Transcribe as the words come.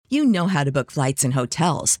You know how to book flights and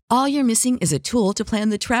hotels. All you're missing is a tool to plan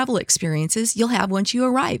the travel experiences you'll have once you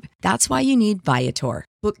arrive. That's why you need Viator.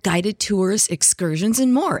 Book guided tours, excursions,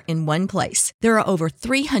 and more in one place. There are over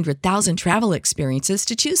 300,000 travel experiences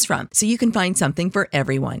to choose from, so you can find something for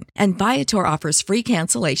everyone. And Viator offers free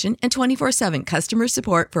cancellation and 24/7 customer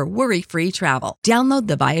support for worry-free travel. Download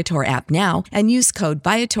the Viator app now and use code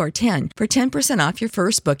Viator10 for 10% off your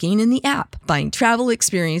first booking in the app. Find travel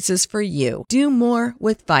experiences for you. Do more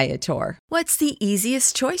with Viator. What's the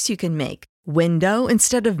easiest choice you can make? Window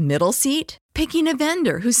instead of middle seat? Picking a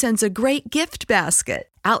vendor who sends a great gift basket?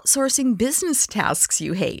 Outsourcing business tasks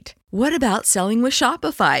you hate? What about selling with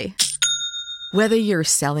Shopify? Whether you're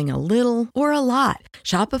selling a little or a lot,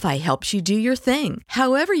 Shopify helps you do your thing,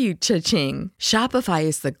 however you cha-ching. Shopify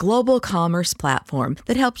is the global commerce platform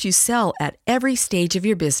that helps you sell at every stage of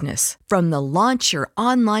your business. From the launch your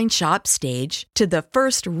online shop stage to the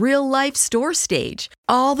first real-life store stage,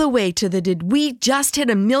 all the way to the did we just hit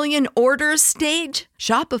a million orders stage?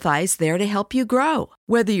 Shopify's there to help you grow.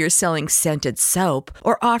 Whether you're selling scented soap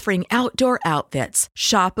or offering outdoor outfits,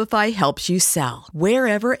 Shopify helps you sell.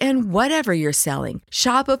 Wherever and whatever you're selling,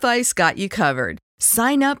 Shopify's got you covered.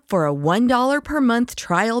 Sign up for a $1 per month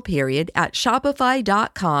trial period at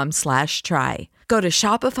shopify.com/try. Go to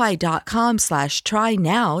shopify.com/try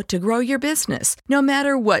now to grow your business, no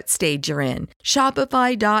matter what stage you're in.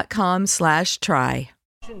 Shopify.com/try.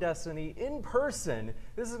 Destiny in person.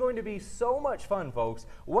 This is going to be so much fun, folks.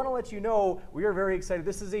 Want to let you know we are very excited.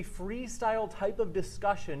 This is a freestyle type of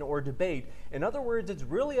discussion or debate. In other words, it's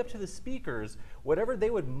really up to the speakers. Whatever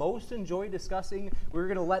they would most enjoy discussing, we're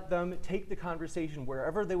going to let them take the conversation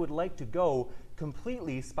wherever they would like to go,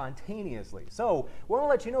 completely spontaneously. So, want to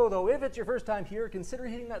let you know though, if it's your first time here, consider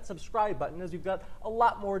hitting that subscribe button, as we've got a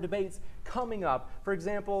lot more debates coming up. For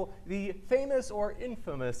example, the famous or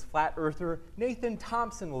infamous flat earther Nathan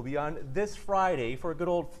Thompson will be on this Friday for a good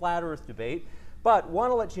old flat earth debate. But want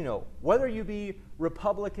to let you know, whether you be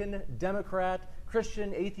Republican, Democrat,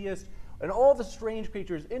 Christian, atheist, and all the strange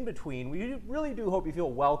creatures in between, we really do hope you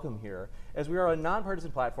feel welcome here. As we are a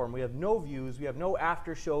nonpartisan platform, we have no views, we have no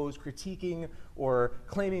after shows critiquing or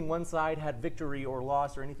claiming one side had victory or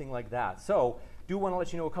loss or anything like that. So, do want to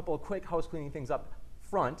let you know a couple of quick house cleaning things up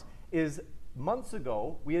front. Is months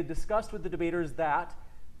ago, we had discussed with the debaters that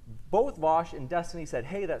both Vosh and Destiny said,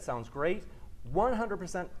 hey, that sounds great.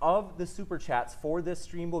 100% of the super chats for this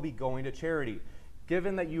stream will be going to charity.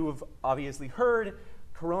 Given that you have obviously heard,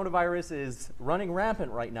 coronavirus is running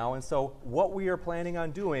rampant right now, and so what we are planning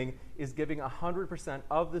on doing is giving 100%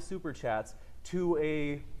 of the super chats to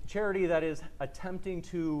a charity that is attempting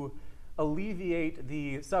to alleviate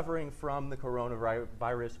the suffering from the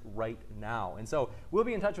coronavirus right now. And so we'll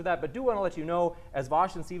be in touch with that, but do want to let you know, as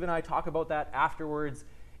Vosh and Steve and I talk about that afterwards,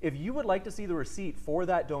 if you would like to see the receipt for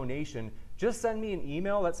that donation, just send me an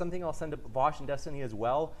email. That's something I'll send to Vosh and Destiny as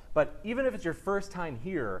well. But even if it's your first time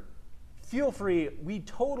here, feel free. We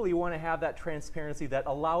totally want to have that transparency that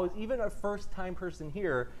allows even a first-time person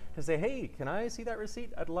here to say, hey, can I see that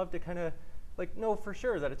receipt? I'd love to kind of know for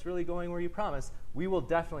sure that it's really going where you promised. We will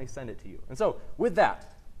definitely send it to you. And so with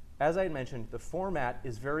that, as I had mentioned, the format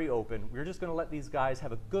is very open. We're just going to let these guys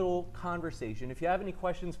have a good old conversation. If you have any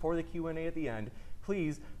questions for the Q&A at the end,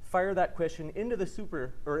 please fire that question into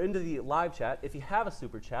the live chat. If you have a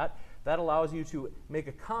super chat, that allows you to make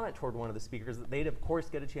a comment toward one of the speakers that they'd of course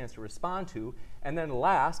get a chance to respond to. And then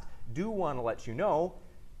last, do want to let you know,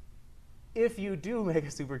 if you do make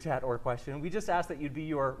a super chat or question, we just ask that you'd be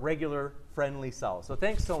your regular friendly self. So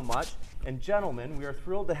thanks so much. And gentlemen, we are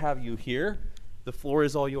thrilled to have you here. The floor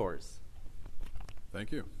is all yours.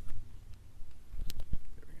 Thank you.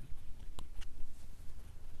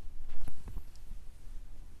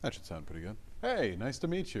 That should sound pretty good. Hey, nice to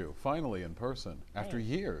meet you. Finally in person. After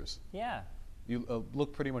years. Yeah. You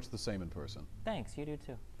look pretty much the same in person. Thanks, you do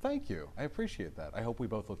too. Thank you. I appreciate that. I hope we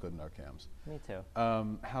both look good in our cams. Me too.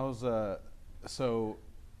 So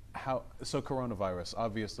coronavirus,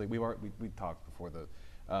 obviously, we talked before the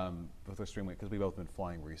stream because we've both been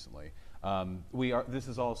flying recently. This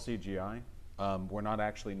is all CGI. We're not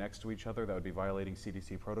actually next to each other. That would be violating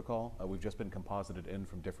CDC protocol. We've just been composited in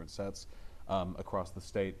from different sets across the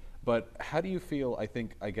state. But how do you feel,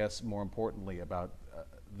 I guess more importantly, about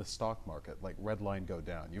the stock market, like red line go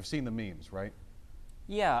down? You've seen the memes, right?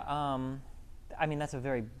 Yeah, I mean, that's a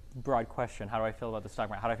very broad question. How do I feel about the stock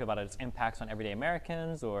market? How do I feel about its impacts on everyday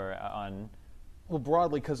Americans or on... Well,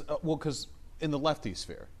 broadly, because in the lefty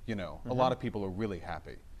sphere, a lot of people are really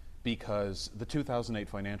happy because the 2008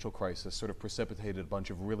 financial crisis sort of precipitated a bunch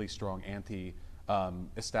of really strong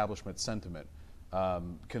anti-establishment sentiment.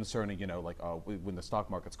 concerning, like when the stock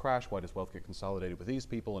markets crash, why does wealth get consolidated with these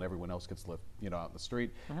people and everyone else gets left, out in the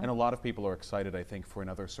street? And a lot of people are excited, I think, for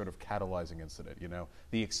another sort of catalyzing incident.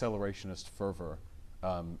 The accelerationist fervor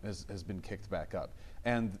has been kicked back up,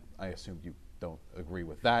 and I assume you don't agree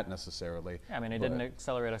with that necessarily. Yeah, I mean, it didn't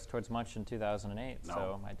accelerate us towards much in 2008,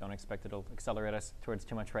 so I don't expect it'll accelerate us towards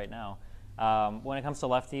too much right now. When it comes to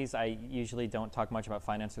lefties, I usually don't talk much about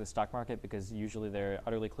finance or the stock market because usually they're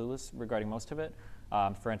utterly clueless regarding most of it.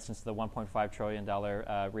 For instance, the $1.5 trillion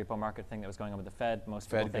repo market thing that was going on with the Fed,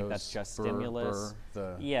 most people think that's just stimulus.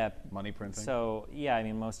 The money printing. So, yeah, I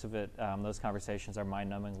mean, most of it, those conversations are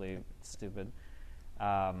mind-numbingly stupid.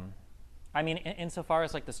 I mean, insofar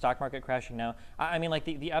as like the stock market crashing now, I mean, like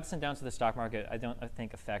the ups and downs of the stock market, I don't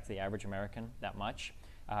think affect the average American that much.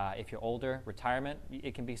 If you're older, retirement,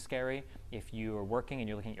 it can be scary. If you're working and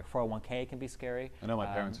you're looking at your 401k, it can be scary. I know my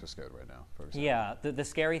parents are scared right now, for example. Yeah, the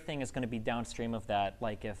scary thing is going to be downstream of that,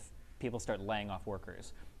 like if people start laying off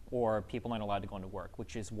workers or people aren't allowed to go into work,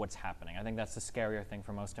 which is what's happening. I think that's the scarier thing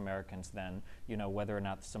for most Americans than, whether or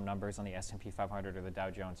not some numbers on the S&P 500 or the Dow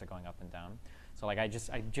Jones are going up and down. So like I just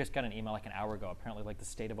got an email like an hour ago. Apparently like the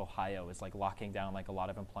state of Ohio is like locking down like a lot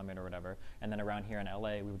of employment or whatever. And then around here in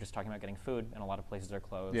LA, we were just talking about getting food, and a lot of places are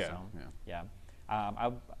closed. Yeah. So, yeah.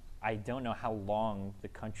 I don't know how long the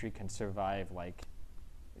country can survive like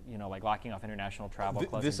locking off international travel.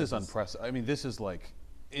 This is unprecedented. I mean, this is like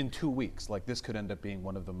in 2 weeks. Like this could end up being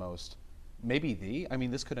one of the most,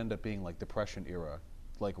 this could end up being like Depression era.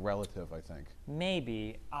 Like relative, I think.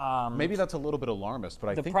 Maybe. Maybe that's a little bit alarmist,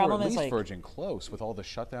 but I think we're at least verging close with all the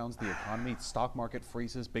shutdowns, the economy, stock market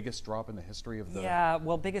freezes, biggest drop in the history of the. Yeah,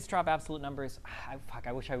 well, biggest drop, absolute numbers.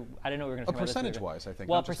 I wish I didn't know we were going to talk about this. Percentage-wise, I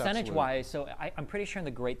think. Well, percentage-wise, so I'm pretty sure in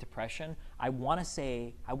the Great Depression, I want to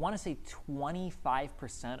say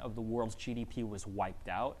 25% of the world's GDP was wiped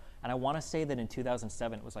out, and I want to say that in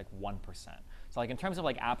 2007 it was like 1%. So like in terms of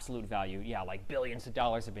like absolute value, yeah, like billions of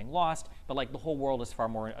dollars are being lost, but like the whole world is far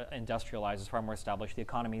more industrialized, is far more established. The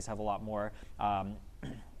economies have a lot more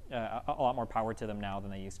power to them now than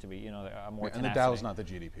they used to be. More tenacity. And the Dow is not the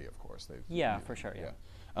GDP, of course. For sure. Yeah.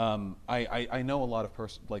 I know a lot of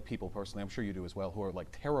people personally. I'm sure you do as well, who are like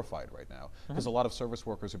terrified right now because a lot of service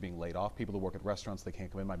workers are being laid off. People who work at restaurants, they can't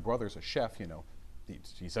come in. My brother's a chef.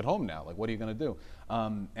 He's at home now. Like, what are you going to do?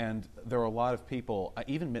 And there are a lot of people.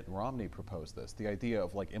 Even Mitt Romney proposed this. The idea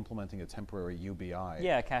of like implementing a temporary UBI.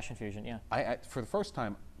 Yeah, cash infusion. Yeah. I for the first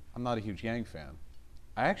time, I'm not a huge Yang fan.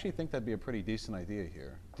 I actually think that'd be a pretty decent idea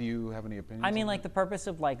here. Do you have any opinions? I mean, like the purpose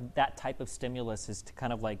of like that type of stimulus is to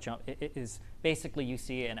kind of like jump. It is basically you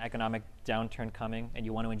see an economic downturn coming, and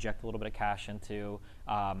you want to inject a little bit of cash into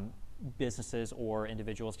businesses or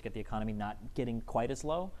individuals to get the economy not getting quite as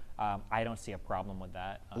low. I don't see a problem with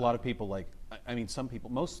that. A lot of people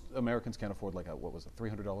most Americans can't afford like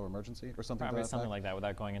 $300 emergency or something. Probably something like that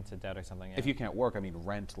without going into debt or something. Yeah. If you can't work,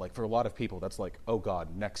 rent, like for a lot of people, that's like, oh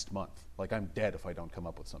God, next month. Like I'm dead if I don't come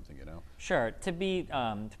up with something, Sure.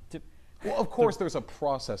 Well, of course, there's a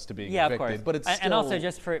process to being evicted, of course. But it's still... And also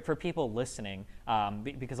just for people listening,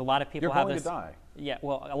 because a lot of people have this... You're going to die. Yeah,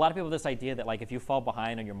 well, a lot of people have this idea that like if you fall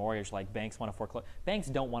behind on your mortgage, like banks want to foreclose. Banks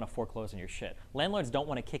don't want to foreclose on your shit. Landlords don't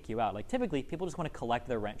want to kick you out. Like typically, people just want to collect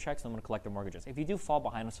their rent checks and want to collect their mortgages. If you do fall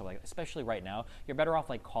behind on stuff like, especially right now, you're better off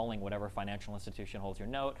like calling whatever financial institution holds your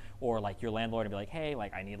note, or like your landlord and be like, hey,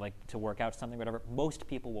 like I need like to work out something, whatever. Most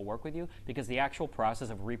people will work with you because the actual process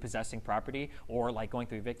of repossessing property or like going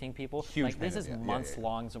through evicting people, huge this is months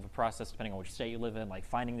long of a process depending on which state you live in. Like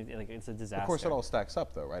finding it's a disaster. Of course, it all stacks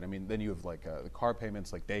up though, right? Then you have like the car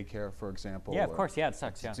payments, like daycare, for example. Yeah, of course. Yeah, it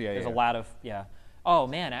sucks. Yeah, there's a lot of Oh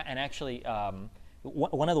man, and actually,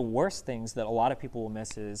 one of the worst things that a lot of people will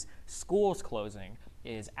miss is schools closing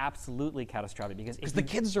is absolutely catastrophic because the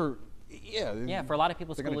kids are. Yeah, for a lot of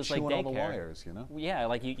people, school is like daycare. All the wires, Yeah,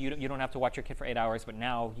 like you don't have to watch your kid for 8 hours, but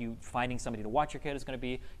now finding somebody to watch your kid is going to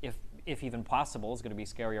be, if even possible, is going to be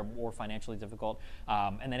scary or more financially difficult.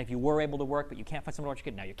 And then if you were able to work, but you can't find someone to watch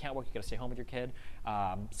your kid, now you can't work, you got to stay home with your kid.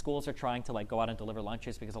 Schools are trying to like go out and deliver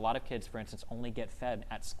lunches because a lot of kids, for instance, only get fed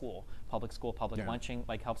at school. Public lunching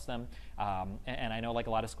like helps them. And I know like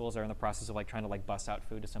a lot of schools are in the process of like trying to like bust out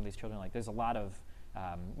food to some of these children. Like there's a lot of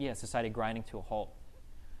society grinding to a halt.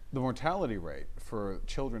 The mortality rate for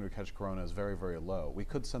children who catch corona is very, very low. We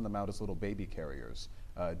could send them out as little baby carriers,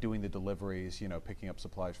 doing the deliveries, picking up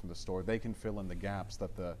supplies from the store. They can fill in the gaps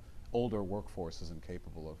that the older workforce isn't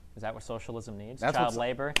capable of. Is that what socialism needs? Child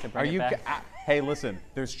labor to bring it back? Hey, listen,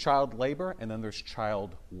 there's child labor and then there's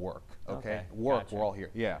child work, okay? Work, gotcha. We're all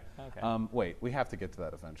here, yeah. Okay. Wait, we have to get to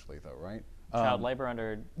that eventually though, right? Child labor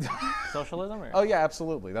under socialism? Or? Oh yeah,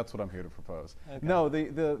 absolutely. That's what I'm here to propose. Okay. No,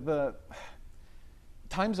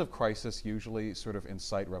 times of crisis usually sort of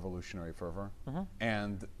incite revolutionary fervor,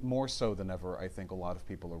 and more so than ever, I think a lot of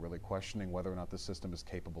people are really questioning whether or not the system is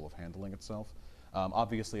capable of handling itself.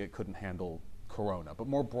 Obviously, it couldn't handle Corona, but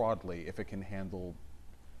more broadly, if it can handle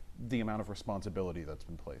the amount of responsibility that's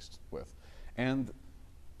been placed with. And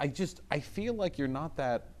I feel like you're not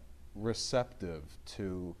that receptive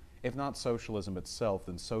to, if not socialism itself,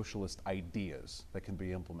 then socialist ideas that can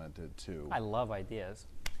be implemented to. I love ideas.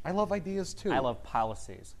 I love ideas too. I love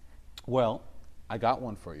policies. Well, I got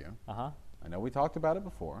one for you. Uh-huh. I know we talked about it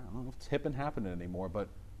before. I don't know if it's hip and happening anymore, but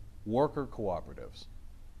worker cooperatives.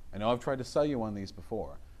 I know I've tried to sell you on these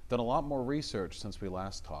before. Done a lot more research since we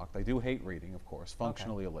last talked. I do hate reading, of course,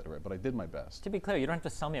 functionally illiterate, but I did my best. To be clear, you don't have to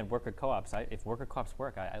sell me on worker co-ops. If worker co-ops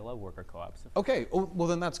work, I love worker co-ops. Okay, well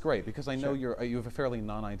then that's great, because I know you have a fairly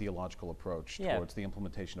non-ideological approach Yeah. towards the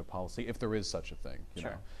implementation of policy, if there is such a thing. You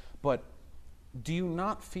Sure. know. But do you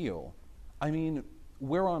not feel, I mean,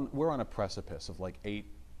 we're on a precipice of like 8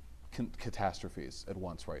 catastrophes at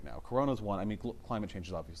once right now. Corona's one. I mean, climate change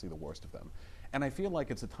is obviously the worst of them. And I feel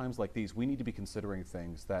like it's at times like these we need to be considering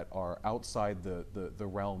things that are outside the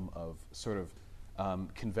realm of sort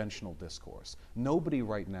of conventional discourse. Nobody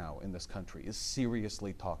right now in this country is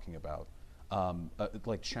seriously talking about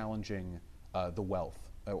like challenging the wealth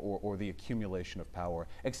or the accumulation of power,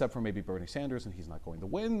 except for maybe Bernie Sanders, and he's not going to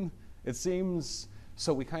win, it seems.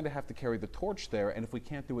 So we kind of have to carry the torch there, and if we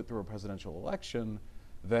can't do it through a presidential election,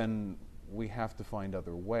 then we have to find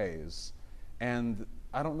other ways. And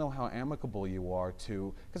I don't know how amicable you are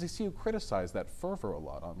to, because I see you criticize that fervor a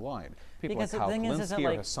lot online. People Because like the Kyle thing is that, Kalinske or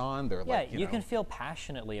like, Hassan, they're yeah, like, you know. can feel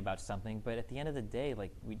passionately about something, but at the end of the day,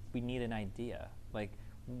 like we need an idea. Like,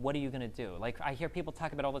 what are you going to do? Like, I hear people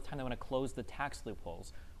talk about all the time they want to close the tax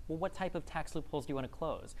loopholes. Well, what type of tax loopholes do you want to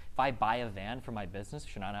close? If I buy a van for my business,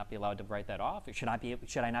 should I not be allowed to write that off? Should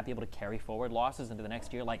I not be able to carry forward losses into the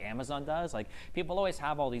next year like Amazon does? Like, people always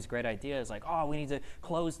have all these great ideas, like, oh, we need to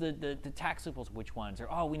close the tax loopholes. Which ones? Or,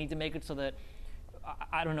 oh, we need to make it so that,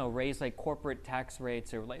 I don't know, raise like corporate tax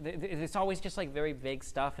rates, or like it's always just like very vague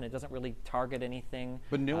stuff, and it doesn't really target anything.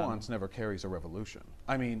 But nuance never carries a revolution.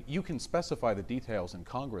 I mean, you can specify the details in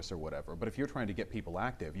Congress or whatever, but if you're trying to get people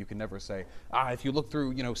active, you can never say, if you look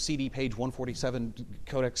through, CD page 147,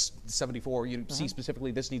 Codex 74, you see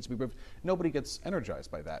specifically this needs to be removed. Nobody gets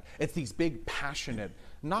energized by that. It's these big, passionate,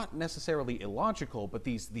 not necessarily illogical, but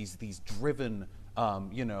these driven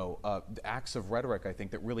acts of rhetoric, I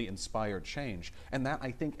think, that really inspire change. And that,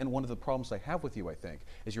 I think, and one of the problems I have with you, I think,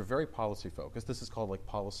 is you're very policy focused. This is called like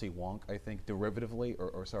policy wonk, I think, derivatively,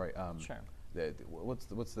 Sure.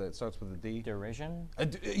 What's the, it starts with a D? Derision?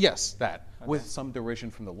 Yes, that. Okay. With some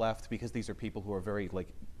derision from the left, because these are people who are very like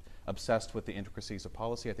obsessed with the intricacies of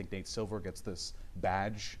policy. I think Nate Silver gets this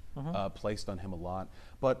badge placed on him a lot.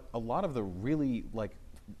 But a lot of the really like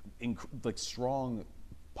strong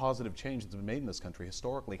positive change that's been made in this country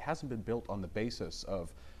historically hasn't been built on the basis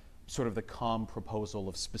of sort of the calm proposal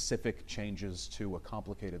of specific changes to a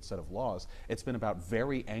complicated set of laws. It's been about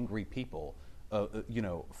very angry people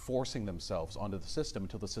forcing themselves onto the system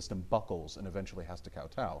until the system buckles and eventually has to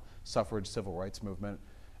kowtow. Suffrage, civil rights movement.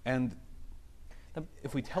 And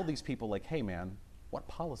if we tell these people, like, hey man, what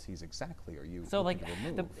policies exactly are you looking to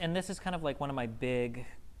remove? And this is kind of like one of my big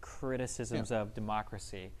criticisms of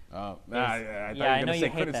democracy. I thought you were going to say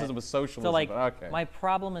criticism of socialism, so, like, but okay. My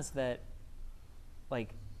problem is that,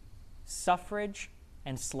 like, suffrage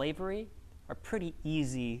and slavery are pretty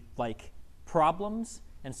easy, like, problems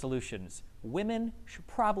and solutions. Women should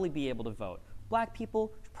probably be able to vote. Black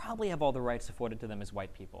people should probably have all the rights afforded to them as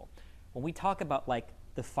white people. When we talk about, like,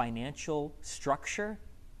 the financial structure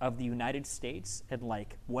of the United States and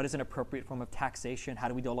like what is an appropriate form of taxation, how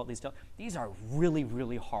do we do all of these stuff, these are really,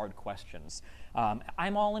 really hard questions.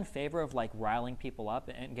 I'm all in favor of like riling people up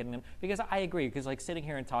and getting them, because I agree, because like sitting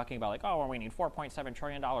here and talking about like, oh, well, we need $4.7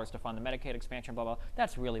 trillion to fund the Medicaid expansion, blah, blah,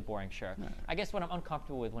 that's really boring, sure. Yeah. I guess what I'm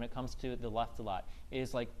uncomfortable with when it comes to the left a lot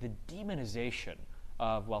is like the demonization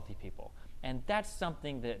of wealthy people. And that's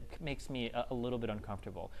something that makes me a little bit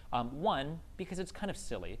uncomfortable. One, because it's kind of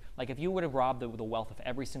silly. Like if you were to rob the wealth of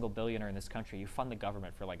every single billionaire in this country, you fund the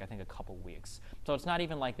government for like, I think a couple weeks. So it's not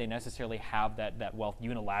even like they necessarily have that wealth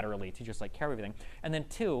unilaterally to just like carry everything. And then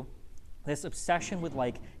two, this obsession with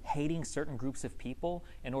like hating certain groups of people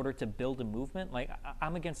in order to build a movement, like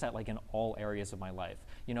I'm against that like in all areas of my life.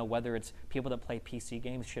 You know, whether it's people that play PC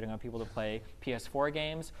games shitting on people that play PS4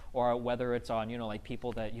 games, or whether it's on, you know, like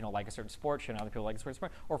people that, you know, like a certain sport shitting on other people like a certain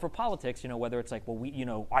sport, or for politics, you know, whether it's like, well, we, you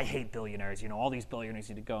know, I hate billionaires, you know, all these billionaires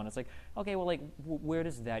need to go, and it's like, okay, well, like, where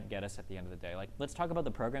does that get us at the end of the day? Like, let's talk about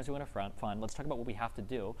the programs we want to fund, let's talk about what we have to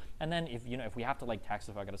do, and then if, you know, if we have to like tax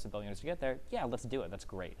the fuck out of some billionaires to get there, yeah, let's do it, that's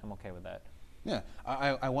great, I'm okay with that. Yeah,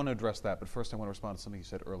 I want to address that, but first I want to respond to something you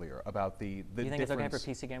said earlier about the You think difference. it's okay for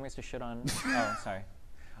PC gamers to shit on? Oh, sorry.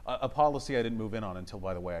 A policy I didn't move in on until,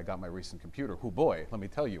 by the way, I got my recent computer. Who boy, let me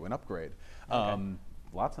tell you, an upgrade.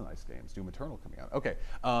 Lots of nice games. Doom Eternal coming out. Okay,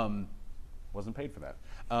 wasn't paid for that.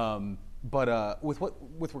 But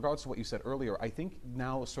with regards to what you said earlier, I think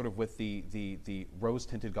now sort of with the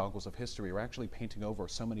rose-tinted goggles of history, we're actually painting over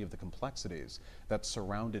so many of the complexities that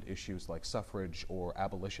surrounded issues like suffrage or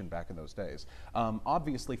abolition back in those days.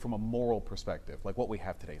 Obviously, from a moral perspective, like what we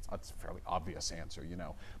have today, it's a fairly obvious answer, you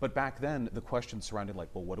know. But back then, the question surrounded like,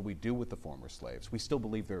 well, what do we do with the former slaves? We still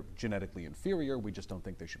believe they're genetically inferior. We just don't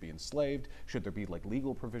think they should be enslaved. Should there be like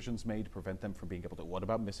legal provisions made to prevent them from being able to? What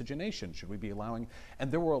about miscegenation? Should we be allowing?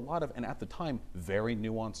 And there were a lot of, and at the time, very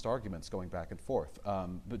nuanced arguments going back and forth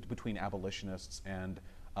between abolitionists and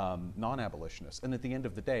non-abolitionists. And at the end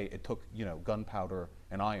of the day, it took, you know, gunpowder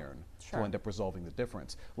and iron to end up resolving the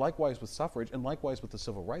difference. Likewise with suffrage, and likewise with the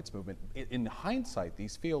civil rights movement. In hindsight,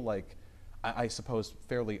 these feel like, I suppose,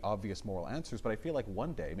 fairly obvious moral answers, but I feel like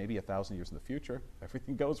one day, maybe 1,000 years in the future,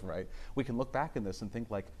 everything goes right, we can look back in this and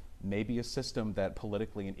think like, maybe a system that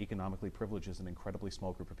politically and economically privileges an incredibly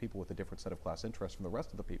small group of people with a different set of class interests from the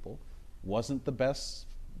rest of the people wasn't the best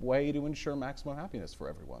way to ensure maximum happiness for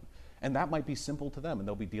everyone. And that might be simple to them, and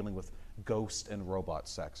they'll be dealing with ghost and robot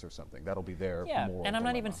sex or something. That'll be their moral and I'm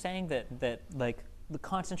not even dilemma. saying that like the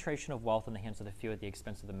concentration of wealth in the hands of the few at the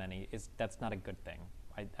expense of the many that's not a good thing.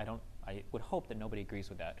 I would hope that nobody agrees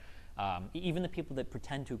with that. Even the people that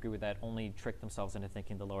pretend to agree with that only trick themselves into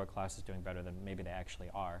thinking the lower class is doing better than maybe they actually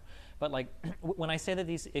are. But like, when I say that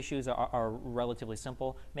these issues are relatively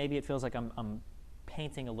simple, maybe it feels like I'm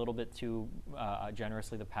painting a little bit too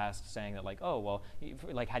generously the past, saying that like, oh, well,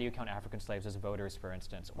 like how do you count African slaves as voters, for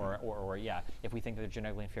instance, or yeah, if we think that they're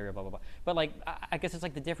genetically inferior, blah, blah, blah. But like, I guess it's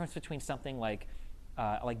like the difference between something like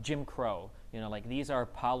Jim Crow, you know, like these are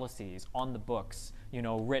policies on the books, you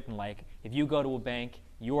know, written like, if you go to a bank,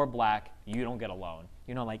 you're black, you don't get a loan.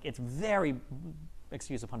 You know, like it's very,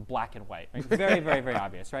 excuse the pun, black and white, right? Very, very, very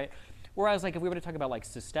obvious, right? Whereas like if we were to talk about like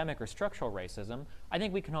systemic or structural racism, I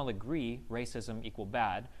think we can all agree racism equal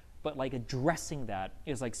bad, but like addressing that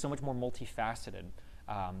is like so much more multifaceted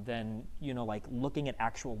than, you know, like looking at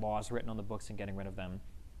actual laws written on the books and getting rid of them.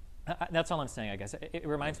 That's all I'm saying, I guess. It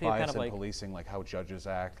reminds me of kind of like policing, like how judges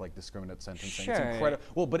act, like discriminate sentencing. Sure. It's incredible.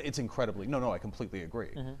 Well, but it's incredibly. No, I completely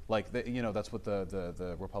agree. Like, you know, that's what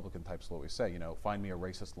the Republican types will always say. You know, find me a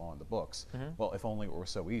racist law in the books. Well, if only it were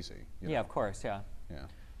so easy. You know? of course, yeah. Yeah.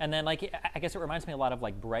 And then, like, I guess it reminds me a lot of,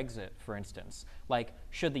 like, Brexit, for instance. Like,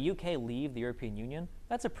 should the UK leave the European Union?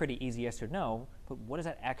 That's a pretty easy yes or no, but what does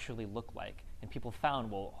that actually look like? And people found,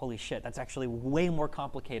 well, holy shit, that's actually way more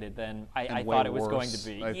complicated than I thought it was going to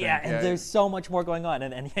be. And there's so much more going on.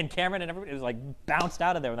 And Cameron and everybody was, like, bounced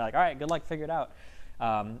out of there, and they're like, all right, good luck, figure it out.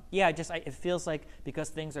 It feels like because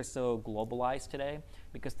things are so globalized today,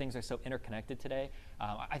 because things are so interconnected today,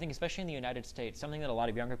 I think especially in the United States, something that a lot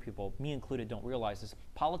of younger people, me included, don't realize is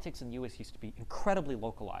politics in the U.S. used to be incredibly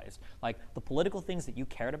localized. Like the political things that you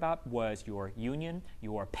cared about was your union,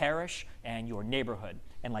 your parish, and your neighborhood,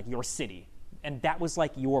 and like your city. And that was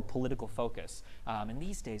like your political focus. And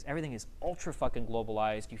these days, everything is ultra fucking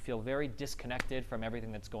globalized. You feel very disconnected from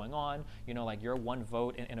everything that's going on. You know, like your one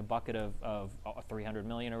vote in a bucket of 300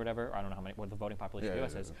 million or whatever. I don't know what the voting population of the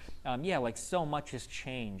U.S. is. Like so much has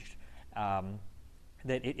changed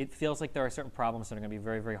that it feels like there are certain problems that are going to be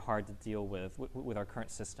very, very hard to deal with our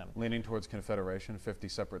current system. Leaning towards confederation, 50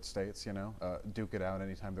 separate states, you know, duke it out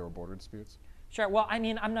anytime there were border disputes. Sure. Well, I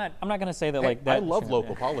mean, I'm not going to say that like that. I love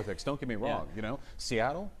local politics. Don't get me wrong. You know,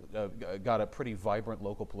 Seattle got a pretty vibrant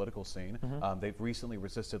local political scene. They've recently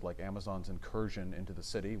resisted like Amazon's incursion into the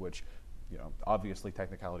city, which, you know, obviously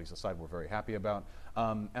technicalities aside, we're very happy about.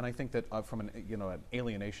 And I think that from an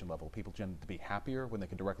alienation level, people tend to be happier when they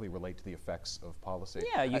can directly relate to the effects of policy.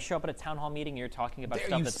 Yeah, you show up at a town hall meeting, and you're talking about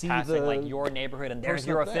stuff that's passing like your neighborhood, and there's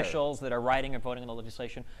your officials that are writing and voting on the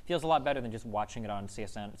legislation. Feels a lot better than just watching it on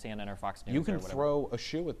CNN or Fox News. You can throw a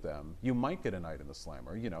shoe at them. You might get a night in the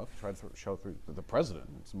slammer. You know, if you try to show through the president,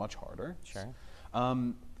 it's much harder. Sure.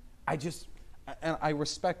 and I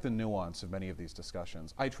respect the nuance of many of these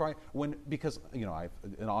discussions. I try because I have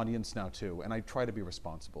an audience now too, and I try to be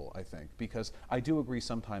responsible. I think because I do agree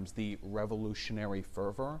sometimes the revolutionary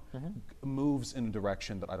fervor moves in a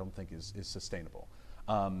direction that I don't think is sustainable.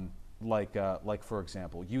 Like for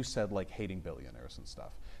example, you said like hating billionaires and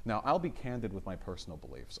stuff. Now, I'll be candid with my personal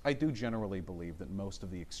beliefs. I do generally believe that most of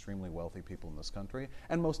the extremely wealthy people in this country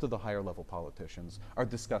and most of the higher level politicians are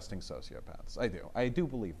disgusting sociopaths. I do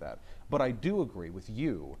believe that. But I do agree with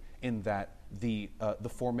you in that the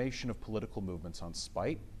formation of political movements on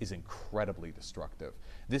spite is incredibly destructive.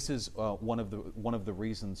 This is one of the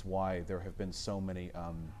reasons why there have been so many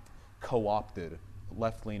co-opted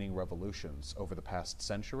left-leaning revolutions over the past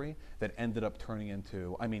century that ended up turning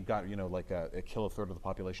into, kill a third of the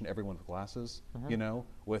population, everyone with glasses,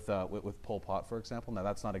 with Pol Pot, for example. Now,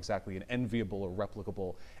 that's not exactly an enviable or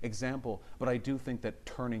replicable example, but I do think that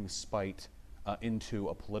turning spite into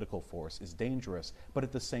a political force is dangerous. But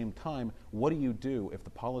at the same time, what do you do if the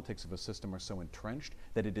politics of a system are so entrenched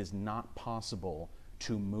that it is not possible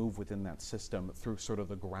to move within that system through sort of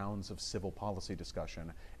the grounds of civil policy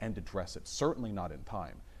discussion and address it? Certainly not in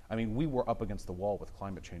time. I mean, we were up against the wall with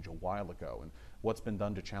climate change a while ago, and what's been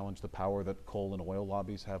done to challenge the power that coal and oil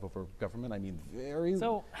lobbies have over government? I mean,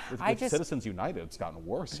 with Citizens United, it's gotten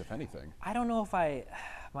worse, if anything. I don't know if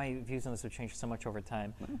my views on this have changed so much over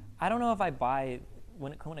time. I don't know if I buy,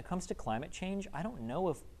 when it comes to climate change, I don't know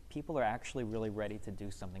if people are actually really ready to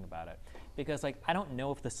do something about it. Because I don't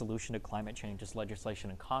know if the solution to climate change is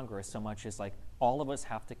legislation in Congress so much as all of us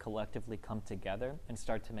have to collectively come together and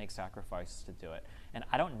start to make sacrifices to do it. And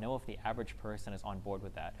I don't know if the average person is on board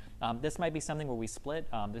with that. This might be something where we split.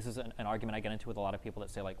 This is an argument I get into with a lot of people that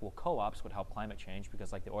say well, co-ops would help climate change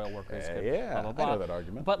because the oil workers could blah, blah, blah. I know that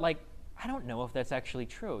argument. But I don't know if that's actually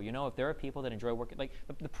true. If there are people that enjoy working,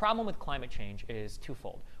 the problem with climate change is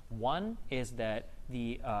twofold. One is that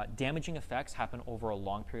the damaging effects happen over a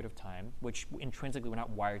long period of time, which intrinsically we're not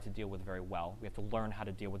wired to deal with very well. We have to learn how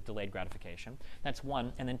to deal with delayed gratification. That's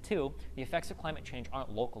one. And then two, the effects of climate change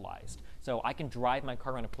aren't localized. So I can drive my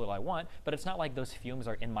car around a pool I want, but it's not like those fumes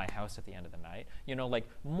are in my house at the end of the night.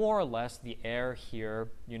 More or less the air here,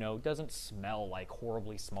 doesn't smell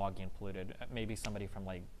horribly smoggy and polluted. Maybe somebody from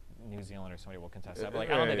New Zealand or somebody will contest that. But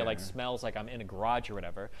I don't think it smells like I'm in a garage or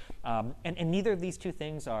whatever. And neither of these two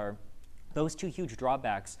things are, those two huge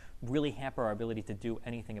drawbacks really hamper our ability to do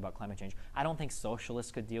anything about climate change. I don't think socialists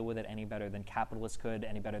could deal with it any better than capitalists could,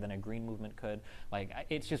 any better than a green movement could.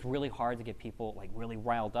 It's just really hard to get people really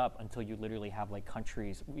riled up until you literally have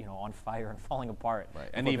countries on fire and falling apart. Right.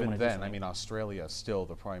 And even then, Australia still,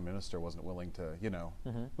 the prime minister wasn't willing to,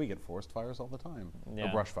 we get forest fires all the time. Yeah.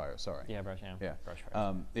 Or brush fires, sorry. Yeah, brush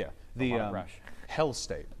fires. The hell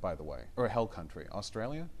state, by the way, or hell country,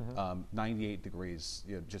 Australia, 98 degrees,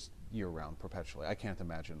 just year-round, perpetually. I can't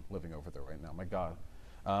imagine living over there right now. My God.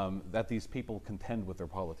 That these people contend with their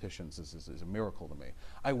politicians is a miracle to me.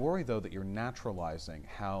 I worry, though, that you're naturalizing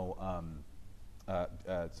how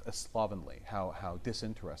slovenly, how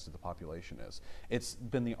disinterested the population is. It's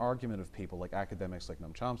been the argument of people like academics like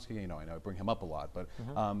Noam Chomsky, I know I bring him up a lot, but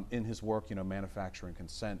in his work, Manufacturing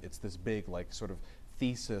Consent, it's this big sort of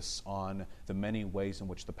thesis on the many ways in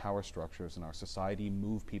which the power structures in our society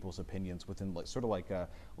move people's opinions within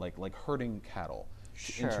like herding cattle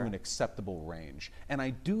into an acceptable range. And I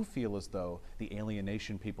do feel as though the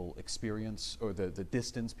alienation people experience, or the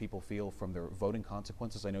distance people feel from their voting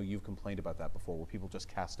consequences, I know you've complained about that before, where people just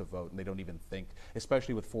cast a vote and they don't even think,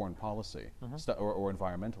 especially with foreign policy or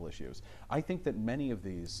environmental issues. I think that many of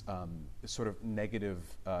these sort of negative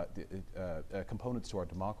components to our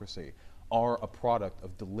democracy are a product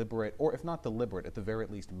of deliberate, or if not deliberate, at the very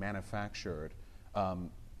least manufactured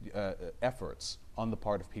efforts on the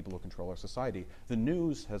part of people who control our society. The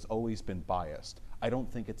news has always been biased. I don't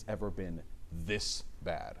think it's ever been this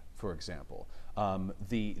bad, for example.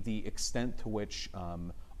 The extent to which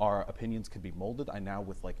our opinions can be molded, now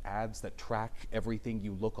with ads that track everything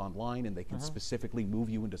you look online, and they can specifically move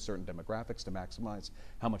you into certain demographics to maximize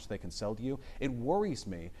how much they can sell to you. It worries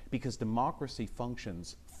me because democracy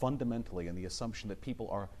functions fundamentally in the assumption that people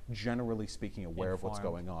are generally speaking aware of what's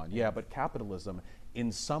going on. Yeah, but capitalism,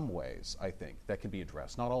 in some ways, I think, that can be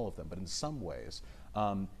addressed, not all of them, but in some ways,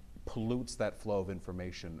 pollutes that flow of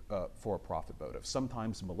information for a profit motive.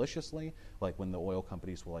 Sometimes maliciously, like when the oil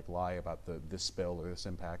companies will lie about this spill or this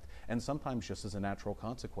impact, and sometimes just as a natural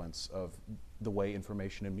consequence of the way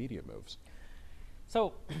information and media moves.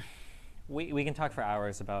 So we can talk for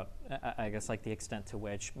hours about, I guess, the extent to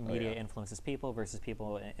which media influences people versus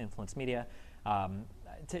people influence media.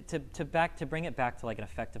 To bring it back to an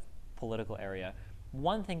effective political area,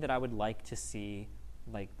 one thing that I would like to see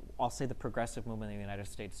I'll say the progressive movement in the United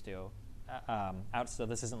States do. So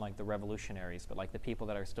this isn't like the revolutionaries, but like the people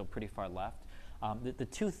that are still pretty far left. The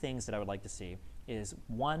two things that I would like to see is,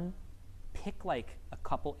 one, pick like a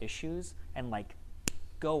couple issues and like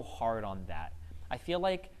go hard on that. I feel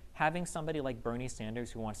like having somebody like Bernie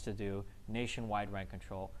Sanders, who wants to do nationwide rent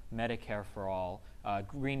control, Medicare for all,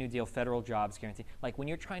 Green New Deal, federal jobs guarantee, like when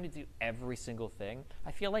you're trying to do every single thing,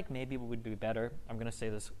 I feel like maybe it would be better, I'm going to say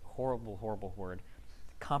this horrible, horrible word,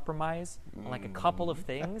 compromise on like a couple of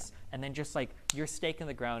things, and then just like your stake in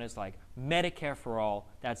the ground is like Medicare for all,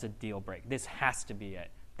 that's a deal break. This has to be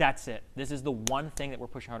it. That's it. This is the one thing that we're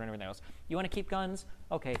pushing hard on everything else. You want to keep guns?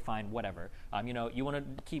 Okay, fine, whatever. You want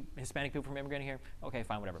to keep Hispanic people from immigrating here? Okay,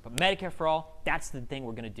 fine, whatever. But Medicare for all, that's the thing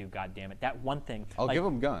we're going to do, God damn it. That one thing. I'll give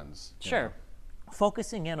them guns. Sure.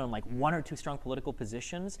 Focusing in on like one or two strong political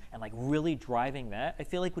positions and like really driving that, I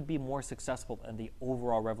feel like would be more successful than the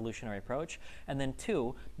overall revolutionary approach. And then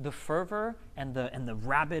two, the fervor and the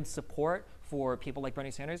rabid support for people like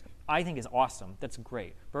Bernie Sanders, I think is awesome. That's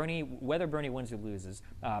great. Whether Bernie wins or loses,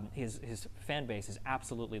 his fan base is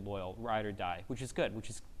absolutely loyal, ride or die, which is good.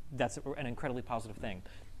 That's an incredibly positive thing.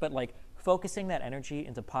 But like focusing that energy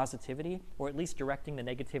into positivity, or at least directing the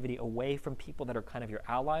negativity away from people that are kind of your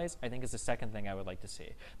allies, I think is the second thing I would like to see.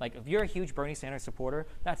 Like if you're a huge Bernie Sanders supporter,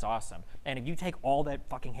 that's awesome. And if you take all that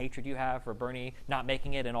fucking hatred you have for Bernie not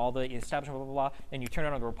making it and all the establishment, blah, blah, blah, and you turn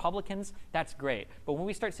it on the Republicans, that's great. But when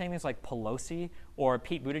we start saying things like Pelosi or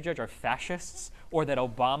Pete Buttigieg are fascists, or that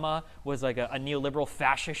Obama was like a neoliberal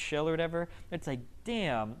fascist shill or whatever, it's like,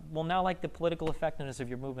 damn, well now like the political effectiveness of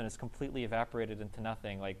your movement is completely evaporated into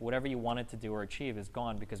nothing. Like whatever you wanted to do or achieve is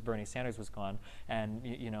gone because Bernie Sanders was gone. And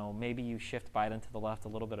maybe you shift Biden to the left a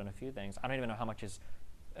little bit on a few things. I don't even know how much is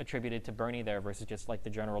attributed to Bernie there versus just like the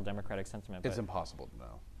general Democratic sentiment. It's impossible to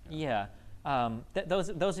know. Yeah. Those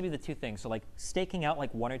would be the two things. So like staking out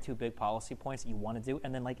like one or two big policy points that you want to do,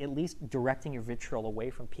 and then like at least directing your vitriol away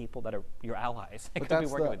from people that are your allies that could be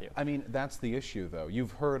working with you. I mean, that's the issue, though.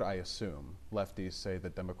 You've heard, I assume, lefties say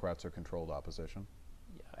that Democrats are controlled opposition.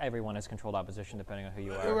 Everyone is controlled opposition depending on who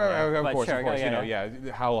you are. Of course, yeah.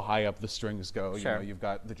 How high up the strings go. Sure. You've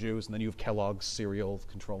got the Jews, and then you have Kellogg's cereal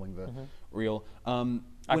controlling the real.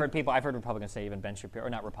 I've heard Republicans say even Ben Shapiro, or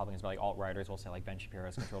not Republicans, but like alt-righters will say like Ben Shapiro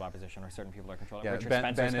is controlled opposition, or certain people are controlled. Yeah, Richard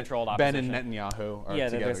Spencer is controlled opposition. Ben and Netanyahu are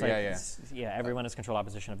together. Everyone is controlled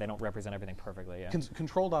opposition if they don't represent everything perfectly. Yeah.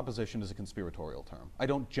 Controlled opposition is a conspiratorial term. I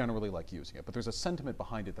don't generally like using it, but there's a sentiment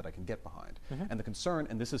behind it that I can get behind. And the concern,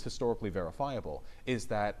 and this is historically verifiable, is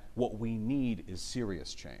that what we need is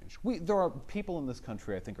serious change. There are people in this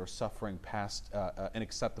country I think are suffering past an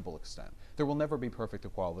acceptable extent. There will never be perfect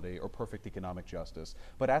equality or perfect economic justice,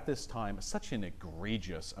 but at this time, such an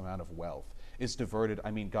egregious amount of wealth is diverted.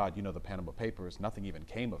 I mean, God, the Panama Papers, nothing even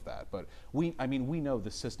came of that. But we know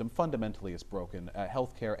the system fundamentally is broken.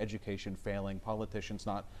 Healthcare, education failing, politicians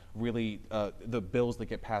not really, the bills that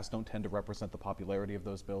get passed don't tend to represent the popularity of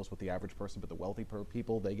those bills with the average person, but the wealthy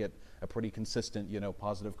people, they get a pretty consistent,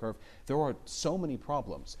 positive curve. There are so many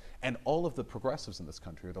problems. And all of the progressives in this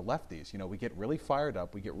country, or the lefties, we get really fired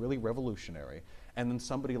up, we get really revolutionary, and then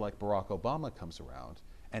somebody like Barack Obama comes around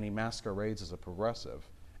and he masquerades as a progressive,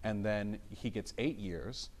 and then he gets 8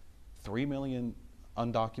 years, 3 million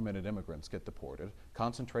undocumented immigrants get deported,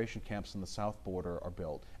 concentration camps on the south border are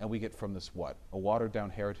built, and we get from this a watered-down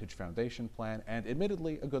Heritage Foundation plan, and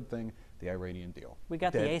admittedly a good thing, the Iranian deal. We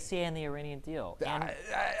got the ACA and the Iranian deal. And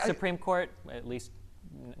Supreme Court, at least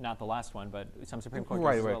not the last one, but some Supreme Court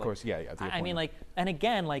right, cases. Right, of course, yeah. I mean, and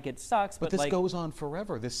again, it sucks, but this goes on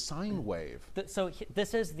forever, this sine wave.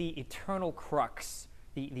 This is the eternal crux,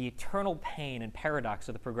 the eternal pain and paradox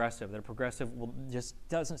of the progressive that a progressive just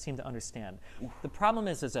doesn't seem to understand. The problem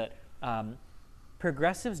is that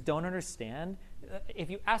progressives don't understand. If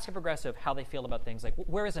you ask a progressive how they feel about things like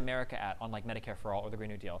where is America at on like Medicare for all or the Green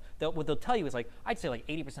New Deal, what they'll tell you is like, I'd say like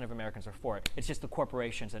 80% of Americans are for it. It's just the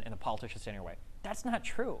corporations and the politicians standing in your way. That's not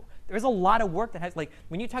true. There's a lot of work that has, like,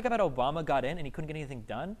 when you talk about Obama got in and he couldn't get anything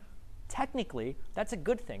done, technically, that's a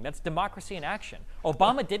good thing. That's democracy in action.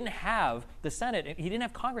 Obama didn't have the Senate, he didn't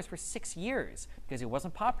have Congress for 6 years because he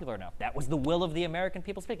wasn't popular enough. That was the will of the American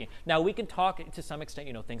people speaking. Now, we can talk to some extent,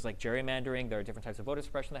 things like gerrymandering, there are different types of voter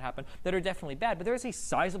suppression that happen that are definitely bad, but there is a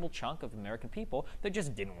sizable chunk of American people that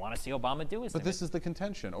just didn't want to see Obama do his thing. But this is the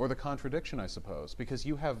contention, or the contradiction, I suppose, because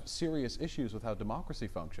you have serious issues with how democracy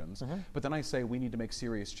functions, but then I say we need to make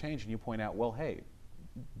serious change, and you point out, well, hey,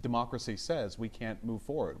 democracy says we can't move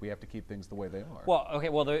forward. We have to keep things the way they are.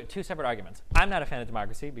 Well, there are two separate arguments. I'm not a fan of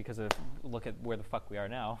democracy because of look at where the fuck we are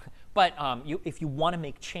now. But if you want to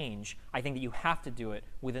make change, I think that you have to do it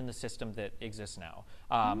within the system that exists now.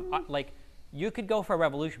 you could go for a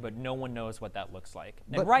revolution, but no one knows what that looks like.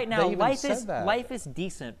 And But right now, they even said that. life is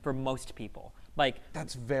decent for most people. Like,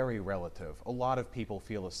 That's very relative. A lot of people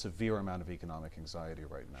feel a severe amount of economic anxiety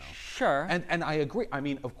right now. sure. And I agree. I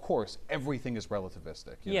mean, of course, everything is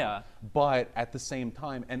relativistic. You know? Yeah. But at the same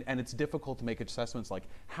time, and it's difficult to make assessments like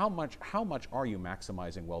how much are you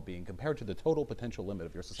maximizing well-being compared to the total potential limit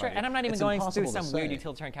of your Sure, society? and I'm not even It's going through impossible to some weird say.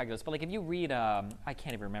 utilitarian calculus, but like if you read, I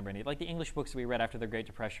can't even remember any, like the English books we read after the Great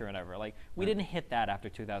Depression or whatever, like we didn't hit that after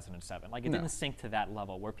 2007. Like it No. didn't sink to that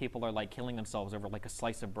level where people are like killing themselves over like a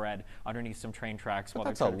slice of bread underneath some train tracks while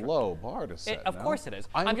That's they're a trying to low bar to set. Of no? course it is.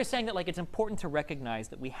 I'm just saying that like it's important to recognize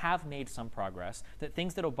that we have made some progress, that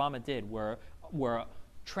things that Obama did were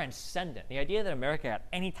transcendent. The idea that America had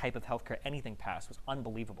any type of healthcare, anything passed, was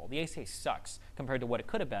unbelievable. The ACA sucks compared to what it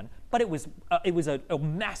could have been, but it was a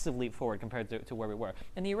massive leap forward compared to where we were.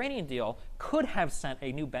 And the Iranian deal could have sent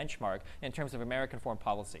a new benchmark in terms of American foreign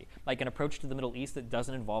policy, like an approach to the Middle East that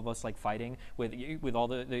doesn't involve us like fighting with all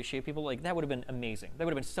the Shia people. Like that would have been amazing. That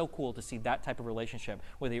would have been so cool to see that type of relationship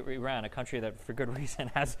with Iran, a country that, for good reason,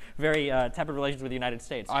 has very tepid relations with the United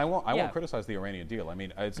States. I won't criticize the Iranian deal. I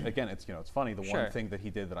mean, it's funny. The Sure. one thing that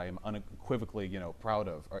he did that I am unequivocally, proud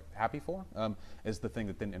of, or happy for, is the thing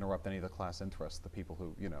that didn't interrupt any of the class interests. The people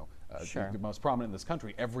who, Sure. the most prominent in this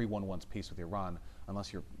country. Everyone wants peace with Iran,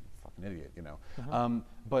 unless you're a fucking idiot,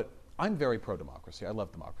 But I'm very pro-democracy. I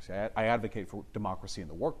love democracy. I advocate for democracy in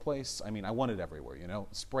the workplace. I mean, I want it everywhere.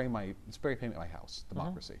 Spray paint my house.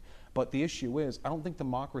 Democracy. But the issue is, I don't think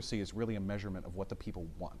democracy is really a measurement of what the people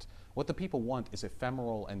want. What the people want is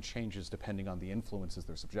ephemeral and changes depending on the influences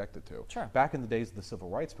they're subjected to. Sure. Back in the days of the Civil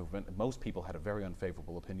Rights Movement, most people had a very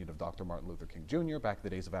unfavorable opinion of Dr. Martin Luther King Jr. Back in the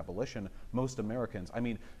days of abolition, most Americans,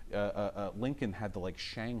 Lincoln had to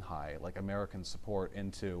Shanghai American support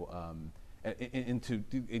into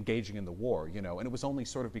engaging in the war, and it was only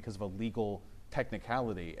sort of because of a legal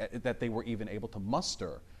technicality that they were even able to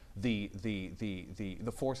muster the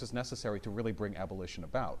forces necessary to really bring abolition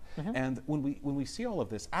about. And when we see all of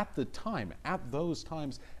this at those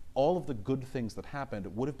times, all of the good things that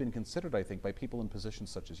happened would have been considered, I think, by people in positions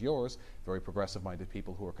such as yours, very progressive-minded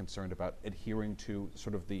people who are concerned about adhering to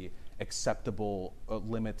sort of the acceptable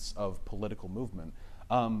limits of political movement,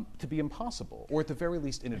 to be impossible, or at the very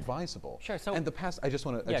least inadvisable. Sure. So, and the past, I just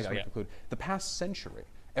want to conclude. The past century,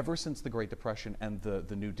 ever since the Great Depression and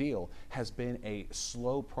the New Deal, has been a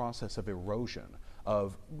slow process of erosion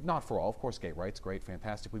of, not for all, of course, gay rights, great,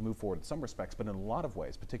 fantastic, we move forward in some respects, but in a lot of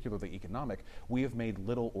ways, particularly economic, we have made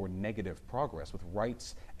little or negative progress with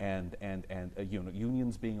rights and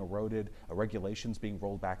unions being eroded, regulations being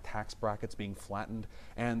rolled back, tax brackets being flattened,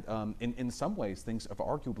 and in some ways, things have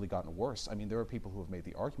arguably gotten worse. I mean, there are people who have made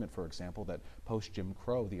the argument, for example, that post-Jim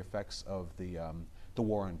Crow, the effects of the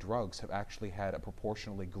war on drugs have actually had a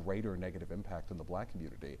proportionally greater negative impact on the black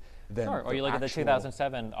community than Sure. Or you look at the actual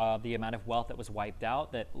 2007, the amount of wealth that was wiped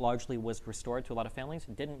out that largely was restored to a lot of families,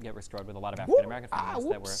 didn't get restored with a lot of African American families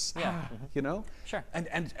that were. Sure. Sure.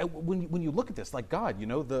 And when you look at this, like God,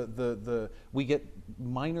 we get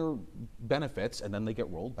minor benefits and then they get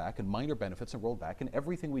rolled back, and minor benefits and rolled back, and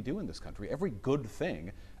everything we do in this country, every good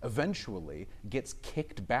thing, eventually gets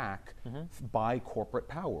kicked back by corporate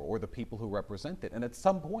power or the people who represent it. And at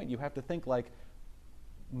some point, you have to think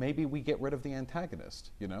maybe we get rid of the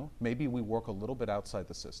antagonist. Maybe we work a little bit outside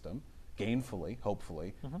the system, gainfully,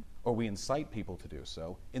 hopefully, or we incite people to do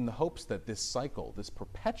so in the hopes that this cycle, this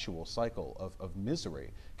perpetual cycle of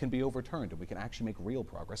misery, can be overturned and we can actually make real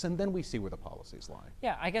progress. And then we see where the policies lie.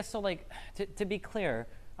 Yeah, I guess so. To be clear,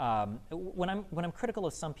 when I'm critical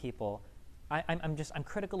of some people, I'm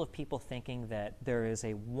critical of people thinking that there is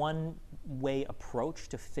a one-way approach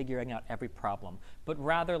to figuring out every problem, but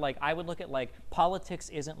rather I would look at politics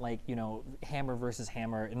isn't hammer versus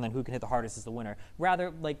hammer and then who can hit the hardest is the winner.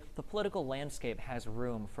 Rather, the political landscape has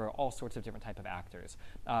room for all sorts of different types of actors.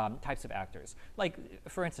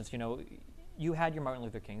 For instance, you had your Martin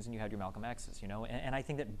Luther Kings and you had your Malcolm X's, and I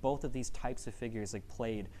think that both of these types of figures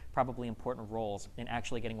played probably important roles in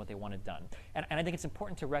actually getting what they wanted done. And I think it's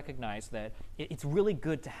important to recognize that it's really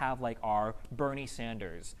good to have our Bernie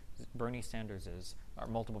Sanderses, our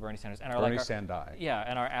multiple Bernie Sanders, and our Bernie Sandai. Yeah,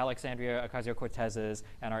 and our Alexandria Ocasio-Cortezes,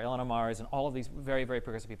 and our Ilhan Omars, and all of these very, very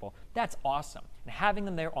progressive people. That's awesome. And having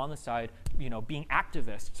them there on the side, being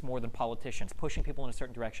activists more than politicians, pushing people in a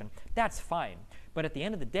certain direction, that's fine. But at the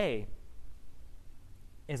end of the day,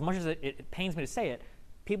 as much as it pains me to say it,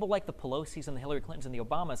 people like the Pelosi's and the Hillary Clintons and the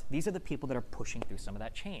Obamas, these are the people that are pushing through some of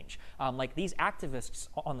that change. Like these activists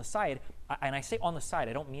on the side, and I say on the side,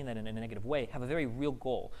 I don't mean that in a negative way, have a very real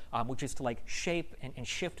goal, which is to like shape and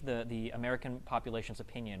shift the American population's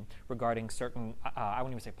opinion regarding certain, I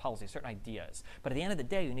wouldn't even say policies, certain ideas. But at the end of the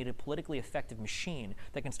day, you need a politically effective machine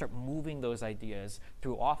that can start moving those ideas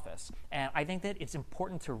through office. And I think that it's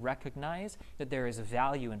important to recognize that there is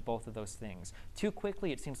value in both of those things. Too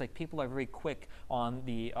quickly, it seems like people are very quick on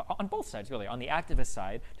both sides, really, on the activist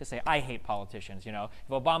side to say, I hate politicians. You know,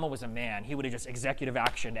 if Obama was a man, he would have just executive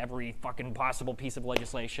actioned every fucking possible piece of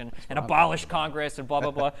legislation and abolished Congress and blah,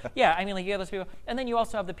 blah, blah. Yeah, I mean, like, you have those people. And then you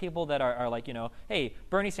also have the people that are like, you know, hey,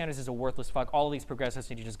 Bernie Sanders is a worthless fuck. All of these progressives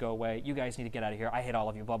need to just go away. You guys need to get out of here. I hate all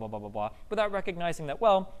of you, blah, blah, blah, blah, blah. Without recognizing that,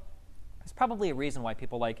 well, there's probably a reason why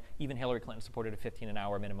people like even Hillary Clinton supported a 15 an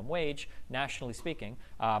hour minimum wage, nationally speaking.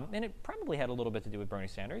 And it probably had a little bit to do with Bernie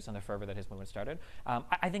Sanders and the fervor that his movement started.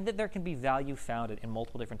 I think that there can be value found in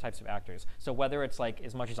multiple different types of actors. So whether it's like,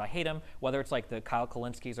 as much as I hate him, whether it's like the Kyle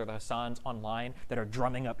Kalinskis or the Hassans online that are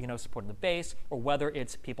drumming up, you know, support in the base, or whether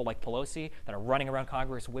it's people like Pelosi that are running around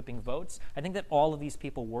Congress whipping votes, I think that all of these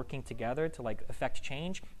people working together to like affect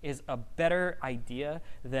change is a better idea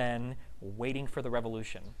than waiting for the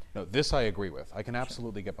revolution. No, this I agree with. I can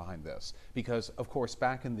absolutely get behind this because, of course,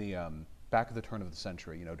 back at the turn of the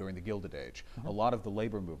century, you know, during the Gilded Age, a lot of the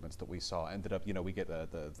labor movements that we saw ended up, you know, we get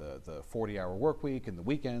the 40-hour work week and the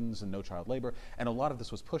weekends and no child labor, and a lot of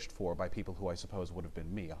this was pushed for by people who I suppose would have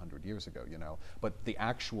been me 100 years ago, you know. But the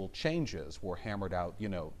actual changes were hammered out, you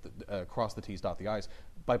know, cross the T's, dot the I's,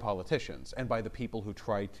 by politicians and by the people who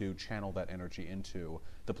try to channel that energy into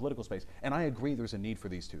the political space. And I agree there's a need for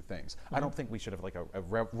these two things. I don't think we should have like a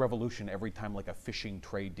revolution every time like a fishing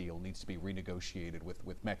trade deal needs to be renegotiated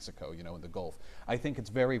with Mexico, you know, in the Gulf. I think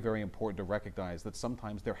it's very, very important to recognize that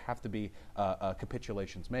sometimes there have to be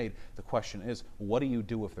capitulations made. The question is, what do you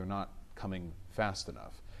do if they're not coming fast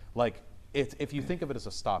enough? Like, if you think of it as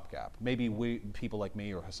a stopgap, maybe people like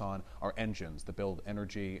me or Hassan are engines that build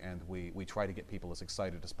energy, and we try to get people as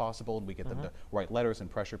excited as possible, and we get them to write letters and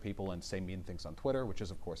pressure people and say mean things on Twitter, which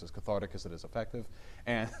is, of course, as cathartic as it is effective.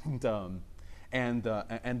 And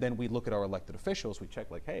then we look at our elected officials, we check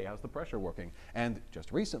like, hey, how's the pressure working? And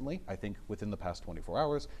just recently, I think within the past 24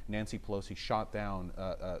 hours, Nancy Pelosi shot down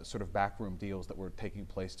sort of backroom deals that were taking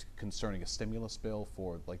place concerning a stimulus bill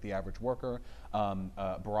for like the average worker.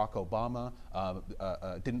 Barack Obama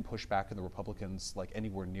didn't push back in the Republicans like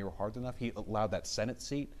anywhere near hard enough. He allowed that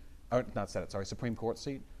Supreme Court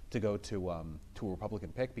seat to go to a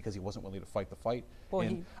Republican pick because he wasn't willing to fight the fight. Well,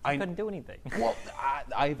 he couldn't do anything. Well,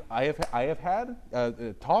 I have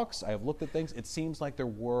had talks. I have looked at things. It seems like there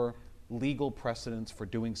were legal precedents for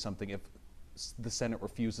doing something if the Senate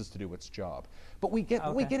refuses to do its job. But we get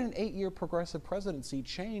an 8-year progressive presidency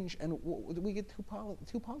change, and we get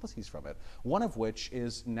two policies from it. One of which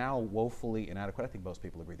is now woefully inadequate. I think most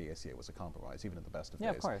people agree the ACA was a compromise, even in the best of days.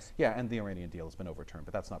 Yeah, of course. Yeah, and the Iranian deal has been overturned,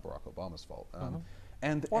 but that's not Barack Obama's fault.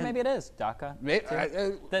 Or maybe it is, DACA.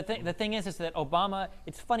 The thing is that Obama,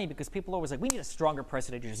 it's funny because people are always like, we need a stronger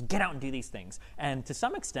president to just get out and do these things. And to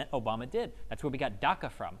some extent, Obama did. That's where we got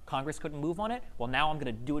DACA from. Congress couldn't move on it. Well, now I'm going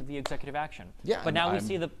to do it via executive action. Yeah, but now we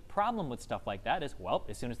see the problem with stuff like that is, well,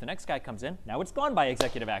 as soon as the next guy comes in, now it's gone by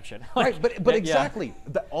executive action. Right, but exactly.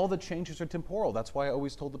 All the changes are temporal. That's why I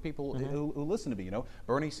always told the people who listen to me, you know,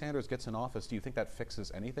 Bernie Sanders gets in office. Do you think that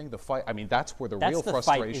fixes anything? The fight, I mean, that's where the real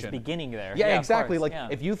frustration. Fight is beginning there. Yeah, exactly. Like,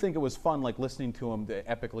 if you think it was fun, like listening to him, the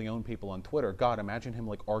epically own people on Twitter, God, imagine him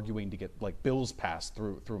like arguing to get like bills passed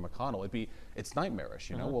through McConnell. It's nightmarish,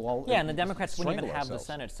 you know. We'll all and the Democrats wouldn't even have the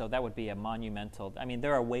Senate, so that would be a monumental. I mean,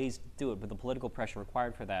 there are ways to do it, but the political pressure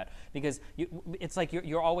required for that, because it's like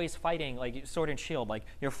you're always fighting like sword and shield, like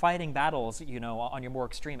you're fighting battles, you know, on your more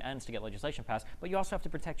extreme ends to get legislation passed, but you also have to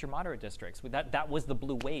protect your moderate districts. That was the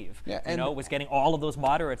blue wave, you know, was getting all of those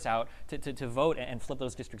moderates out to vote and flip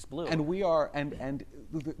those districts blue. And we are, and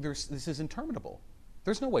this is interminable.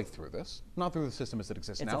 There's no way through this, not through the system as it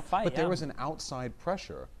exists now, but there is an outside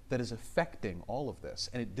pressure that is affecting all of this,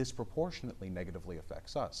 and it disproportionately negatively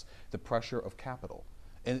affects us, the pressure of capital.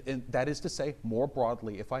 And that is to say, more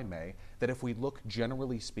broadly, if I may, that if we look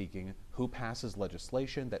generally speaking, who passes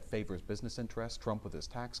legislation that favors business interests, Trump with his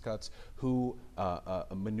tax cuts, who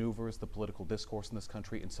maneuvers the political discourse in this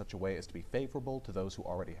country in such a way as to be favorable to those who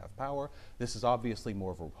already have power, this is obviously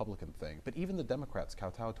more of a Republican thing. But even the Democrats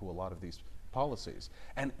kowtow to a lot of these policies.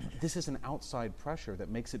 And this is an outside pressure that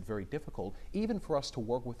makes it very difficult, even for us to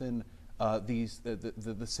work within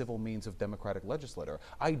the civil means of democratic legislator.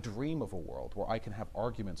 I dream of a world where I can have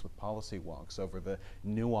arguments with policy wonks over the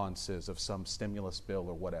nuances of some stimulus bill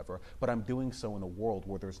or whatever, but I'm doing so in a world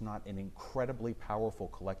where there's not an incredibly powerful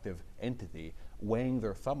collective entity weighing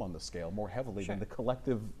their thumb on the scale more heavily than the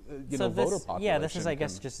collective voter population. Yeah, this is, I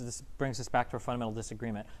guess, this brings us back to a fundamental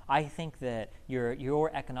disagreement. I think that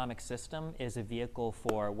your economic system is a vehicle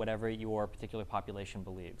for whatever your particular population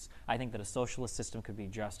believes. I think that a socialist system could be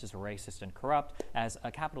just as racist and corrupt as a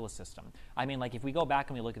capitalist system. I mean, like, if we go back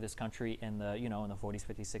and we look at this country in the in the 40s,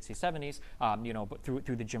 50s, 60s, 70s, but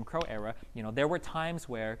through the Jim Crow era, there were times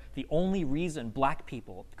where the only reason black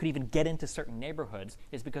people could even get into certain neighborhoods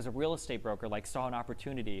is because a real estate broker saw an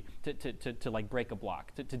opportunity to like break a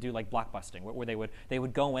block, to do like blockbusting, where they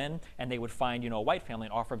would go in and they would find a white family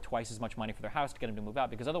and offer them twice as much money for their house to get them to move out,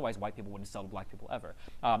 because otherwise white people wouldn't sell to black people ever.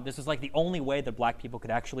 This was like the only way that black people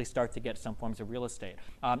could actually start to get some forms of real estate.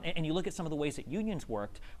 And you look at some of the ways that unions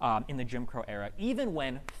worked in the Jim Crow era, even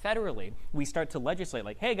when federally we start to legislate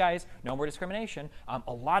like, hey guys, no more discrimination,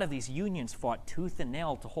 a lot of these unions fought tooth and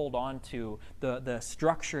nail to hold on to the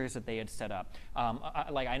structures that they had set up.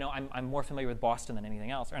 I know I'm more familiar with Boston than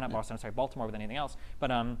anything else, or not Boston, I'm sorry, Baltimore than anything else,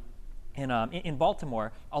 but in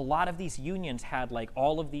Baltimore, a lot of these unions had like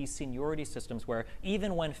all of these seniority systems where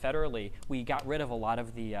even when federally we got rid of a lot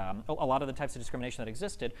of the types of discrimination that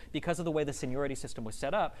existed, because of the way the seniority system was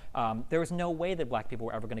set up, there was no way that black people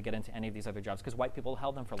were ever going to get into any of these other jobs because white people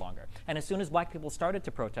held them for longer. And as soon as black people started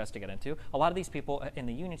to protest to get into, a lot of these people in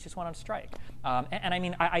the unions just went on strike. And I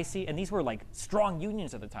mean, I see, and these were like strong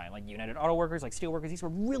unions at the time, like United Auto Workers, like Steel Workers. These were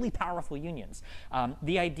really powerful unions.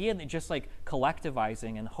 The idea that just like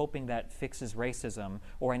collectivizing and hoping that fixes racism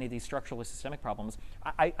or any of these structural or systemic problems.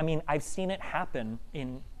 I mean, I've seen it happen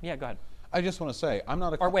in, yeah, go ahead. I just want to say, I'm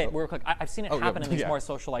not a... Or wait, real quick. I've seen it happen in these more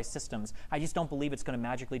socialized systems. I just don't believe it's going to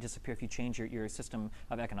magically disappear if you change your system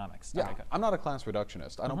of economics. Yeah, I'm not a class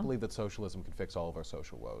reductionist. I don't believe that socialism can fix all of our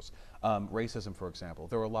social woes. Racism, for example.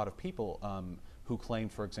 There are a lot of people who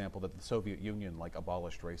claimed, for example, that the Soviet Union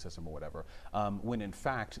abolished racism or whatever, when in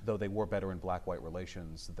fact, though they were better in black-white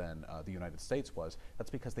relations than the United States was, that's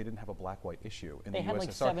because they didn't have a black-white issue in the USSR. They had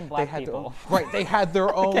like 7 black people. They had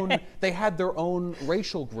their own. They had their own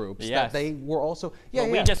racial groups that they were also. Yeah,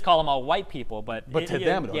 we just call them all white people, but to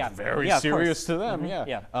them, it was very serious to them.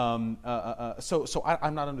 So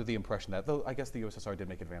I'm not under the impression that, though I guess the USSR did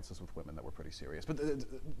make advances with women that were pretty serious, but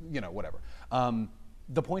whatever.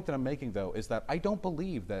 The point that I'm making, though, is that I don't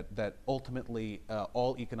believe that ultimately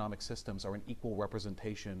all economic systems are an equal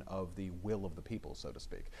representation of the will of the people, so to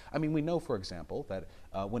speak. I mean, we know, for example, that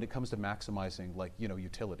when it comes to maximizing,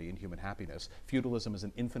 utility and human happiness, feudalism is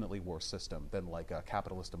an infinitely worse system than a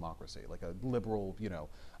capitalist democracy, like a liberal,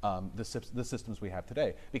 the systems we have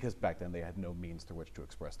today. Because back then they had no means through which to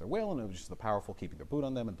express their will, and it was just the powerful keeping their boot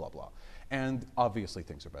on them, and blah blah. And obviously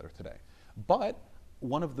things are better today, but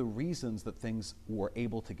one of the reasons that things were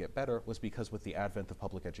able to get better was because with the advent of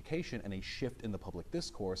public education and a shift in the public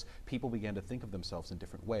discourse, people began to think of themselves in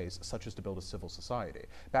different ways, such as to build a civil society.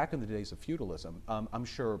 Back in the days of feudalism, I'm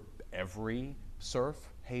sure every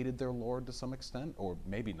serf hated their lord to some extent, or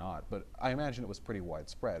maybe not, but I imagine it was pretty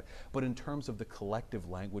widespread. But in terms of the collective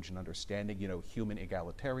language and understanding, human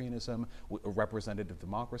egalitarianism, representative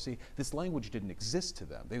democracy, this language didn't exist to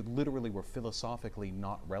them. They literally were philosophically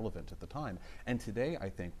not relevant at the time. And today, I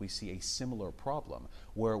think, we see a similar problem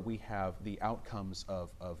where we have the outcomes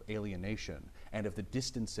of alienation and of the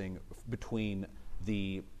distancing between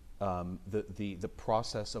the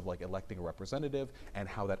process of electing a representative and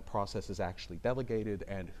how that process is actually delegated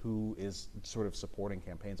and who is sort of supporting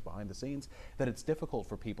campaigns behind the scenes, that it's difficult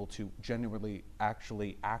for people to genuinely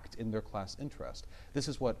actually act in their class interest. This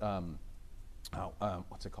is what,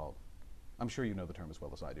 what's it called? I'm sure you know the term as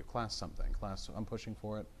well as I do. Class something. Class, I'm pushing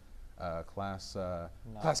for it. Class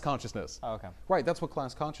consciousness. Oh, okay. Right, that's what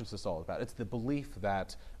class consciousness is all about. It's the belief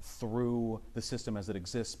that through the system as it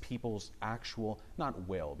exists, people's actual, not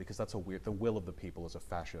will, because that's the will of the people is a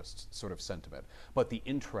fascist sort of sentiment, but the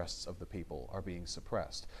interests of the people are being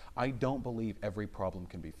suppressed. I don't believe every problem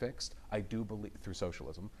can be fixed. I do believe, through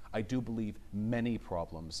socialism, I do believe many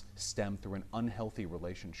problems stem through an unhealthy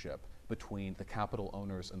relationship between the capital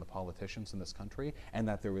owners and the politicians in this country, and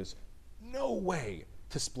that there is no way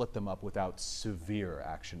to split them up without severe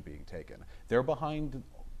action being taken. They're behind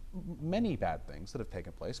many bad things that have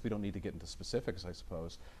taken place. We don't need to get into specifics, I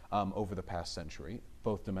suppose, over the past century,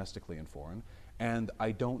 both domestically and foreign. And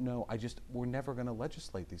I don't know, we're never gonna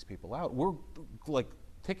legislate these people out. We're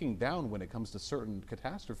ticking down when it comes to certain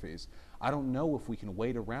catastrophes. I don't know if we can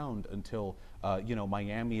wait around until,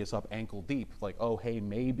 Miami is up ankle deep, oh, hey,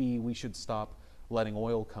 maybe we should stop letting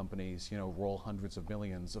oil companies, roll hundreds of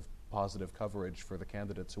millions of positive coverage for the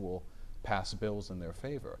candidates who will pass bills in their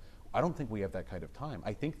favor. I don't think we have that kind of time.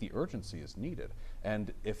 I think the urgency is needed.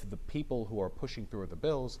 And if the people who are pushing through the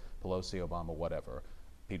bills, Pelosi, Obama, whatever,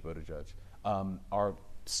 Pete Buttigieg, are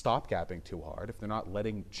stopgapping too hard, if they're not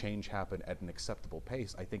letting change happen at an acceptable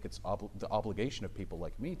pace, I think it's the obligation of people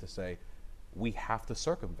like me to say, we have to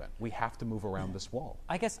circumvent. We have to move around this wall.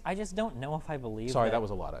 I guess I just don't know if I believe. Sorry, that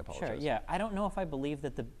was a lot. I apologize. Sure, yeah. I don't know if I believe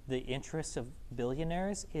that the interests of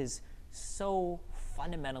billionaires is so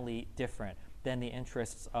fundamentally different than the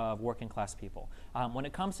interests of working class people. When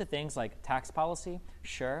it comes to things like tax policy,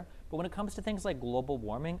 sure. But when it comes to things like global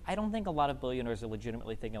warming, I don't think a lot of billionaires are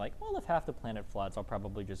legitimately thinking like, well, if half the planet floods, I'll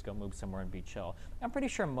probably just go move somewhere and be chill. I'm pretty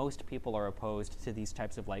sure most people are opposed to these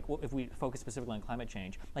types of if we focus specifically on climate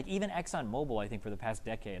change, like even ExxonMobil, I think for the past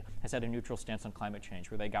decade, has had a neutral stance on climate change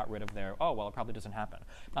where they got rid of their, oh, well, it probably doesn't happen.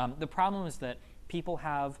 The problem is that people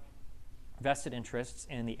have vested interests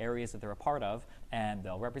in the areas that they're a part of, and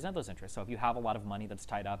they'll represent those interests. So if you have a lot of money that's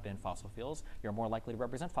tied up in fossil fuels, you're more likely to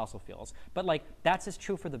represent fossil fuels. But that's as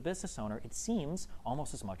true for the business owner, it seems,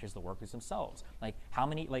 almost as much as the workers themselves. How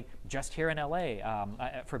many, just here in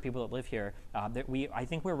LA, for people that live here, I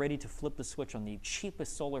think we're ready to flip the switch on the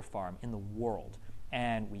cheapest solar farm in the world.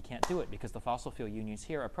 And we can't do it because the fossil fuel unions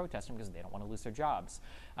here are protesting because they don't want to lose their jobs.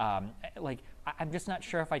 I'm just not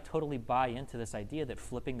sure if I totally buy into this idea that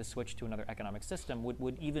flipping the switch to another economic system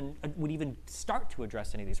would even start to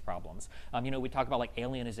address any of these problems. We talk about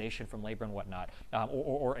alienization from labor and whatnot,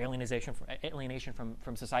 or alienation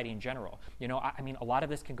from society in general. A lot of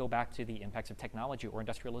this can go back to the impacts of technology or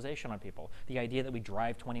industrialization on people. The idea that we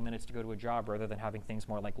drive 20 minutes to go to a job rather than having things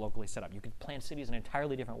more locally set up. You could plan cities in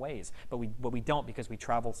entirely different ways, but we don't because we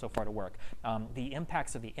travel so far to work. The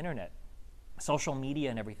impacts of the internet, social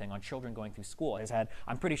media and everything on children going through school has had,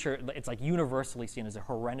 I'm pretty sure it's universally seen as a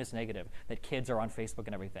horrendous negative that kids are on Facebook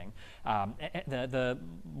and everything. The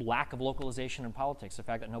lack of localization in politics, the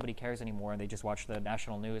fact that nobody cares anymore and they just watch the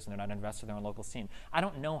national news and they're not invested in their own local scene. I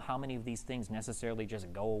don't know how many of these things necessarily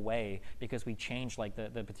just go away because we change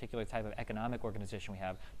the particular type of economic organization we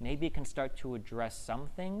have. Maybe it can start to address some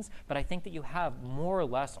things, but I think that you have more or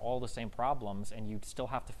less all the same problems and you still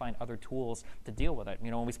have to find other tools to deal with it.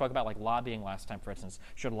 When we spoke about lobbying last time, for instance,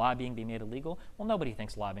 should lobbying be made illegal? Well, nobody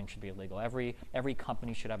thinks lobbying should be illegal. Every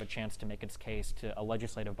company should have a chance to make its case to a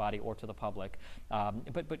legislative body or to the public.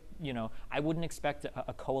 But I wouldn't expect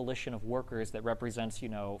a coalition of workers that represents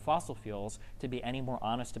fossil fuels to be any more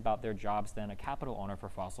honest about their jobs than a capital owner for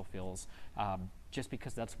fossil fuels. Just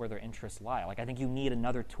because that's where their interests lie. I think you need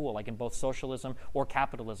another tool. In both socialism or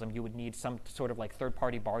capitalism, you would need some sort of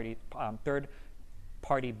third-party body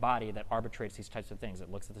that arbitrates these types of things,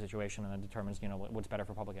 that looks at the situation and then determines what's better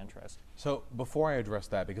for public interest. So before I address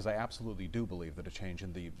that, because I absolutely do believe that a change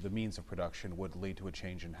in the means of production would lead to a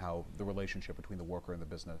change in how the relationship between the worker and the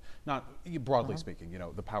business, not broadly speaking,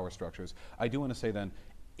 the power structures, I do want to say then,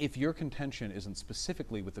 if your contention isn't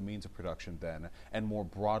specifically with the means of production then, and more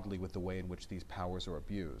broadly with the way in which these powers are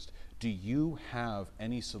abused, do you have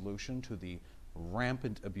any solution to the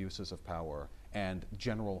rampant abuses of power and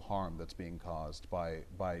general harm that's being caused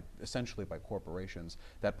essentially by corporations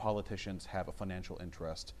that politicians have a financial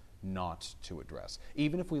interest not to address?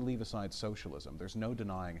 Even if we leave aside socialism, there's no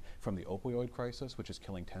denying from the opioid crisis, which is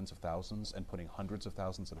killing tens of thousands and putting hundreds of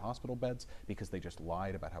thousands in hospital beds because they just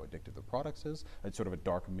lied about how addictive the products is. It's sort of a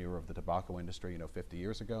dark mirror of the tobacco industry, 50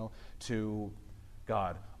 years ago, to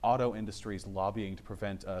auto industries lobbying to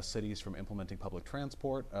prevent cities from implementing public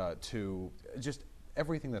transport, to just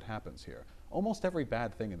everything that happens here. Almost every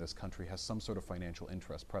bad thing in this country has some sort of financial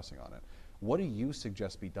interest pressing on it. What do you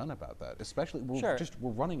suggest be done about that? Especially, we're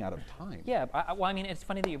running out of time. Yeah, it's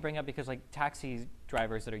funny that you bring up because taxi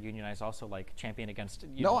drivers that are unionized also champion against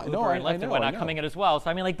Uber and Lyft and whatnot coming in as well.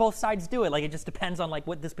 So both sides do it. It just depends on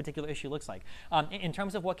what this particular issue looks like. In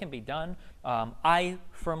terms of what can be done, I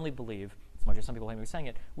firmly believe, as much as some people hate me saying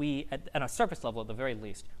it, we, at a surface level at the very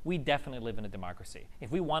least, we definitely live in a democracy. If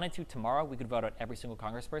we wanted to tomorrow, we could vote out every single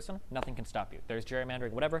congressperson. Nothing can stop you. There's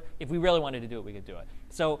gerrymandering, whatever. If we really wanted to do it, we could do it.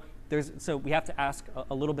 So we have to ask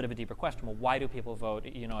a little bit of a deeper question. Well, why do people vote,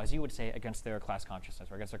 as you would say, against their class consciousness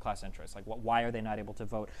or against their class interests? Why are they not able to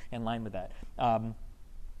vote in line with that?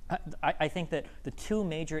 I think that the two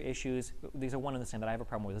major issues, these are one and the same that I have a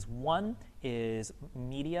problem with, is one is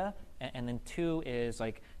media, and then two is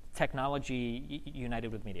technology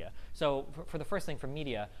united with media. So for the first thing, for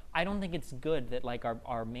media, I don't think it's good that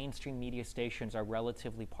our mainstream media stations are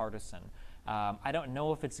relatively partisan. I don't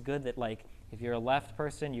know if it's good that If you're a left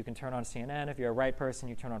person, you can turn on CNN. If you're a right person,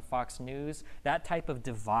 you turn on Fox News. That type of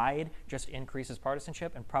divide just increases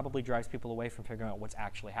partisanship and probably drives people away from figuring out what's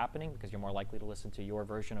actually happening, because you're more likely to listen to your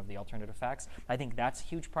version of the alternative facts. I think that's a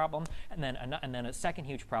huge problem. And then a second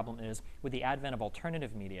huge problem is with the advent of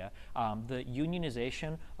alternative media, the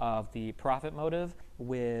unionization of the profit motive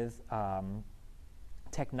with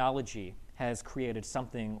technology has created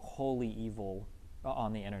something wholly evil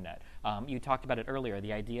on the internet. You talked about it earlier,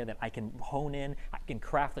 the idea that I can hone in, I can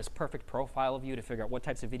craft this perfect profile of you to figure out what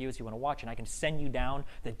types of videos you want to watch, and I can send you down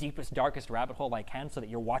the deepest, darkest rabbit hole I can so that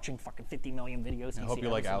you're watching fucking 50 million videos. I hope you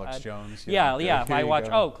like Alex Jones. Yeah. If I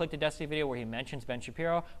watch, click the Destiny video where he mentions Ben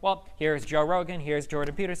Shapiro. Well, here's Joe Rogan, here's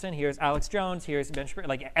Jordan Peterson, here's Alex Jones, here's Ben Shapiro,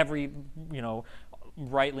 like every,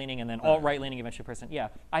 right-leaning and then alt-right-leaning eventually person. Yeah,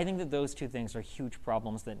 I think that those two things are huge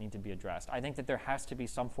problems that need to be addressed. I think that there has to be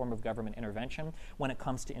some form of government intervention when it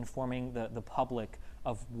comes to informing the public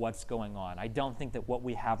of what's going on. I don't think that what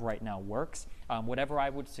we have right now works. Whatever I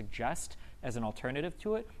would suggest as an alternative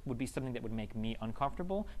to it would be something that would make me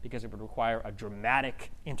uncomfortable, because it would require a dramatic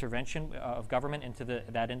intervention of government into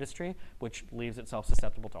that industry, which leaves itself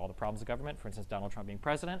susceptible to all the problems of government, for instance, Donald Trump being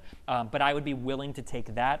president. But I would be willing to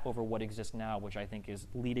take that over what exists now, which I think is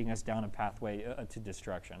leading us down a pathway to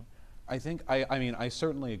destruction. I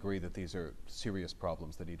certainly agree that these are serious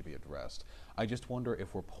problems that need to be addressed. I just wonder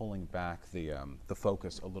if we're pulling back the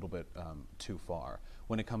focus a little bit too far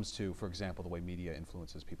when it comes to, for example, the way media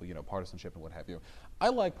influences people, partisanship and what have you. I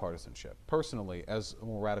like partisanship. Personally, as a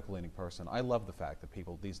more radical-leaning person, I love the fact that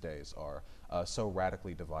people these days are so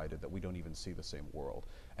radically divided that we don't even see the same world.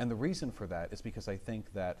 And the reason for that is because I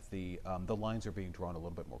think that the lines are being drawn a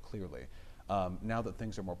little bit more clearly. Now that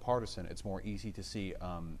things are more partisan, it's more easy to see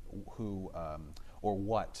who or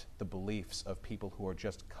what the beliefs of people who are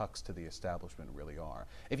just cucks to the establishment really are.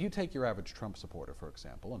 If you take your average Trump supporter, for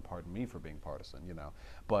example, and pardon me for being partisan,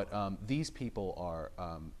 but these people are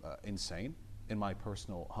insane, in my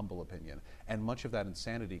personal humble opinion, and much of that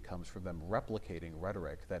insanity comes from them replicating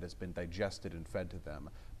rhetoric that has been digested and fed to them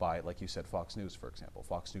by, like you said, Fox News, for example.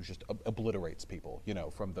 Fox News just obliterates people,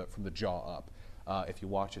 from the jaw up. If you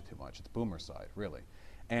watch it too much, it's boomer side, really.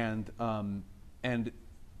 And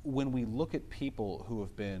when we look at people who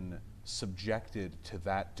have been subjected to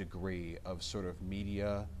that degree of sort of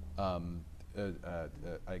media,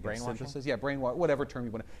 synthesis, brainwash, whatever term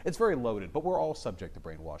you want. It's very loaded, but we're all subject to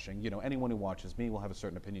brainwashing. Anyone who watches me will have a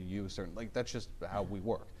certain opinion. You, that's just how we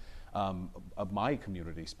work. My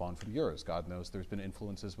community spawned from yours. God knows there's been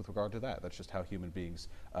influences with regard to that. That's just how human beings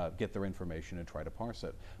get their information and try to parse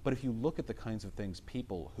it. But if you look at the kinds of things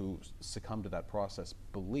people who succumb to that process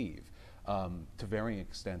believe, to varying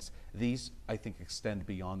extents, these, I think, extend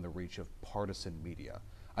beyond the reach of partisan media.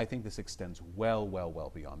 I think this extends well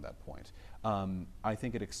beyond that point. I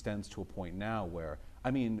think it extends to a point now where,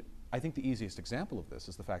 I think the easiest example of this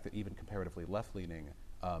is the fact that even comparatively left-leaning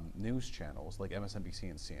news channels like MSNBC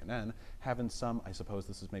and CNN have in some, I suppose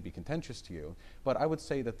this is maybe contentious to you, but I would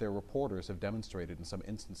say that their reporters have demonstrated in some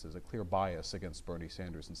instances a clear bias against Bernie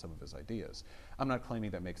Sanders and some of his ideas. I'm not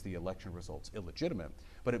claiming that makes the election results illegitimate,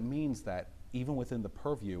 but it means that even within the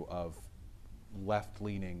purview of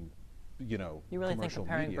left-leaning you really think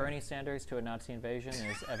comparing media. Bernie Sanders to a Nazi invasion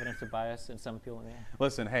is evidence of bias in some people?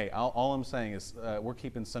 Listen, hey, all I'm saying is we're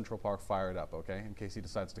keeping Central Park fired up, okay, in case he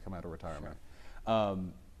decides to come out of retirement. Sure.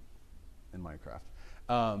 In Minecraft.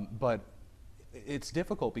 But it's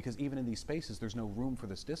difficult because even in these spaces, there's no room for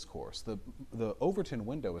this discourse. The Overton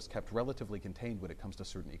window is kept relatively contained when it comes to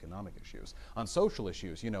certain economic issues. On social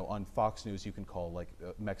issues, on Fox News, you can call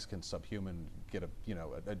Mexican subhuman, get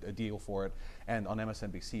a deal for it. And on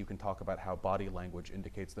MSNBC, you can talk about how body language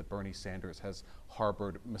indicates that Bernie Sanders has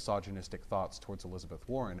harbored misogynistic thoughts towards Elizabeth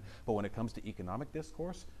Warren. But when it comes to economic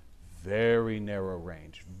discourse, very narrow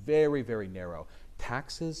range, very, very narrow.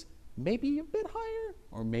 Taxes, maybe a bit higher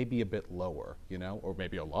or maybe a bit lower, or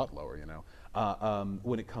maybe a lot lower,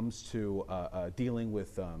 when it comes to dealing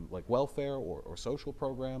with welfare or social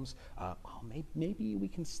programs, maybe we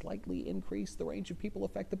can slightly increase the range of people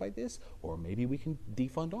affected by this, or maybe we can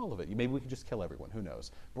defund all of it. Maybe we can just kill everyone, who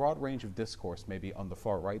knows? Broad range of discourse maybe on the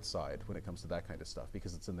far right side when it comes to that kind of stuff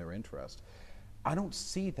because it's in their interest. I don't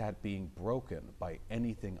see that being broken by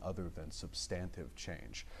anything other than substantive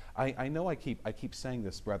change. I know I keep saying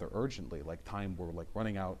this rather urgently, like time we're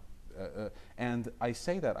running out, and I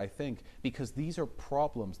say that, I think, because these are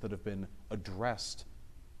problems that have been addressed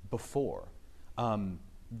before.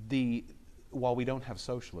 While we don't have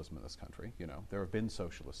socialism in this country, there have been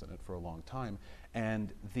socialists in it for a long time,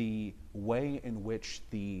 and the way in which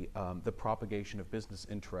the propagation of business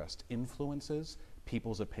interest influences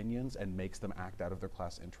people's opinions and makes them act out of their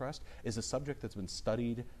class interest is a subject that's been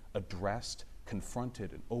studied, addressed,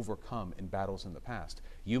 confronted, and overcome in battles in the past.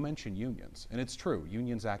 You mentioned unions, and it's true,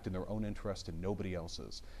 unions act in their own interest and nobody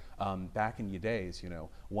else's. Back in your days,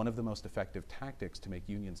 one of the most effective tactics to make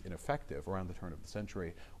unions ineffective around the turn of the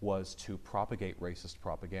century was to propagate racist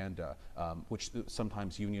propaganda, which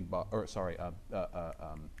sometimes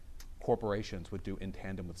corporations would do in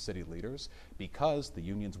tandem with city leaders, because the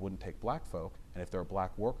unions wouldn't take black folk, and if there are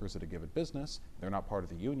black workers at a given business, they're not part of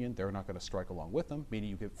the union, they're not going to strike along with them, meaning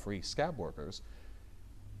you get free scab workers.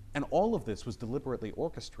 And all of this was deliberately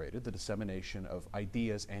orchestrated, the dissemination of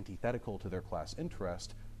ideas antithetical to their class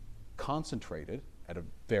interest, concentrated at a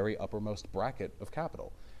very uppermost bracket of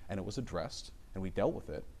capital. And it was addressed, and we dealt with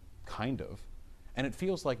it, kind of. And it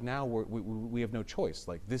feels like now we have no choice.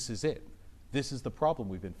 Like, this is it. This is the problem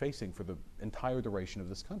we've been facing for the entire duration of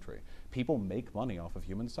this country. People make money off of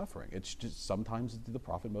human suffering. It's just sometimes the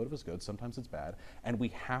profit motive is good, sometimes it's bad, and we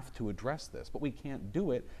have to address this. But we can't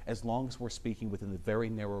do it as long as we're speaking within the very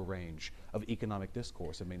narrow range of economic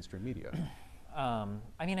discourse in mainstream media.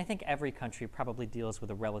 I mean, I think every country probably deals with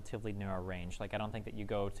a relatively narrow range. Like, I don't think that you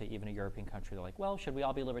go to even a European country, they're like, well, should we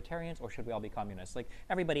all be libertarians or should we all be communists? Like,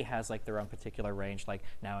 everybody has like their own particular range. Like,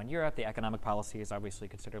 now in Europe, the economic policy is obviously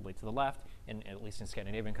considerably to the left, at least in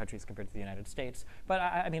Scandinavian countries compared to the United States. But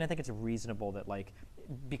I mean, I think it's reasonable that, like,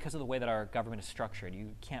 because of the way that our government is structured,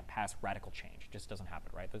 you can't pass radical change. It just doesn't happen,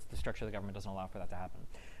 right? The structure of the government doesn't allow for that to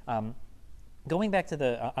happen. Going back to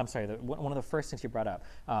one of the first things you brought up,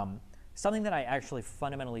 something that I actually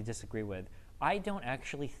fundamentally disagree with. I don't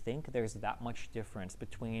actually think there's that much difference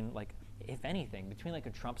between, like, if anything, between like a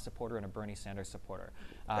Trump supporter and a Bernie Sanders supporter.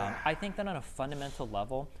 I think that on a fundamental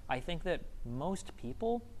level, I think that most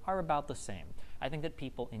people are about the same. I think that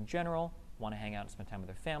people in general want to hang out and spend time with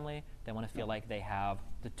their family. They want to feel like they have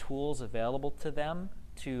the tools available to them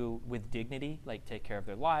to, with dignity, like, take care of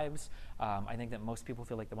their lives. I think that most people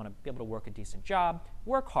feel like they want to be able to work a decent job,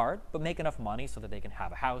 work hard, but make enough money so that they can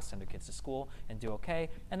have a house, send their kids to school, and do okay.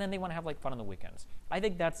 And then they want to have, like, fun on the weekends. I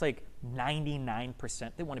think that's like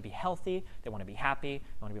 99%. They want to be healthy, they want to be happy,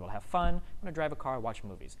 they want to be able to have fun, they want to drive a car, watch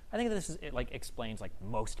movies. I think this explains like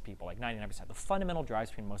most people, like 99%. The fundamental drives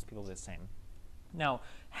between most people is the same. Now,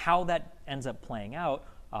 how that ends up playing out,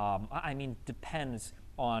 I mean, depends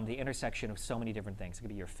on the intersection of so many different things. It could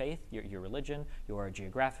be your faith, your religion, your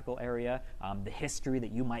geographical area, the history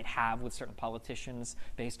that you might have with certain politicians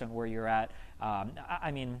based on where you're at.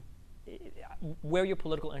 I mean, where your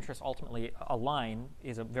political interests ultimately align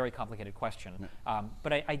is a very complicated question.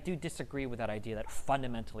 But I do disagree with that idea that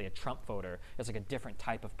fundamentally a Trump voter is like a different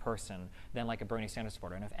type of person than like a Bernie Sanders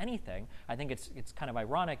supporter. And if anything, I think it's kind of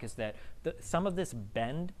ironic is that some of this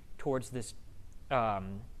bend towards this,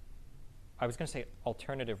 I was going to say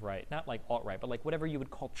alternative right, not like alt-right, but like whatever you would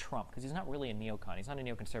call Trump, because he's not really a neocon, he's not a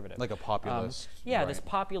neoconservative. Like a populist. Yeah, right. This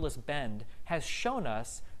populist bend has shown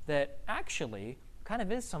us that actually kind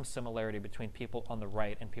of is some similarity between people on the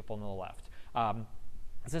right and people on the left.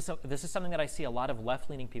 This is something that I see a lot of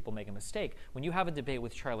left-leaning people make a mistake. When you have a debate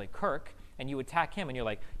with Charlie Kirk and you attack him and you're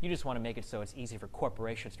like, you just want to make it so it's easy for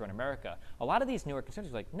corporations to run America. A lot of these newer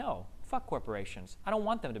conservatives are like, no, fuck corporations. I don't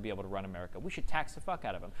want them to be able to run America. We should tax the fuck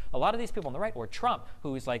out of them. A lot of these people on the right, or Trump,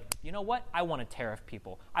 who is like, you know what? I want to tariff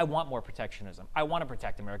people. I want more protectionism. I want to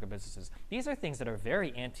protect American businesses. These are things that are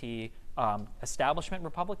very anti-establishment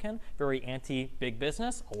Republican, very anti-big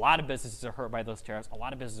business. A lot of businesses are hurt by those tariffs. A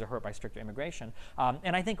lot of businesses are hurt by stricter immigration.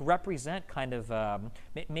 And I think represent kind of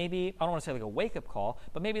maybe, I don't want to say like a wake-up call,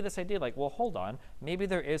 but maybe this idea like, well, hold on. Maybe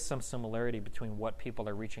there is some similarity between what people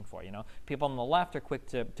are reaching for. You know, people on the left are quick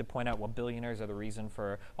to point out, well, billionaires are the reason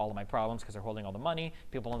for all of my problems because they're holding all the money.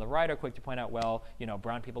 People on the right are quick to point out, well, you know,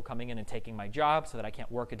 brown people coming in and taking my job so that I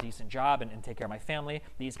can't work a decent job and take care of my family.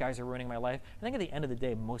 These guys are ruining my life. I think at the end of the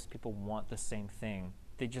day, most people want the same thing.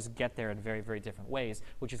 They just get there in very, very different ways,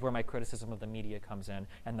 which is where my criticism of the media comes in.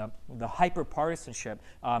 And the hyper-partisanship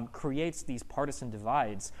creates these partisan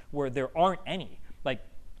divides where there aren't any. Like,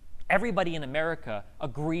 everybody in America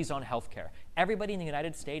agrees on healthcare. Everybody in the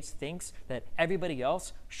United States thinks that everybody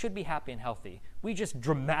else should be happy and healthy. We just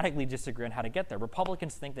dramatically disagree on how to get there.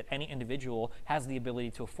 Republicans think that any individual has the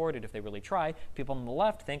ability to afford it if they really try. People on the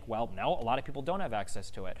left think, well, no, a lot of people don't have access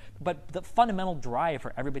to it. But the fundamental drive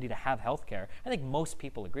for everybody to have health care, I think most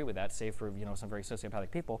people agree with that, save for, you know, some very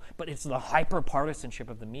sociopathic people. But it's the hyper-partisanship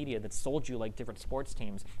of the media that sold you like different sports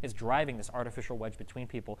teams is driving this artificial wedge between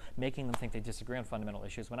people, making them think they disagree on fundamental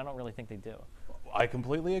issues when I don't really think they do. I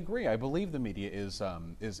completely agree. I believe the media is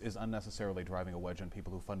unnecessarily driving a wedge on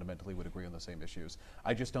people who fundamentally would agree on the same issues.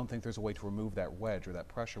 I just don't think there's a way to remove that wedge or that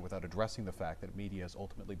pressure without addressing the fact that media is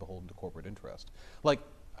ultimately beholden to corporate interest. Like,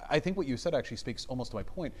 I think what you said actually speaks almost to my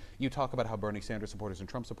point. You talk about how Bernie Sanders supporters and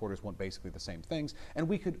Trump supporters want basically the same things, and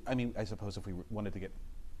we could, I mean, I suppose if we wanted to get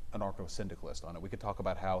anarcho-syndicalist on it, we could talk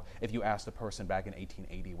about how if you asked a person back in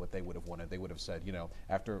 1880 what they would have wanted, they would have said, you know,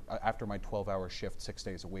 after my 12-hour shift 6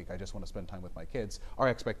 days a week, I just want to spend time with my kids. Our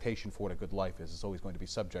expectation for what a good life is always going to be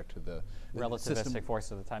subject to the relativistic system.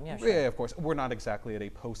 force of the time. Yeah, sure. Yeah, of course. We're not exactly at a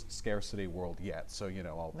post-scarcity world yet, so you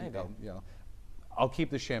know, I'll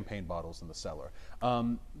keep the champagne bottles in the cellar.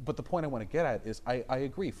 But the point I want to get at is I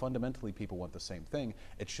agree, fundamentally people want the same thing.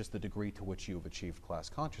 It's just the degree to which you've achieved class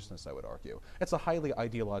consciousness, I would argue. It's a highly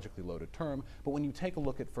ideologically loaded term, but when you take a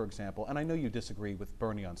look at, for example, and I know you disagree with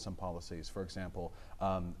Bernie on some policies, for example,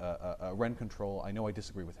 rent control, I know I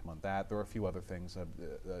disagree with him on that. There are a few other things,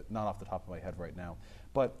 not off the top of my head right now.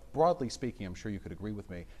 But broadly speaking, I'm sure you could agree with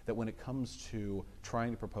me that when it comes to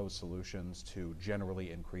trying to propose solutions to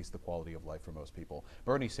generally increase the quality of life for most people,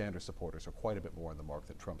 Bernie Sanders supporters are quite a bit more on the mark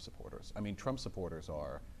than Trump supporters. I mean, Trump supporters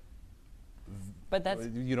are. But that's.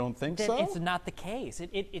 You don't think so? It's not the case.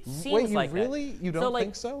 It seems Wait, you like really? that. You don't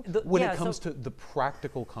think so? When it comes to the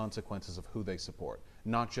practical consequences of who they support,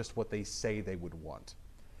 not just what they say they would want.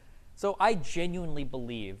 So I genuinely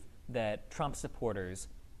believe that Trump supporters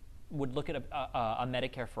would look at a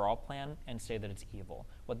Medicare for All plan and say that it's evil.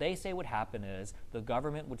 What they say would happen is the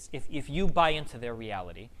government would, if you buy into their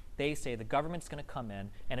reality, they say the government's going to come in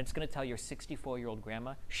and it's going to tell your 64-year-old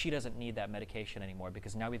grandma she doesn't need that medication anymore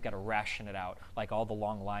because now we've got to ration it out, like all the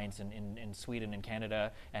long lines in Sweden and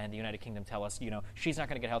Canada and the United Kingdom tell us, you know, she's not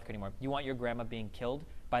going to get health care anymore. You want your grandma being killed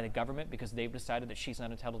by the government because they've decided that she's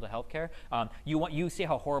not entitled to health care? You see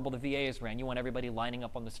how horrible the VA is ran. You want everybody lining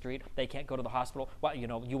up on the street. They can't go to the hospital. Well, you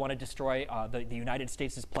know, you want to destroy the United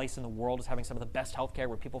States' place in the world as having some of the best health care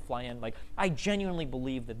where people fly in. Like, I genuinely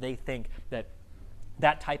believe that they think that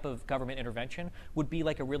that type of government intervention would be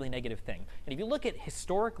like a really negative thing. And if you look at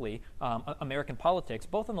historically American politics,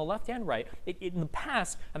 both on the left and right, in the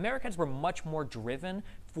past, Americans were much more driven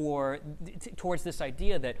towards this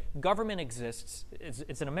idea that government exists,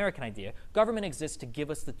 it's an American idea, government exists to give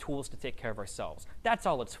us the tools to take care of ourselves. That's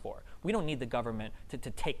all it's for. We don't need the government to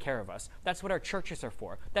take care of us. That's what our churches are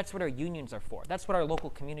for. That's what our unions are for. That's what our local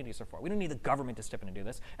communities are for. We don't need the government to step in and do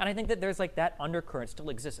this. And I think that there's like that undercurrent still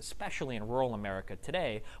exists, especially in rural America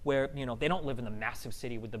today, where, you know, they don't live in the massive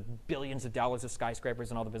city with the billions of dollars of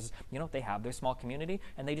skyscrapers and all the business. You know, they have their small community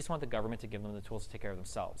and they just want the government to give them the tools to take care of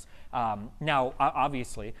themselves. Now,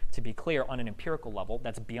 obviously, to be clear, on an empirical level,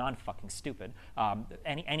 that's beyond fucking stupid.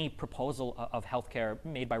 Any proposal of healthcare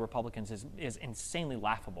made by Republicans is insanely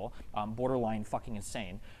laughable, borderline fucking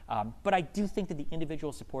insane. But I do think that the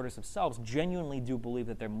individual supporters themselves genuinely do believe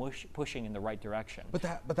that they're pushing in the right direction.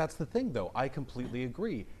 But that's the thing, though. I completely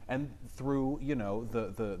agree. And through, you know,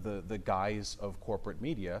 the guise of corporate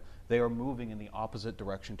media, they are moving in the opposite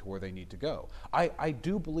direction to where they need to go. I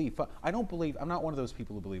do believe, I'm not one of those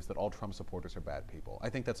people who believes that all Trump supporters are bad people. I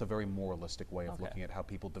think that's a very moralistic way of looking at how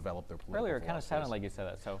people develop their political Earlier, it kind of sounded like you said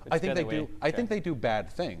that. So I think they do. I think they do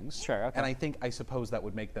bad things. Sure. Okay. And I suppose that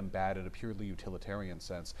would make them bad in a purely utilitarian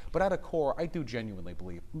sense. But at a core, I do genuinely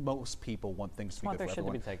believe most people want things to be good for everyone.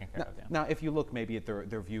 Want their shit to be taken care of. Yeah. Now, if you look maybe at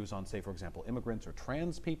their views on, say, for example, immigrants or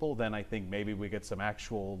trans people, then I think maybe we get some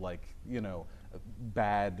actual, like, you know,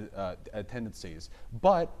 bad tendencies.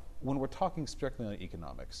 But when we're talking strictly on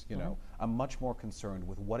economics, you know, I'm much more concerned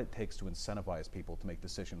with what it takes to incentivize people to make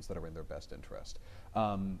decisions that are in their best interest.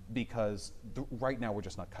 Because right now we're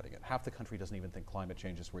just not cutting it. Half the country doesn't even think climate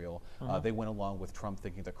change is real. They went along with Trump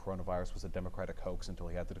thinking that coronavirus was a Democratic hoax until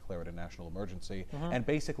he had to declare it a national emergency. And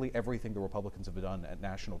basically everything the Republicans have done at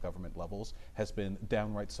national government levels has been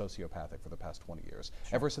downright sociopathic for the past 20 years.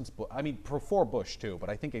 Ever since, before Bush too, but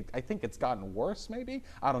I think it's gotten worse maybe?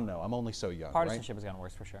 I don't know, I'm only so young, Partisanship has gotten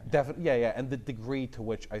worse for sure. Definitely, yeah, and the degree to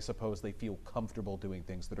which I suppose they feel comfortable doing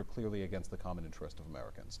things that are clearly against the common interest of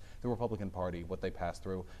Americans. The Republican Party, what they passed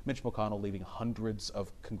through, Mitch McConnell leaving hundreds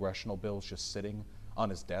of congressional bills just sitting on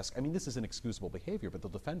his desk. I mean, this is inexcusable behavior, but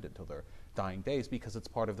they'll defend it till their dying days because it's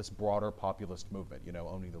part of this broader populist movement, you know,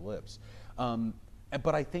 owning the libs.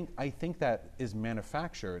 But I think that is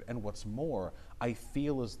manufactured, and what's more, I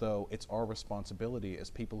feel as though it's our responsibility as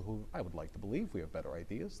people who I would like to believe we have better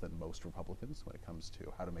ideas than most Republicans when it comes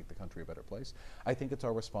to how to make the country a better place. I think it's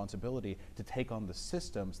our responsibility to take on the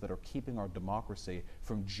systems that are keeping our democracy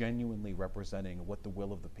from genuinely representing what the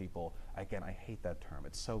will of the people, again, I hate that term,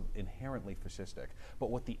 it's so inherently fascistic, but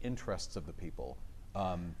what the interests of the people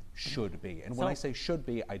should be. And when I say should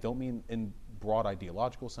be, I don't mean in broad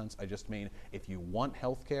ideological sense. I just mean if you want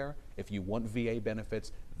health care, if you want VA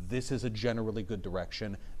benefits, this is a generally good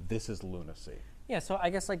direction. This is lunacy. Yeah, so I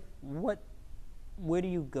guess like where do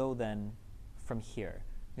you go then from here?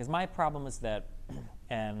 Because my problem is that,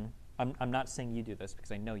 and I'm not saying you do this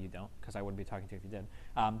because I know you don't, because I wouldn't be talking to you if you did.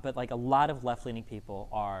 But like a lot of left-leaning people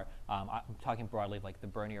are, I'm talking broadly, like the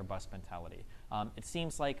Bernie or bust mentality. It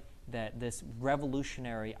seems like that this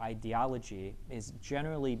revolutionary ideology is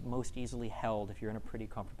generally most easily held if you're in a pretty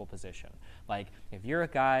comfortable position. Like if you're a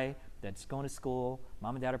guy that's going to school,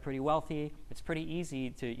 mom and dad are pretty wealthy, it's pretty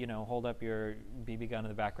easy to, you know, hold up your BB gun in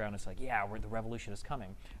the background. It's like, yeah, the revolution is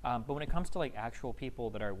coming. But when it comes to like actual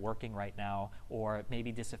people that are working right now, or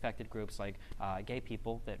maybe disaffected groups like gay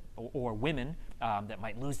people that, or women that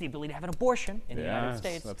might lose the ability to have an abortion in the United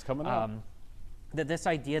States. That's coming up. That this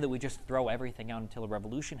idea that we just throw everything out until a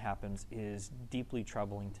revolution happens is deeply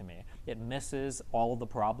troubling to me. It misses all of the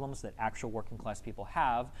problems that actual working class people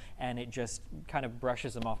have, and it just kind of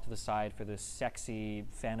brushes them off to the side for this sexy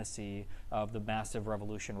fantasy of the massive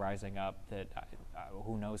revolution rising up that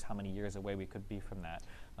who knows how many years away we could be from that.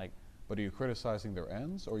 Like, but are you criticizing their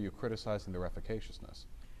ends, or are you criticizing their efficaciousness?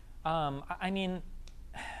 I mean,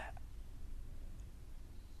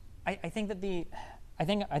 I think that the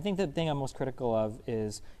thing I'm most critical of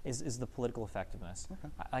is the political effectiveness.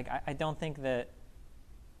 Okay.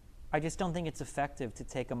 I just don't think it's effective to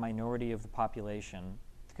take a minority of the population,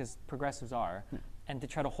 because progressives are, and to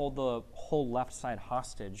try to hold the whole left side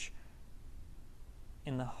hostage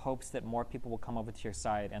in the hopes that more people will come over to your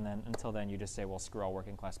side, and then until then you just say, well, screw all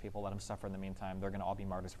working class people, let them suffer in the meantime, they're going to all be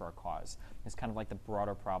martyrs for our cause. It's kind of like the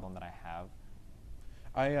broader problem that I have.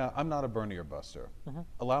 I'm not a Bernie or buster.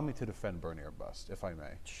 Allow me to defend Bernie or bust, if I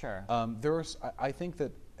may. Sure. I think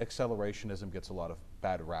that accelerationism gets a lot of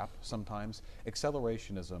bad rap sometimes.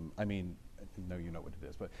 Accelerationism, I mean, no, you know what it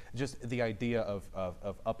is, but just the idea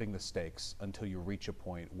of upping the stakes until you reach a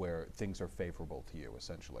point where things are favorable to you,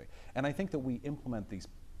 essentially. And I think that we implement these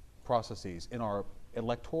processes in our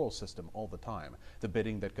electoral system all the time. The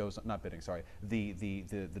bidding that goes, not bidding, sorry, the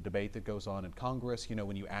debate that goes on in Congress, you know,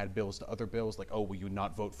 when you add bills to other bills, like, oh, will you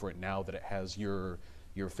not vote for it now that it has your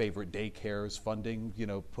favorite daycare's funding, you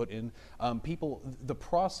know, put in? The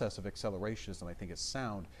process of accelerationism, I think, is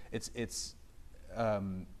sound. It's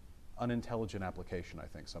unintelligent application, I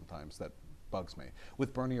think, sometimes that bugs me.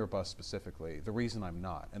 With Bernie or bust specifically, the reason I'm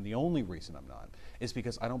not, and the only reason I'm not, is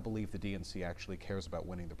because I don't believe the DNC actually cares about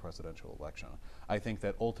winning the presidential election. I think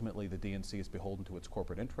that ultimately the DNC is beholden to its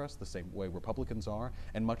corporate interests the same way Republicans are,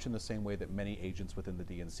 and much in the same way that many agents within the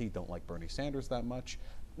DNC don't like Bernie Sanders that much.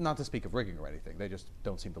 Not to speak of rigging or anything, they just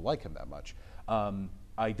don't seem to like him that much.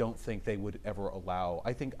 I don't think they would ever allow,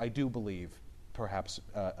 I do believe, perhaps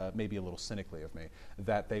maybe a little cynically of me,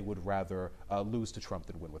 that they would rather lose to Trump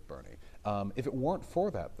than win with Bernie. If it weren't for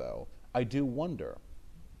that, though, I do wonder,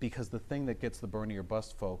 because the thing that gets the Bernie or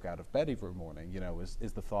bust folk out of bed every morning, you know, is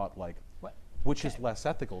the thought, like, which is less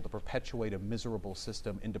ethical, to perpetuate a miserable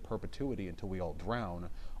system into perpetuity until we all drown,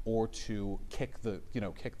 or to kick the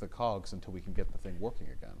cogs until we can get the thing working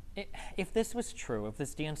again. If this was true, if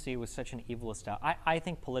this DNC was such an evilist, I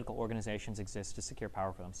think political organizations exist to secure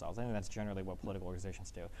power for themselves. I think that's generally what political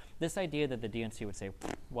organizations do. This idea that the DNC would say,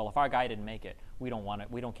 well, if our guy didn't make it, we don't want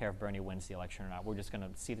it. We don't care if Bernie wins the election or not. We're just going to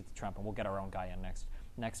cede it to Trump, and we'll get our own guy in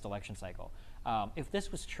next election cycle. If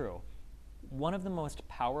this was true, one of the most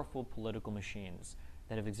powerful political machines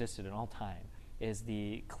that have existed in all time is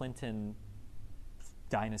the Clinton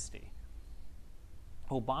dynasty.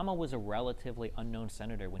 Obama was a relatively unknown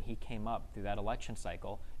senator when he came up through that election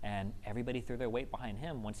cycle, and everybody threw their weight behind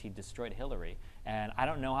him once he destroyed Hillary. And I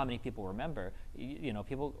don't know how many people remember, you know,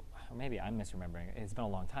 people, maybe I'm misremembering, it's been a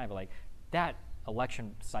long time, but like that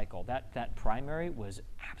election cycle, that primary was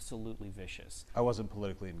absolutely vicious. I wasn't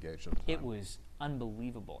politically engaged at the time. It was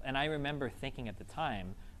unbelievable. And I remember thinking at the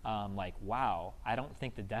time, like, wow, I don't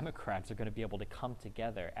think the Democrats are going to be able to come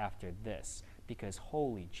together after this, because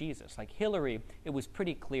holy Jesus, like Hillary, it was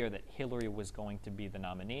pretty clear that Hillary was going to be the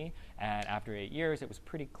nominee, and after 8 years, it was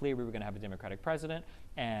pretty clear we were going to have a Democratic president,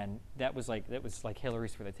 and that was like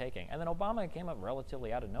Hillary's for the taking. And then Obama came up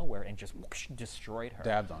relatively out of nowhere and just whoosh, destroyed her.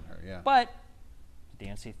 Dabbed on her, yeah. But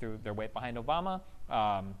DNC threw their weight behind Obama.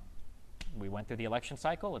 We went through the election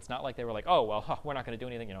cycle. It's not like they were like, oh, well, we're not going to do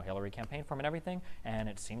anything. You know, Hillary campaigned for him and everything. And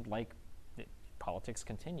it seemed like politics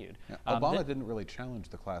continued. Yeah. Obama didn't really challenge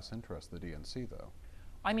the class interest of the DNC, though.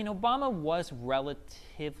 I mean, Obama was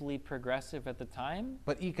relatively progressive at the time.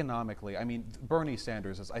 But economically, I mean, Bernie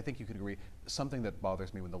Sanders is, I think you could agree, something that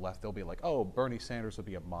bothers me when the left, they'll be like, oh, Bernie Sanders would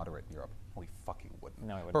be a moderate in Europe. No, he fucking wouldn't.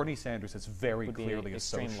 No, he wouldn't. Bernie Sanders is very Would be clearly a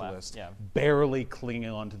extreme left, socialist, yeah. barely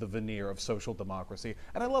clinging on to the veneer of social democracy,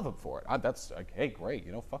 and I love him for it. That's like, hey, great,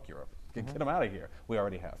 fuck Europe. Get him out of here. We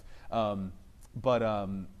already have.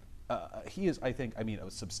 He is, I think,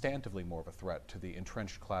 substantively more of a threat to the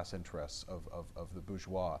entrenched class interests of the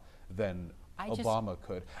bourgeois than Obama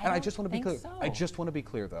could. And I just want to be clear. so. I just want to be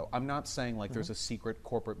clear, though. I'm not saying like there's a secret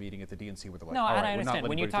corporate meeting at the DNC where they're like, No, all and right, I we're not understand. When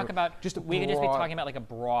letting you anybody talk through. about, just a we could just be broad- talking about like a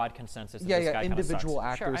broad consensus. That Yeah, this yeah. guy kinda Individual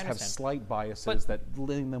sucks. Sure, I actors have understand. slight biases But that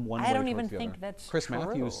lean them one way. I don't towards even the think other. that's Chris true.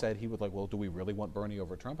 Matthews said he would like, well, do we really want Bernie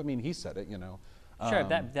over Trump? I mean, he said it, Sure,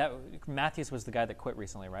 that Matthews was the guy that quit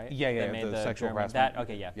recently, right? Yeah, yeah, That made the sexual German- harassment.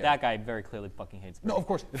 Yeah, Yeah. that guy very clearly fucking hates Bernie. No, of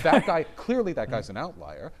course, that guy, clearly that guy's an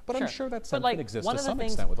outlier, but I'm Sure. sure that But, sentiment like, exists one to of the some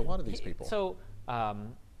things- extent with a lot of these people. So,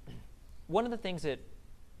 one of the things that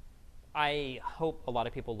I hope a lot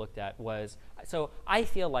of people looked at was, so I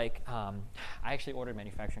feel like I actually ordered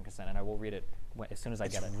manufacturing consent, and I will read it as soon as I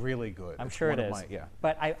get it. It's really good. I'm It's sure one it of is. my- yeah.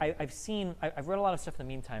 But I've read a lot of stuff in the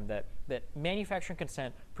meantime that manufacturing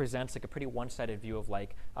consent presents like a pretty one-sided view of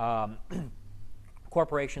like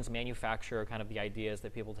corporations manufacture kind of the ideas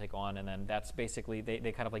that people take on, and then that's basically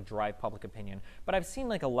they kind of like drive public opinion. But I've seen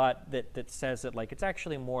like a lot that says that like it's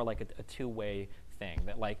actually more like a two-way thing,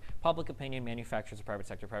 that like public opinion manufactures the private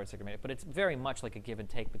sector but it's very much like a give and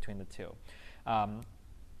take between the two.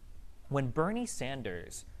 When Bernie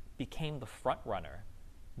Sanders became the front runner,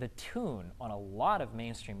 the tune on a lot of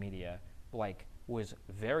mainstream media like was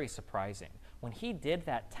very surprising. When he did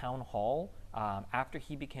that town hall after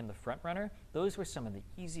he became the front runner, those were some of the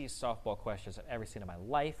easiest softball questions I've ever seen in my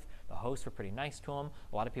life. The hosts were pretty nice to him.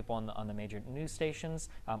 A lot of people on the major news stations,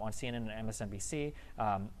 on CNN and MSNBC,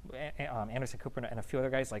 Anderson Cooper and a few other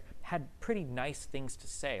guys, like had pretty nice things to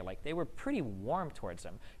say. Like they were pretty warm towards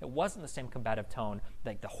him. It wasn't the same combative tone,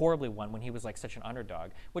 like the horribly one when he was like such an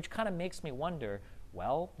underdog, which kind of makes me wonder.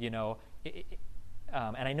 Well,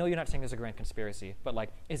 and I know you're not saying there's a grand conspiracy, but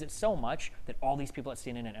like, is it so much that all these people at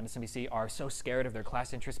CNN and MSNBC are so scared of their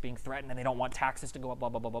class interests being threatened and they don't want taxes to go up, blah,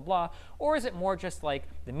 blah, blah, blah, blah? Or is it more just like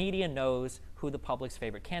the media knows who the public's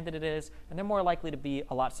favorite candidate is, and they're more likely to be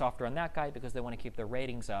a lot softer on that guy because they want to keep their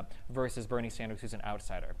ratings up versus Bernie Sanders, who's an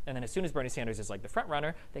outsider? And then as soon as Bernie Sanders is like the front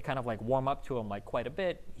runner, they kind of like warm up to him like quite a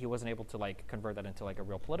bit. He wasn't able to like convert that into like a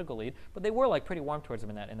real political lead, but they were like pretty warm towards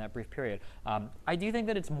him in that brief period. I do think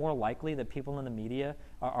that it's more likely that people in the media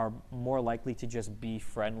are more likely to just be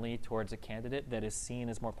friendly towards a candidate that is seen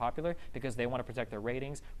as more popular because they want to protect their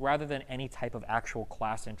ratings rather than any type of actual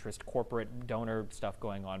class interest, corporate donor stuff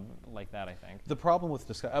going on like that, I think. The problem with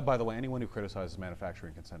by the way, anyone who criticizes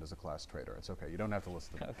manufacturing consent is a class traitor. It's okay. You don't have to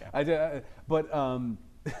listen to me. Okay.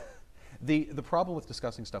 The problem with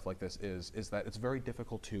discussing stuff like this is that it's very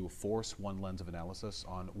difficult to force one lens of analysis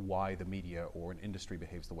on why the media or an industry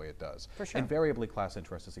behaves the way it does. For sure. Invariably, class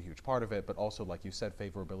interest is a huge part of it, but also, like you said,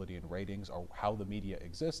 favorability and ratings are how the media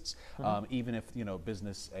exists. Even if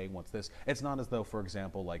business A wants this, it's not as though, for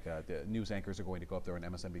example, like the news anchors are going to go up there on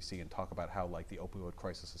MSNBC and talk about how like the opioid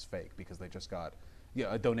crisis is fake because they just got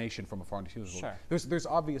a donation from a pharmaceutical. Sure. There's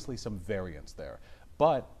obviously some variance there,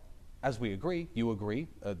 but as we agree, you agree,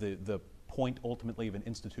 the point ultimately of an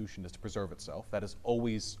institution is to preserve itself. That is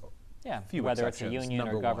always few whether it's a exceptions, union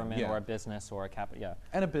number or government one. or a business or a capital,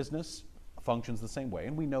 And a business functions the same way.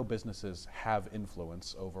 And we know businesses have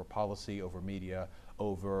influence over policy, over media,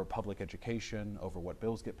 over public education, over what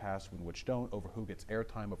bills get passed and which don't, over who gets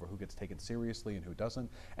airtime, over who gets taken seriously and who doesn't,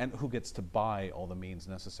 and who gets to buy all the means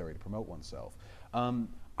necessary to promote oneself.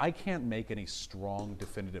 I can't make any strong,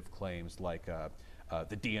 definitive claims like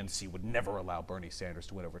the DNC would never allow Bernie Sanders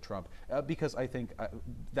to win over Trump because I think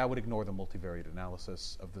that would ignore the multivariate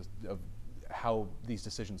analysis of how these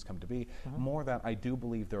decisions come to be. More that I do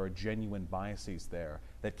believe there are genuine biases there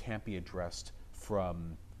that can't be addressed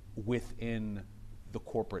from within the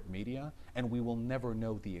corporate media, and we will never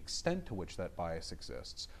know the extent to which that bias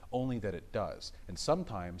exists, only that it does. And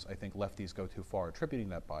sometimes I think lefties go too far attributing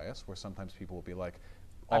that bias, where sometimes people will be like,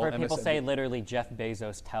 I've heard people say literally Jeff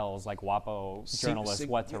Bezos tells like WAPO journalists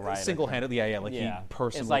what to write. Single-handedly, he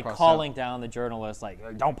personally. It's like calling down the journalists,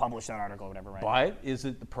 like don't publish that article or whatever, right? But is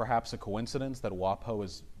it perhaps a coincidence that WAPO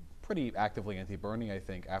is pretty actively anti-Bernie, I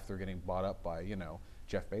think, after getting bought up by,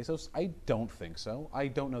 Jeff Bezos? I don't think so. I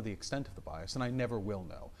don't know the extent of the bias, and I never will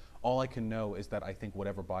know. All I can know is that I think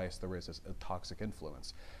whatever bias there is a toxic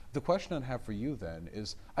influence. The question I have for you then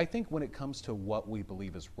is, I think when it comes to what we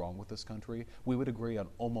believe is wrong with this country, we would agree on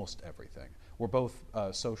almost everything. we're both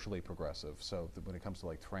socially progressive. So when it comes to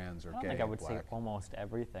like trans or I don't gay, think I would say black. almost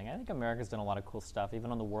everything. I think America's done a lot of cool stuff,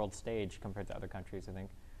 even on the world stage compared to other countries, I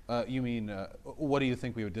think. You mean, what do you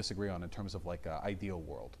think we would disagree on in terms of like ideal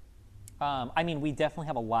world? I mean, we definitely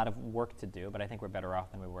have a lot of work to do, but I think we're better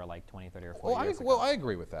off than we were like 20, 30, or 40 years ago. Well, I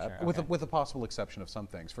agree with that, Sure, with, okay. with the possible exception of some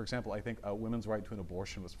things. For example, I think women's right to an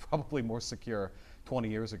abortion was probably more secure 20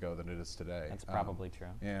 years ago than it is today. That's probably true.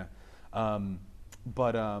 Yeah.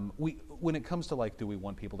 But when it comes to like, do we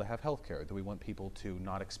want people to have health care? Do we want people to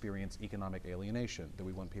not experience economic alienation? Do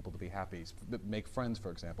we want people to be happy, make friends,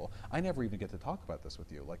 for example? I never even get to talk about this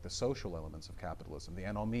with you, like the social elements of capitalism, the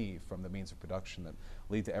anomie from the means of production that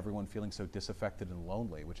lead to everyone feeling so disaffected and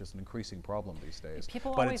lonely, which is an increasing problem these days.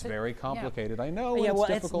 People but always- it's very yeah. complicated. I know Yeah, it's well,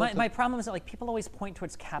 difficult. my problem is that like people always point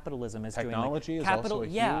towards capitalism as Technology doing is like, also a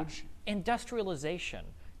yeah, huge- industrialization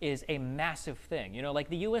is a massive thing. You know, like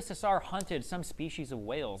the USSR hunted some species of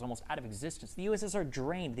whales almost out of existence. The USSR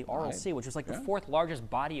drained the Aral Sea, which was like the fourth largest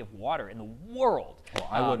body of water in the world.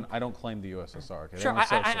 Well, I don't claim the USSR. 'Cause they Sure, were I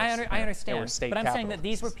socialists. They understand. were state But I'm saying that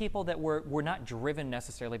these were capitalists. people that were not driven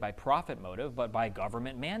necessarily by profit motive, but by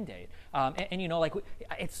government mandate. And you know, like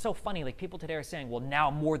it's so funny. Like people today are saying, well, now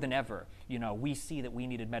more than ever, you know, we see that we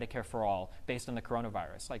needed Medicare for all based on the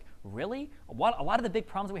coronavirus. Like, really? A lot of the big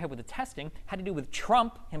problems we had with the testing had to do with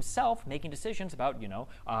Trump himself making decisions about, you know,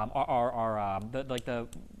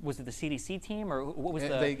 was it the CDC team or what was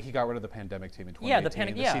the? He got rid of the pandemic team in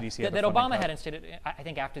 2018. Yeah, the CDC had that the funding Obama cut. had instituted, I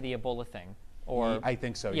think, after the Ebola thing. Or I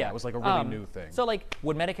think so, yeah. It was like a really new thing. So, like,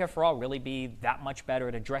 would Medicare for All really be that much better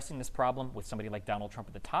at addressing this problem with somebody like Donald Trump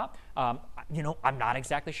at the top? You know, I'm not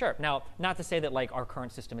exactly sure. Now, not to say that, like, our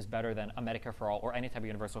current system is better than a Medicare for All or any type of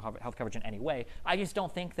universal health coverage in any way. I just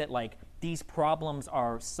don't think that, like, these problems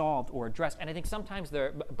are solved or addressed. And I think sometimes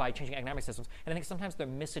they're, by changing economic systems, and I think sometimes they're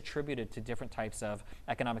misattributed to different types of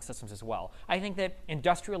economic systems as well. I think that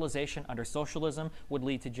industrialization under socialism would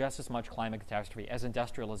lead to just as much climate catastrophe as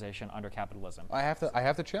industrialization under capitalism. I have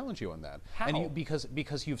to challenge you on that. How? And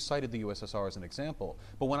because you've cited the USSR as an example.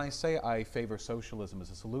 But when I say I favor socialism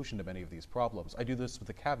as a solution to many of these problems, I do this with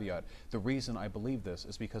a caveat. The reason I believe this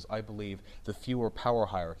is because I believe the fewer power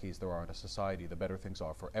hierarchies there are in a society, the better things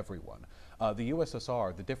are for everyone. The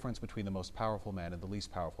USSR, the difference between the most powerful man and the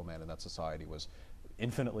least powerful man in that society was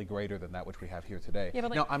infinitely greater than that which we have here today. Yeah,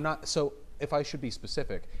 but now, I'm not, so if I should be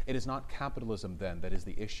specific, it is not capitalism then that is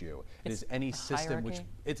the issue. It is any system which, hierarchy?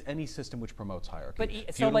 it's any system which promotes hierarchy. But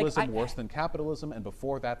so, like, Feudalism worse than capitalism, and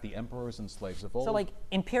before that, the emperors and slaves of old. So, like,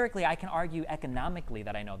 empirically, I can argue economically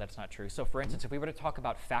that I know that's not true. So, for instance, if we were to talk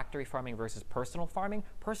about factory farming versus personal farming,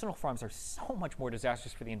 personal farms are so much more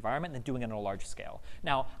disastrous for the environment than doing it on a large scale.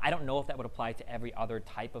 Now, I don't know if that would apply to every other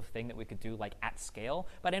type of thing that we could do, like, at scale,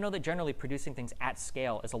 but I know that generally producing things at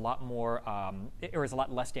scale is a lot more, or is a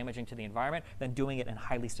lot less damaging to the environment than doing it in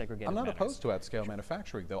highly segregated I'm not manners. opposed to at-scale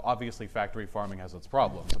manufacturing, though. Obviously, factory farming has its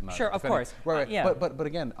problems. I'm not Sure, of defending- course. Right, yeah. But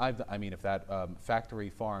again, I mean, if that factory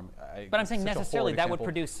farm. But I'm saying such a necessarily horrid that would example,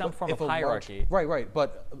 produce some but form if of a large- hierarchy. Right.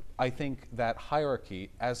 But I think that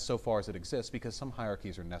hierarchy, as so far as it exists, because some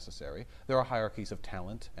hierarchies are necessary. There are hierarchies of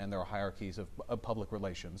talent, and there are hierarchies of public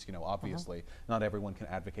relations. You know, obviously, not everyone can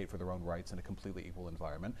advocate for their own rights in a completely equal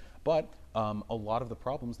environment. But a lot of the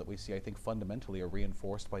problems that we see, I think, fundamentally are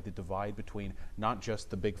reinforced by the divide between not just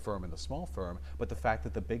the big firm and the small firm, but the fact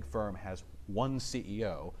that the big firm has one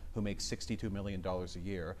CEO who makes $62 million a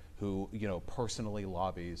year, who personally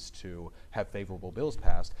lobbies to have favorable bills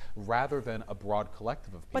passed, rather than a broad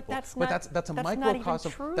collective of people. But that's But not- that's a that's not even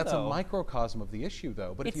microcosm. true, That's a though. microcosm of the issue,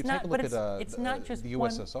 though. But if you It's take not, a but look at it's not just the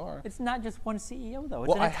one, USSR, It's not just one CEO, though. It's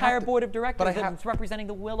Well, an I have entire to- board of directors but I have- that's representing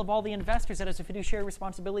the will of all the investors that has a fiduciary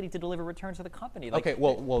responsibility to deliver returns to the company. Like, okay,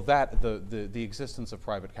 well, that the existence of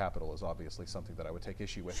private capital is obviously something that I would take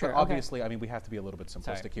issue with. Sure, but okay. obviously, I mean, we have to be a little bit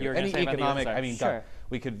simplistic you here. were gonna Any say about the economic, USSR. I mean, Sure. God,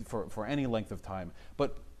 we could for any length of time,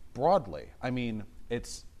 but broadly, I mean,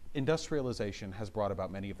 it's. Industrialization has brought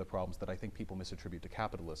about many of the problems that I think people misattribute to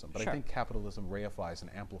capitalism, but Sure. I think capitalism reifies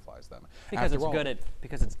and amplifies them. because After it's all,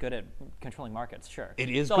 good at controlling markets, sure. It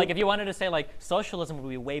is So, like, good- if you wanted to say like socialism would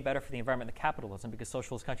be way better for the environment than capitalism, because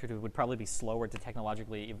socialist countries would probably be slower to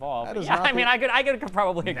technologically evolve. That is Yeah, not I mean, the- I could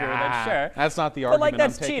probably agree with that, sure. That's not the But, argument. like,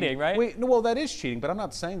 that's I'm taking. cheating, right? Wait, no, well, that is cheating, but I'm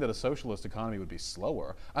not saying that a socialist economy would be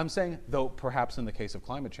slower. I'm saying, though, perhaps in the case of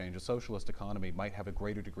climate change, a socialist economy might have a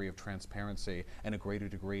greater degree of transparency and a greater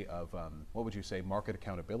degree degree of, what would you say, market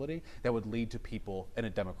accountability that would lead to people, in a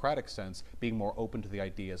democratic sense, being more open to the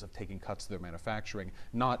ideas of taking cuts to their manufacturing,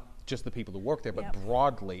 not just the people who work there, but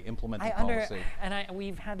broadly implementing policy.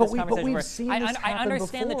 We've had this conversation we've where seen this I happen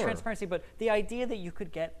understand before. the transparency, but the idea that you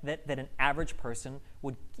could get that an average person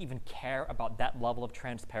would even care about that level of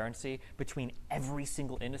transparency between every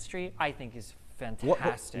single industry, I think is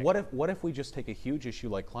fantastic. What if we just take a huge issue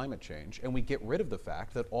like climate change and we get rid of the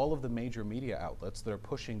fact that all of the major media outlets that are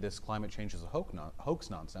pushing this climate change as a hoax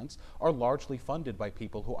nonsense are largely funded by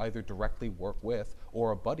people who either directly work with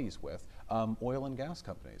or are buddies with oil and gas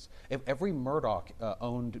companies? If every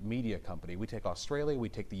Murdoch-owned media company, we take Australia, we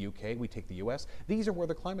take the UK, we take the US, these are where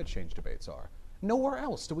the climate change debates are. Nowhere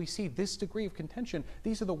else do we see this degree of contention.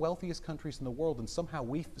 These are the wealthiest countries in the world, and somehow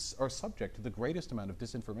we are subject to the greatest amount of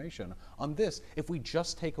disinformation on this. If we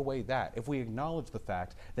just take away that, if we acknowledge the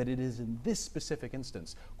fact that it is in this specific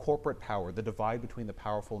instance, corporate power, the divide between the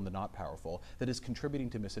powerful and the not powerful, that is contributing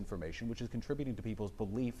to misinformation, which is contributing to people's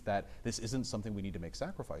belief that this isn't something we need to make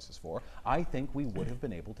sacrifices for, I think we would have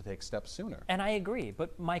been able to take steps sooner. And I agree,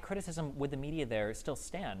 but my criticism with the media there still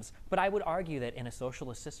stands. But I would argue that in a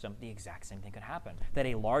socialist system, the exact same thing could happen. That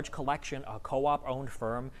a large collection, a co-op-owned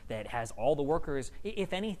firm that has all the workers,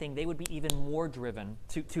 if anything, they would be even more driven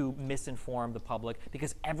to misinform the public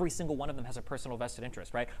because every single one of them has a personal vested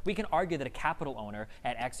interest, right? We can argue that a capital owner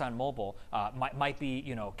at ExxonMobil might be,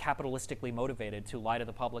 capitalistically motivated to lie to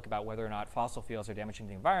the public about whether or not fossil fuels are damaging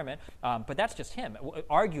the environment, but that's just him.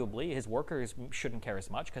 Arguably, his workers shouldn't care as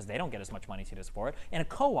much because they don't get as much money to this for it. In a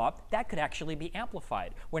co-op, that could actually be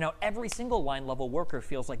amplified, where now every single line-level worker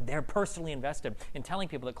feels like they're personally invested in telling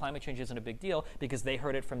people that climate change isn't a big deal because they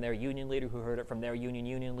heard it from their union leader, who heard it from their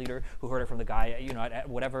union leader, who heard it from the guy, at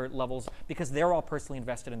whatever levels, because they're all personally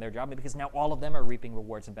invested in their job, and because now all of them are reaping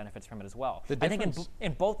rewards and benefits from it as well. I think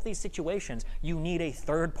in both these situations, you need a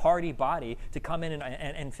third-party body to come in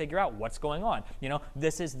and figure out what's going on.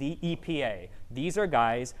 This is the EPA. These are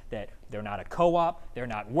guys that they're not a co-op, they're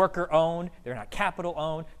not worker-owned, they're not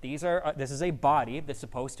capital-owned. This is a body that's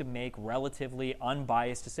supposed to make relatively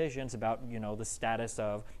unbiased decisions about, the status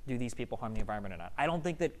of do these people harm the environment or not. I don't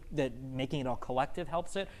think that making it all collective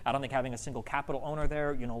helps it. I don't think having a single capital owner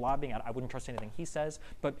there, lobbying, I wouldn't trust anything he says.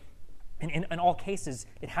 But in all cases,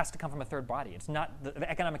 it has to come from a third body. It's not the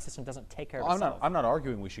economic system doesn't take care of itself. I'm not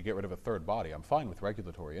arguing we should get rid of a third body. I'm fine with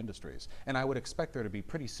regulatory industries, and I would expect there to be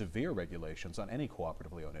pretty severe regulations on any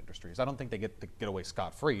cooperatively owned industries. I don't think they get away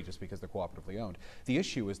scot-free just because they're cooperatively owned. The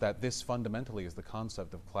issue is that this fundamentally is the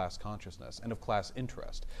concept of class consciousness and of class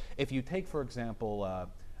interest. If you take, for example,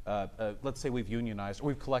 let's say we've unionized or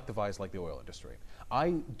we've collectivized like the oil industry.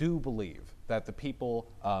 I do believe that the people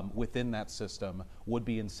within that system would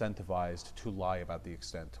be incentivized to lie about the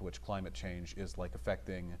extent to which climate change is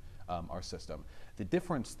affecting our system. The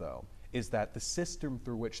difference, though, is that the system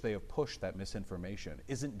through which they have pushed that misinformation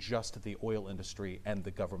isn't just the oil industry and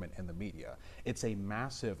the government and the media. It's a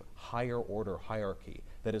massive higher order hierarchy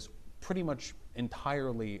that is pretty much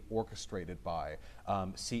entirely orchestrated by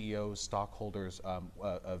CEOs, stockholders,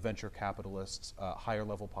 venture capitalists, higher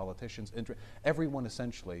level politicians, everyone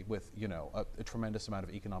essentially with a tremendous amount of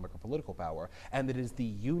economic or political power, and it is the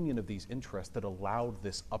union of these interests that allowed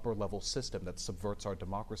this upper level system that subverts our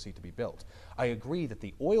democracy to be built. I agree that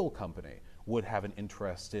the oil company would have an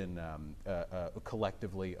interest in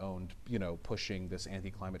collectively owned, pushing this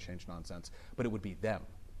anti-climate change nonsense, but it would be them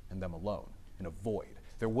and them alone in a void.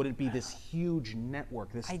 There wouldn't be this huge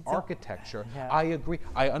network, this architecture. Yeah. I agree.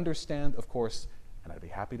 I understand, of course, and I'd be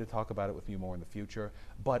happy to talk about it with you more in the future,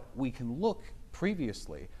 but we can look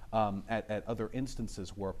previously at other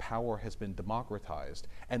instances where power has been democratized,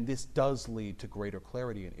 and this does lead to greater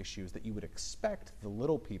clarity in issues that you would expect the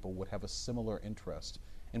little people would have a similar interest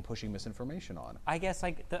in pushing misinformation on. I guess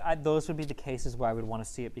those would be the cases where I would want to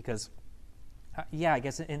see it because I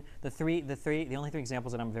guess in the only three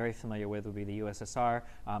examples that I'm very familiar with would be the USSR,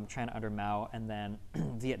 China under Mao, and then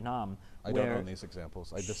Vietnam. I don't own these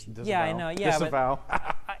examples. I just disavow. Yeah, I know. Yeah, disavow.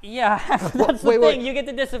 That's the thing. You get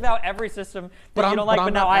to disavow every system that you don't like,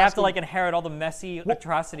 but now I have to inherit all the messy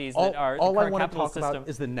atrocities that are the current capitalist system. All I want to talk about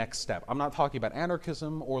is the next step. I'm not talking about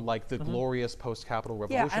anarchism or the glorious post-capital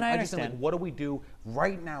revolution. Yeah, and I understand. Just what do we do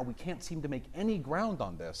right now? We can't seem to make any ground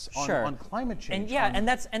on this on climate change. And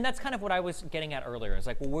that's kind of what I was getting at earlier. It's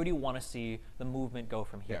where do you want to see the movement go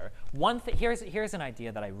from here? Yeah. Here's an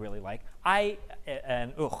idea that I really like.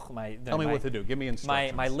 Tell me what to do. Give me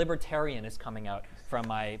instructions. My libertarian is coming out from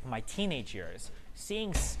my teenage years.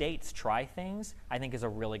 Seeing states try things, I think, is a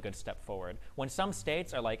really good step forward. When some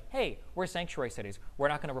states are like, hey, we're sanctuary cities, we're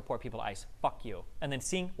not going to report people to ICE, fuck you. And then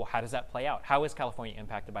seeing, well, how does that play out? How is California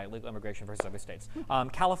impacted by illegal immigration versus other states?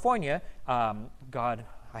 California, God,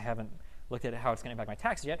 I haven't looked at how it's going to impact my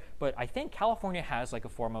taxes yet, but I think California has like a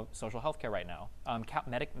form of social health care right now.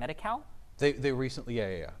 Medi-Cal? They recently,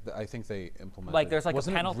 yeah. I think they implemented. Like there's like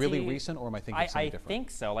Wasn't a penalty. it really recent, or am I thinking something different? I think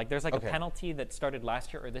so. Like there's like Okay. a penalty that started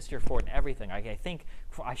last year or this year for it and everything. I think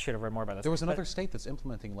I should have read more about this. There was but- another state that's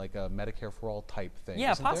implementing like a Medicare for all type thing.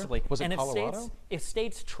 Yeah, isn't there? possibly. Was it and Colorado? if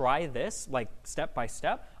states try this like step by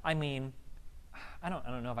step, I mean, I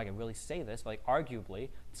don't know if I can really say this, but like arguably,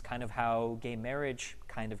 it's kind of how gay marriage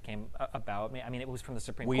kind of came about. I mean, it was from the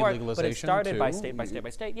Supreme Weed Court, but it legalization, started by too? state by state by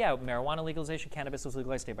state. Yeah, marijuana legalization, cannabis was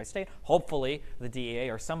legalized state by state. Hopefully, the DEA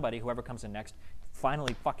or somebody, whoever comes in next,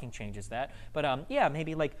 finally fucking changes that. But yeah,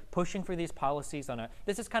 maybe like pushing for these policies on a.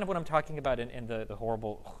 This is kind of what I'm talking about in the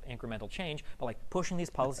horrible incremental change. But like pushing these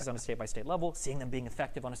policies on a state by state level, seeing them being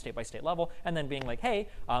effective on a state by state level, and then being like, hey,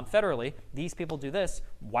 federally, these people do this.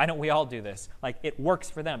 Why don't we all do this? Like it works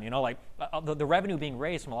for them. You know, like the revenue being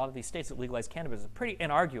raised from a lot of these states that legalize cannabis is pretty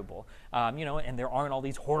inarguable. You know, and there aren't all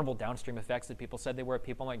these horrible downstream effects that people said they were.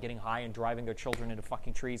 People aren't getting high and driving their children into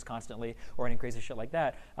fucking trees constantly or any crazy shit like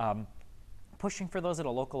that. Pushing for those at a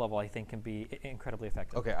local level, I think, can be incredibly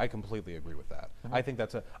effective. Okay, I completely agree with that. I think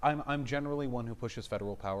that's I'm generally one who pushes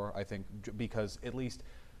federal power. I think because at least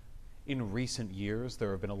in recent years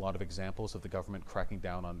there have been a lot of examples of the government cracking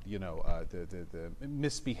down on the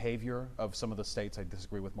misbehavior of some of the states I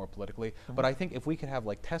disagree with more politically. But I think if we could have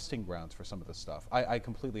like testing grounds for some of this stuff, I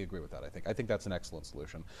completely agree with that. I think that's an excellent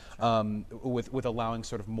solution. With allowing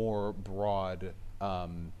sort of more broad.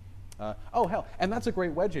 Oh, hell, and that's a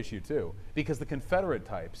great wedge issue, too, because the Confederate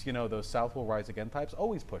types, you know, those South will rise again types,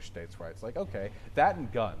 always push states' rights. Like, okay, that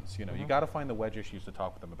and guns, you know, you got to find the wedge issues to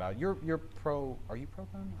talk with them about. Are you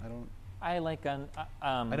pro-gun? I like gun.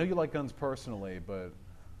 I know you like guns personally, but...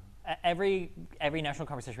 Every national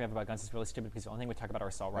conversation we have about guns is really stupid because the only thing we talk about are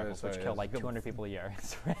assault rifles, which kill like 200 people a year.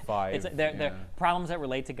 Five, They're problems that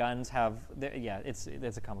relate to guns have, it's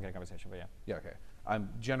a complicated conversation, but yeah. Yeah, okay. I'm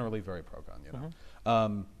generally very pro-gun, you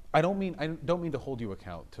know. I don't mean to hold you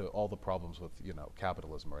account to all the problems with, you know,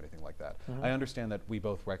 capitalism or anything like that. I understand that we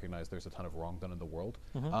both recognize there's a ton of wrong done in the world.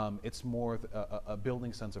 It's more a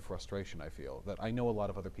building sense of frustration, I feel, that I know a lot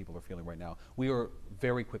of other people are feeling right now. We are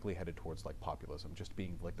very quickly headed towards like populism, just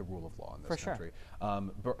being like the rule of law in this country.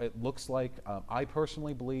 But it looks like, I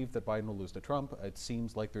personally believe that Biden will lose to Trump. It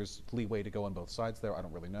seems like there's leeway to go on both sides there. I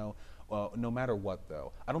don't really know. No matter what,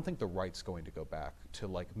 though, I don't think the right's going to go back to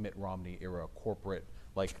like Mitt Romney era corporate,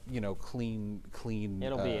 like, you know, clean.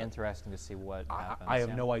 It'll be interesting to see what happens. I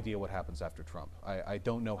have no idea what happens after Trump. I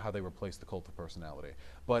don't know how they replace the cult of personality.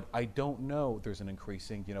 But I don't know there's an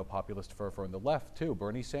increasing, you know, populist fervor in the left, too.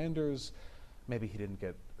 Bernie Sanders, maybe he didn't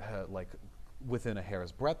get, like, within a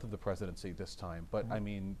hair's breadth of the presidency this time. But, I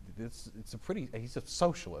mean, he's a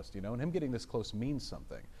socialist, you know, and him getting this close means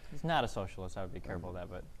something. He's not a socialist. I would be careful of that,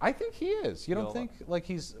 but... I think he is. You don't think? Like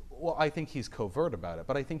I think he's covert about it,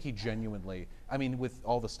 but I think he genuinely, I mean, with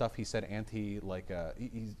all the stuff he said he's,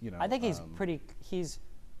 you know... I think he's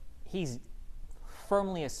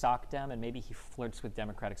firmly a sock dem, and maybe he flirts with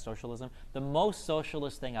democratic socialism. The most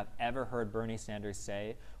socialist thing I've ever heard Bernie Sanders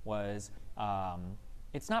say was...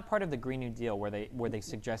 it's not part of the Green New Deal where they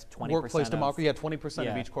suggest 20% workplace democracy. Yeah,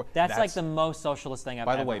 20% of each core. That's like the most socialist thing I've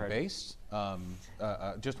ever heard. By the way, based.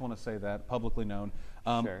 Just want to say that publicly known.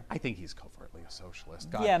 Sure. I think he's covertly a socialist.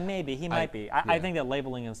 God. Yeah, maybe he might be. I think that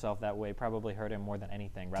labeling himself that way probably hurt him more than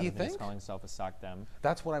anything, rather than just calling himself a sock dem.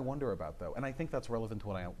 That's what I wonder about, though, and I think that's relevant to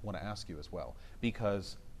what I want to ask you as well,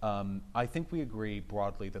 because. I think we agree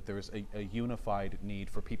broadly that there's a unified need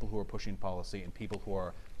for people who are pushing policy and people who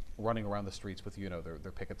are running around the streets with, you know,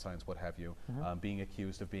 their picket signs, what have you, being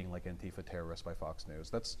accused of being like Antifa terrorists by Fox News.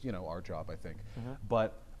 That's, you know, our job, I think.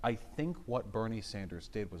 But I think what Bernie Sanders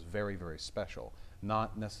did was very, very special.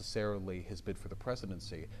 Not necessarily his bid for the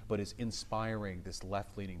presidency, but is inspiring this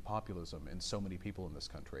left-leaning populism in so many people in this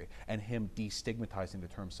country, and him destigmatizing the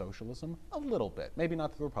term socialism a little bit. Maybe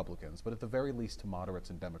not to the Republicans, but at the very least to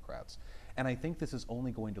moderates and Democrats. And I think this is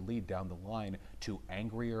only going to lead down the line to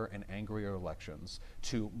angrier and angrier elections,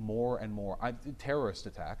 to more and more terrorist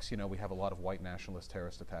attacks. You know, we have a lot of white nationalist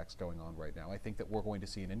terrorist attacks going on right now. I think that we're going to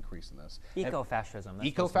see an increase in this. Ecofascism.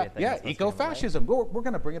 Ecofascism. We're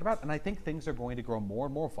going to bring it about. And I think things are going to grow more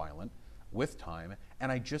and more violent with time.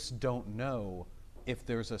 And I just don't know if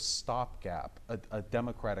there's a stopgap, a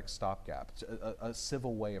democratic stopgap, a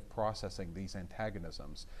civil way of processing these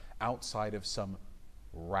antagonisms outside of some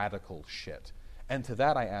radical shit. And to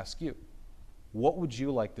that I ask you, what would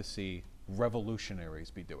you like to see revolutionaries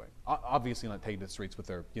be doing? Obviously not taking to the streets with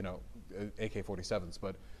their, AK-47s,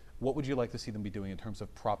 but what would you like to see them be doing in terms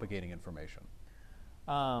of propagating information?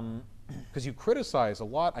 Because you criticize a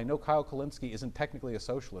lot. I know Kyle Kulinski isn't technically a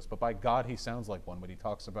socialist, but by God, he sounds like one when he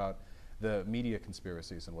talks about the media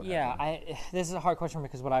conspiracies and what have you. This is a hard question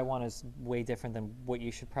because what I want is way different than what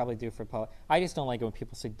you should probably do for I just don't like it when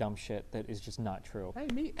people say dumb shit that is just not true.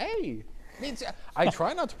 I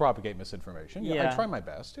try not to propagate misinformation. I try my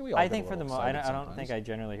best. We all I get think a for the little most, excited I don't think sometimes. I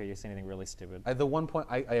generally hear you say anything really stupid. The one point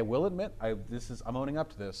I will admit, I'm owning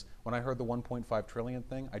up to this. When I heard the 1.5 trillion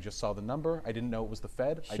thing, I just saw the number. I didn't know it was the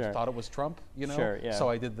Fed. I just thought it was Trump. Sure, yeah. So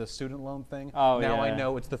I did the student loan thing. Oh, now yeah. I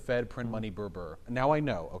know it's the Fed, print money, burr. Now I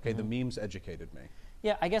know. Okay, the memes educated me.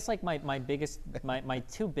 Yeah, I guess like my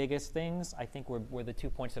two biggest things I think were the 2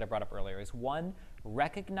 points that I brought up earlier. Is one,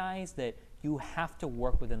 recognize that you have to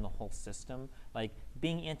work within the whole system. Like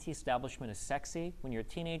being anti-establishment is sexy when you're a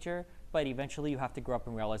teenager, but eventually you have to grow up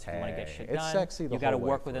and realize if you want to get shit done, it's sexy the you got to whole way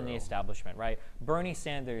work within the through. establishment, right? Bernie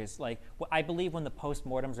Sanders, I believe when the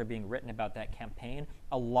postmortems are being written about that campaign,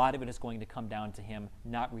 a lot of it is going to come down to him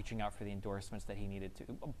not reaching out for the endorsements that he needed to.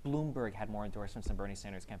 Bloomberg had more endorsements than Bernie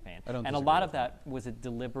Sanders' campaign, and a lot of that was a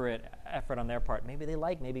deliberate effort on their part. Maybe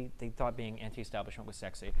they thought being anti-establishment was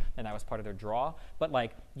sexy, and that was part of their draw. But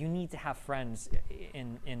you need to have friends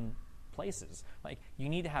in places. You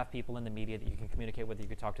need to have people in the media that you can communicate with, that you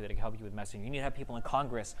can talk to, that can help you with messaging. You need to have people in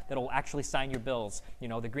Congress that will actually sign your bills.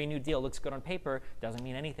 The Green New Deal looks good on paper, doesn't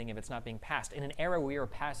mean anything if it's not being passed. In an era where we are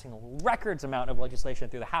passing records amount of legislation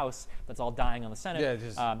through the House, that's all dying on the Senate. Yeah,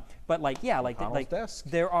 just but desk.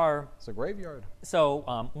 there are. It's a graveyard.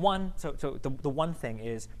 So the one thing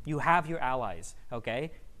is you have your allies.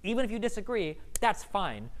 Okay, even if you disagree, that's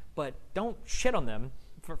fine, but don't shit on them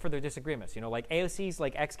for their disagreements. AOC's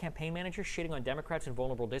ex-campaign manager shitting on Democrats in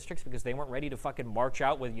vulnerable districts because they weren't ready to fucking march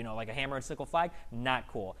out with a hammer and sickle flag. Not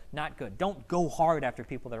cool, not good. Don't go hard after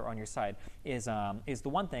people that are on your side is the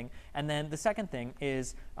one thing. And then the second thing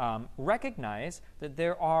is recognize that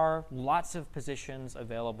there are lots of positions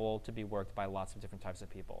available to be worked by lots of different types of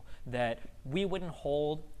people. That we wouldn't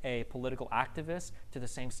hold a political activist to the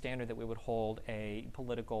same standard that we would hold a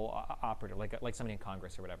political operative, like somebody in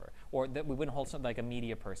Congress or whatever, or that we wouldn't hold something like a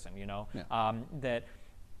media person, that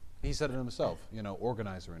he said it himself,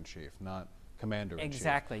 organizer in chief, not commander in chief.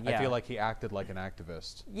 Exactly, yeah. I feel like he acted like an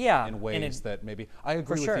activist in ways that maybe I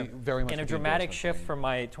agree with you very much. In a dramatic shift from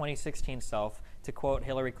my 2016 self, to quote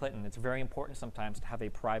Hillary Clinton, it's very important sometimes to have a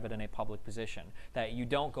private and a public position. That you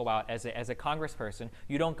don't go out as a congressperson,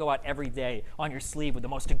 you don't go out every day on your sleeve with the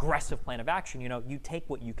most aggressive plan of action. You take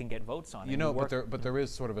what you can get votes on. But there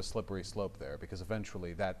is sort of a slippery slope there, because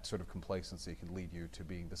eventually that sort of complacency can lead you to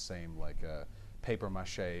being the same paper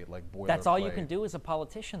mache, boilerplate. That's all you can do as a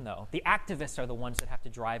politician, though. The activists are the ones that have to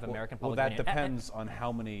drive American public opinion. Well, that depends on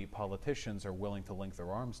how many politicians are willing to link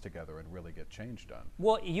their arms together and really get change done.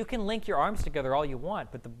 Well, you can link your arms together all you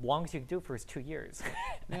want, but the longest you can do it for is 2 years.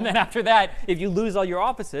 And then after that, if you lose all your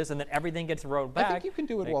offices and then everything gets rolled back. I think you can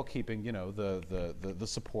do it while keeping, the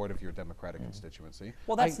support of your Democratic constituency.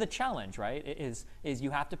 Well, that's the challenge, right? Is you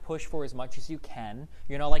have to push for as much as you can.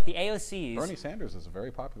 Like the AOCs. Bernie Sanders is a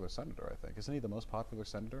very popular senator, I think. Isn't he the most popular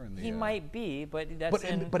senator in the? He might be, but that's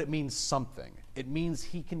but it means something. It means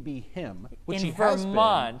he can be him, which in he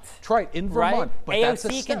Vermont. has been. Right, in Vermont. Right? But AOC that's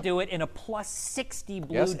a step. can do it in a plus 60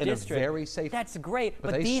 blue in district. a very safe. That's great,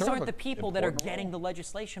 but they these serve aren't the a people that are important getting role. the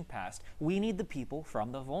legislation passed. We need the people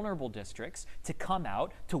from the vulnerable districts to come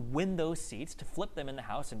out, to win those seats, to flip them in the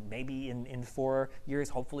House, and maybe in 4 years,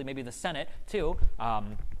 hopefully maybe the Senate too.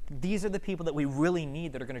 These are the people that we really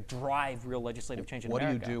need that are going to drive real legislative change in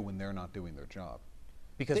America. What do you do when they're not doing their job?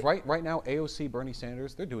 Because right now, AOC, Bernie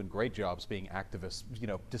Sanders, they're doing great jobs being activists,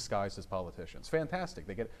 disguised as politicians. Fantastic.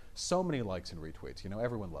 They get so many likes and retweets.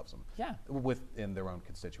 Everyone loves them. Yeah. Within their own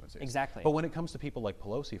constituencies. Exactly. But when it comes to people like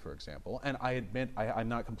Pelosi, for example, and I admit I'm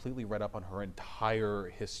not completely read up on her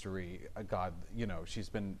entire history. She's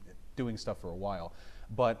been doing stuff for a while.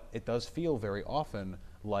 But it does feel very often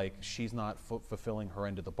like she's not fulfilling her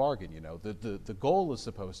end of the bargain. The goal is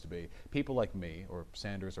supposed to be people like me or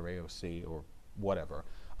Sanders or AOC or whatever,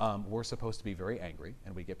 we're supposed to be very angry,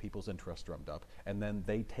 and we get people's interests drummed up, and then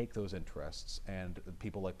they take those interests, and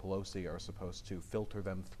people like Pelosi are supposed to filter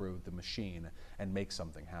them through the machine and make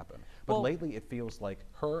something happen. But lately it feels like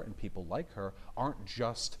her and people like her aren't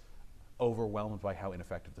just overwhelmed by how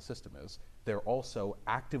ineffective the system is. They're also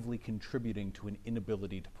actively contributing to an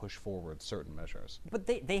inability to push forward certain measures. But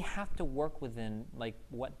they have to work within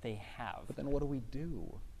what they have. But then what do we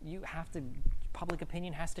do? You have to public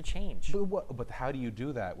opinion has to change. But how do you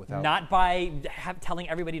do that without? Not by telling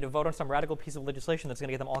everybody to vote on some radical piece of legislation that's going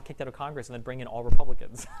to get them all kicked out of Congress and then bring in all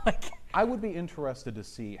Republicans. I would be interested to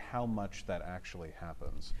see how much that actually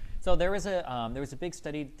happens. So there was a big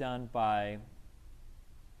study done by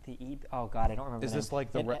oh God, I don't remember. Is the this name.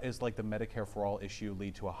 like the Medicare for All issue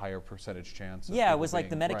lead to a higher percentage chance? Of Yeah, it people was like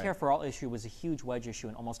the being- Medicare right. for All issue was a huge wedge issue,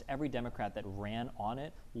 and almost every Democrat that ran on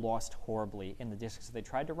it lost horribly in the districts that they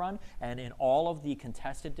tried to run. And in all of the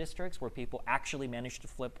contested districts where people actually managed to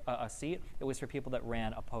flip a seat, it was for people that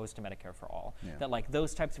ran opposed to Medicare for All. Yeah. That like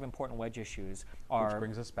those types of important wedge issues are. Which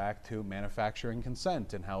brings us back to manufacturing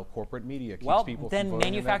consent and how corporate media keeps Well, people then from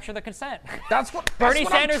voting. manufacture the consent. That's what Bernie that's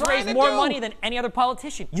what I'm Sanders trying raised to more do. money than any other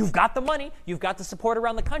politician. You've got the money, you've got the support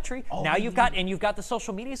around the country. Now you've got the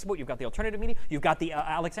social media support, you've got the alternative media, you've got the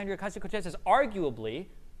Alexandria Ocasio-Cortez is arguably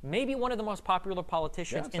maybe one of the most popular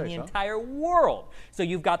politicians Yeah, in I'd the say so. entire world. So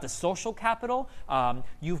you've got the social capital,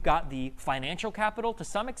 you've got the financial capital to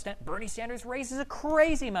some extent. Bernie Sanders raises a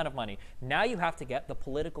crazy amount of money. Now you have to get the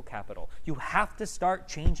political capital. You have to start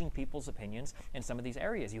changing people's opinions in some of these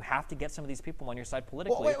areas. You have to get some of these people on your side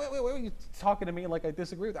politically. Well, wait, you're talking to me like I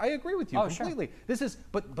disagree with. I agree with you Oh, sure. completely. This is,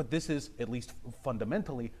 but this is at least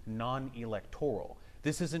fundamentally non-electoral.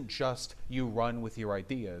 This isn't just you run with your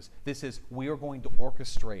ideas. This is we are going to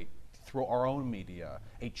orchestrate through our own media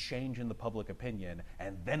a change in the public opinion,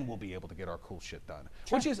 and then we'll be able to get our cool shit done.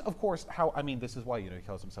 Sure. Which is, of course, how, I mean, this is why, he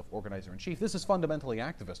calls himself organizer-in-chief. This is fundamentally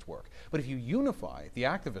activist work. But if you unify the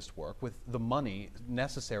activist work with the money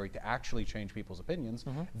necessary to actually change people's opinions,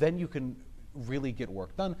 then you can really get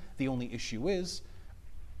work done. The only issue is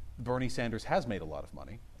Bernie Sanders has made a lot of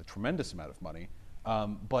money, a tremendous amount of money,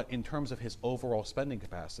 but in terms of his overall spending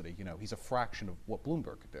capacity, he's a fraction of what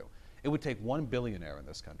Bloomberg could do. It would take one billionaire in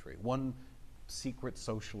this country, one secret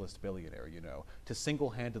socialist billionaire, to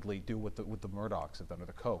single-handedly do what the Murdochs have done, or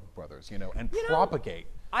the Koch brothers, and propagate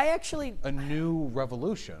a new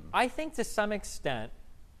revolution. I think to some extent,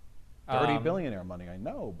 30 billionaire money, I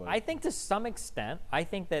know, but I think to some extent, I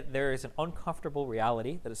think that there is an uncomfortable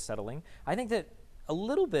reality that is settling. I think that a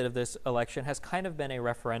little bit of this election has kind of been a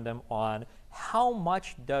referendum on how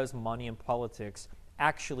much does money in politics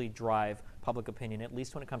actually drive public opinion, at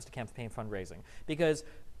least when it comes to campaign fundraising. Because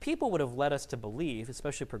people would have led us to believe,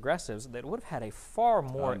 especially progressives, that it would have had a far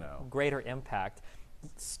more greater impact.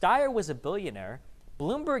 Steyer was a billionaire.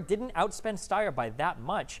 Bloomberg didn't outspend Steyer by that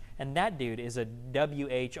much, and that dude is a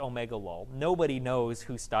WH Omega lol. Nobody knows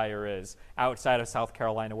who Steyer is outside of South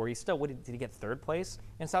Carolina, where he's still, did he get third place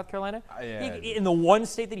in South Carolina? Yeah. In the one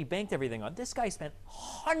state that he banked everything on. This guy spent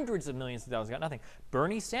hundreds of millions of dollars, got nothing.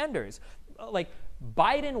 Bernie Sanders,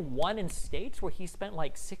 Biden won in states where he spent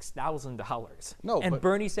like $6,000. No, and but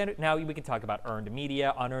Bernie Sanders, now we can talk about earned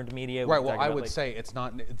media, unearned media. Right, well, I would say it's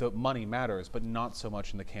not, the money matters, but not so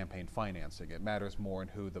much in the campaign financing. It matters more in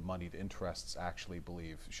who the moneyed interests actually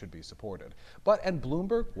believe should be supported. And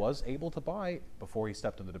Bloomberg was able to buy before he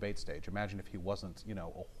stepped on the debate stage. Imagine if he wasn't, a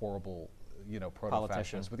horrible,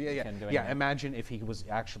 proto-fascist. But imagine if he was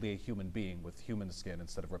actually a human being with human skin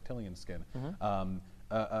instead of reptilian skin.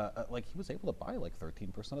 He was able to buy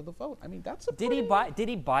 13% of the vote. I mean, that's a Did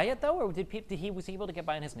he buy it though, or was he able to get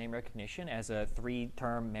by in his name recognition as a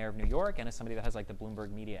 3-term mayor of New York and as somebody that has the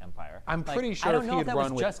Bloomberg media empire? I'm pretty sure if he had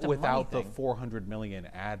run without the $400 million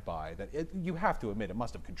ad buy, you have to admit it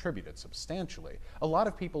must have contributed substantially. A lot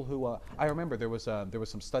of people who I remember there was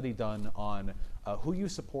some study done on who you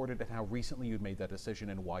supported and how recently you made that decision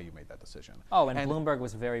and why you made that decision. Oh, and Bloomberg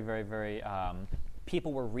was very, very, very.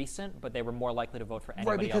 People were recent, but they were more likely to vote for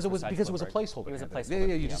anybody because else it was a Bloomberg. placeholder. It was a placeholder.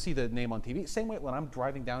 Yeah, you just see the name on TV. Same way when I'm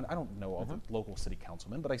driving down, I don't know all the local city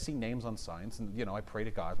councilmen, but I see names on signs, and I pray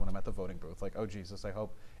to God when I'm at the voting booth, oh Jesus, I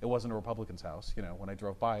hope it wasn't a Republican's house. When I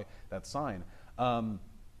drove by that sign.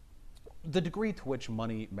 The degree to which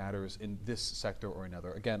money matters in this sector or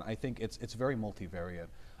another, again, I think it's very multivariate.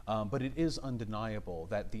 But it is undeniable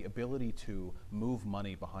that the ability to move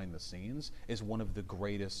money behind the scenes is one of the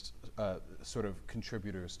greatest sort of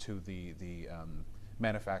contributors to the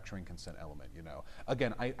manufacturing consent element.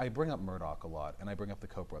 Again, I bring up Murdoch a lot, and I bring up the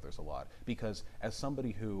Koch brothers a lot, because as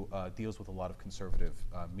somebody who deals with a lot of conservative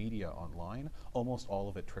media online, almost all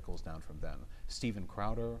of it trickles down from them. Steven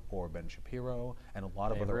Crowder or Ben Shapiro, and a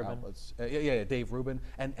lot of other outlets. Dave Rubin,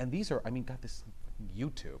 and these are, got this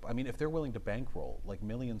YouTube. If they're willing to bankroll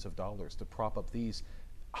millions of dollars to prop up these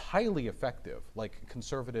highly effective,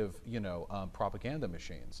 conservative, propaganda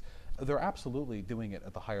machines, they're absolutely doing it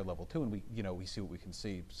at the higher level too. And we see what we can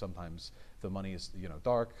see. Sometimes the money is,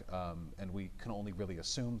 dark, and we can only really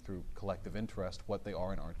assume through collective interest what they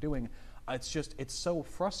are and aren't doing. It's so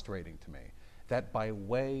frustrating to me that by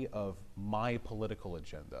way of my political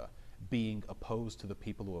agenda being opposed to the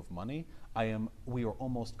people who have money, we are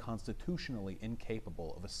almost constitutionally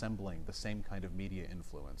incapable of assembling the same kind of media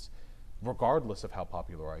influence, regardless of how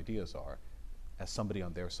popular our ideas are, as somebody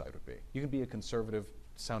on their side would be. You can be a conservative,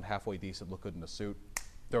 sound halfway decent, look good in a suit.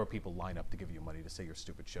 There are people line up to give you money to say your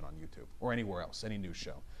stupid shit on YouTube or anywhere else, any news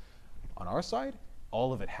show. On our side,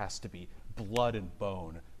 all of it has to be blood and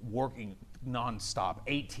bone, working nonstop,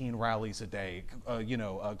 18 rallies a day,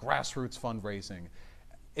 grassroots fundraising.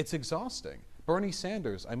 It's exhausting. Bernie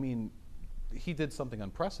Sanders, I mean, he did something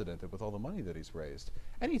unprecedented with all the money that he's raised.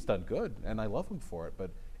 And he's done good, and I love him for it,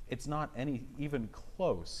 but it's not even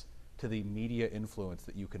close to the media influence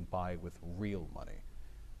that you can buy with real money.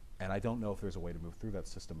 And I don't know if there's a way to move through that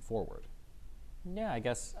system forward. Yeah, I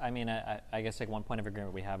guess like one point of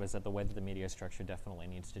agreement we have is that the way that the media structure definitely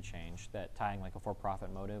needs to change. That tying like a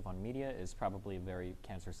for-profit motive on media is probably a very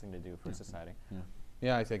cancerous thing to do for society.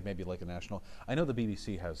 Yeah, I think maybe like a national. I know the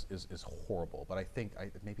BBC is horrible, but I think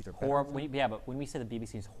maybe they're horrible. Yeah, but when we say the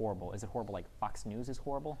BBC is horrible, is it horrible like Fox News is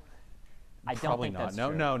horrible? I Probably don't think not. that's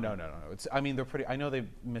No, true. no. It's. I mean, they're pretty. I know they've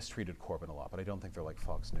mistreated Corbyn a lot, but I don't think they're like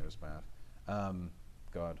Fox News, Matt.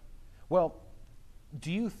 God. Well,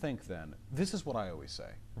 do you think then? This is what I always say.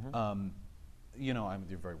 I'm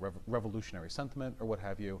very revolutionary sentiment or what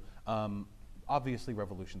have you. Obviously,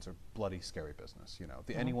 revolutions are bloody scary business.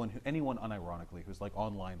 Anyone unironically who's like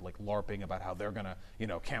online, like LARPing about how they're gonna,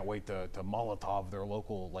 can't wait to Molotov their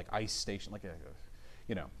local like ice station, like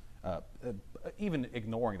even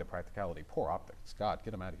ignoring the practicality. Poor optics. God,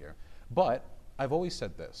 get them out of here. But I've always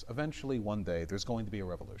said this. Eventually, one day, there's going to be a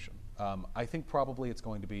revolution. I think probably it's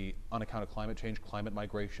going to be on account of climate change. Climate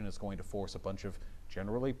migration is going to force a bunch of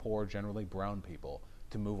generally poor, generally brown people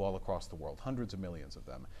to move all across the world, hundreds of millions of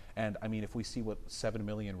them. And I mean, if we see what 7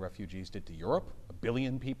 million refugees did to Europe, 1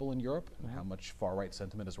 billion people in Europe, and how much far-right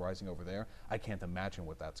sentiment is rising over there, I can't imagine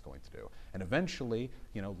what that's going to do. And eventually,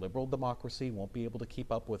 liberal democracy won't be able to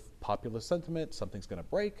keep up with populist sentiment, something's gonna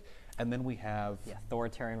break, and then we have... The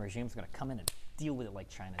authoritarian regime's going to come in and deal with it like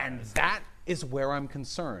China And does. that is where I'm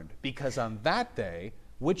concerned, because on that day,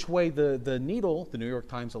 which way the needle, the New York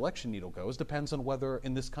Times election needle goes, depends on whether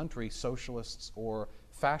in this country socialists or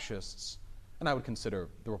fascists, and I would consider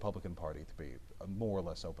the Republican Party to be a more or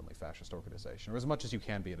less openly fascist organization, or as much as you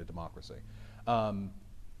can be in a democracy.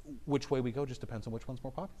 Which way we go just depends on which one's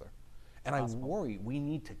more popular. And I worry we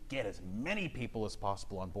need to get as many people as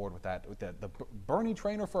possible on board with the Bernie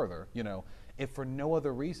train or further, if for no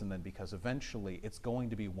other reason than because eventually it's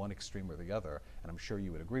going to be one extreme or the other. And I'm sure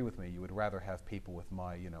you would agree with me. You would rather have people with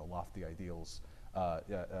my, lofty ideals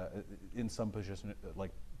in some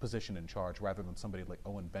position in charge rather than somebody like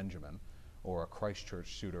Owen Benjamin or a Christchurch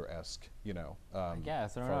shooter-esque, I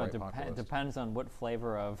guess. I don't know. far-right It populist. depends on what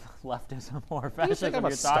flavor of leftism or You fascism think I'm a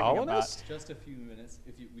you're talking about. Stalinist? Just a few minutes.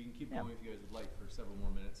 We can keep going if you guys would like for several more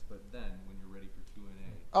minutes, but then when you're ready for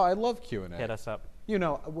Q&A. Oh, I love Q&A. Hit us up.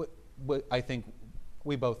 I think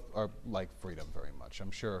we both are like freedom very much. I'm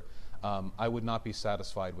sure I would not be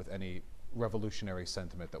satisfied with any revolutionary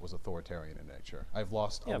sentiment that was authoritarian in nature. I've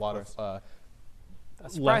lost Yeah, a of lot course. of A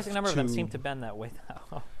surprising left number of them to- seem to bend that way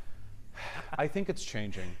now. I think it's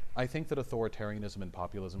changing. I think that authoritarianism and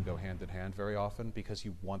populism go hand in hand very often because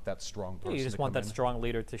you want that strong person. You just to want come that in strong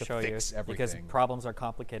leader to show you, fix because everything. problems are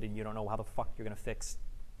complicated and you don't know how the fuck you're going to fix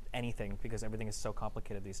anything because everything is so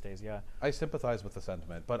complicated these days. Yeah. I sympathize with the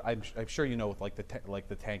sentiment, but I'm sure with like the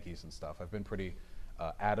tankies and stuff. I've been pretty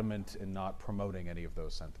adamant in not promoting any of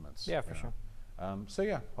those sentiments. Yeah, for sure. So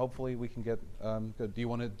yeah, hopefully we can get good. Do you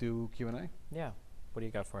want to do Q&A? Yeah. What do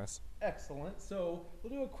you got for us? Excellent. So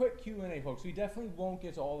we'll do a quick Q&A, folks. We definitely won't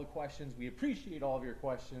get to all the questions. We appreciate all of your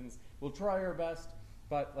questions. We'll try our best,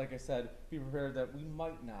 but like I said, be prepared that we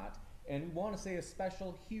might not. And we want to say a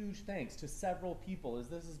special, huge thanks to several people, as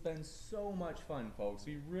this has been so much fun, folks.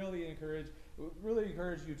 We really encourage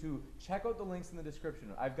you to check out the links in the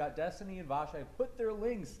description. I've got Destiny and Vash. I put their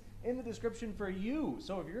links in the description for you.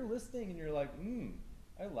 So if you're listening and you're like,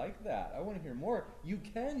 I like that, I want to hear more, you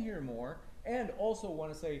can hear more. And also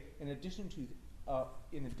want to say, in addition to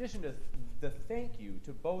the thank you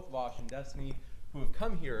to both Vosh and Destiny, who have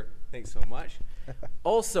come here, thanks so much,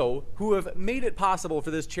 also who have made it possible for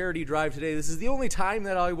this charity drive today. This is the only time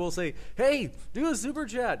that I will say, hey, do a super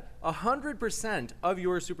chat. 100% of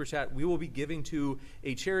your super chat we will be giving to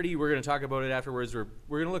a charity. We're going to talk about it afterwards. We're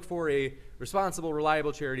going to look for a responsible,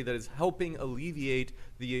 reliable charity that is helping alleviate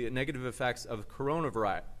the negative effects of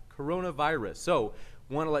coronavirus. So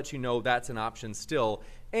want to let you know that's an option still.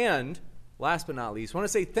 And last but not least, I want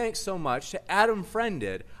to say thanks so much to Adam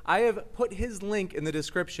Friended. I have put his link in the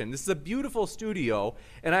description. This is a beautiful studio,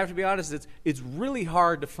 and I have to be honest, it's really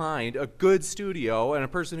hard to find a good studio and a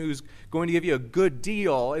person who's going to give you a good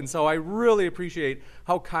deal, and so I really appreciate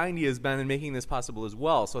how kind he has been in making this possible as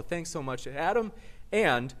well. So thanks so much to Adam.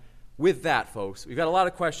 And with that, folks, we've got a lot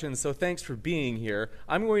of questions, so thanks for being here.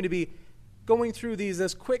 I'm going to be going through these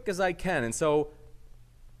as quick as I can, and so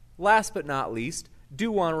last but not least, do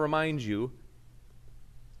want to remind you,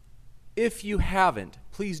 if you haven't,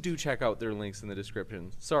 please do check out their links in the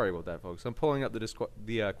description. Sorry about that, folks. I'm pulling up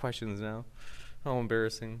the questions now. How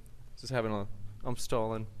embarrassing. I'm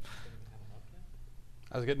stalling.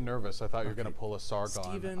 I was getting nervous. I thought you were going to pull a Sargon.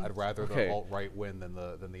 Steven? I'd rather the alt-right win than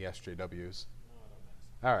the SJWs. No, I don't think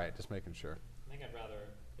so. All right, just making sure. I think I'd rather,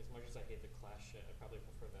 as much as I hate the class shit, I'd probably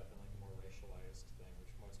prefer that than like a more racialized thing,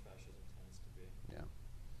 which most fascism tends to be. Yeah.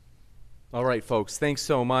 All right, folks, thanks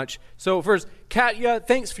so much. So first, Katya,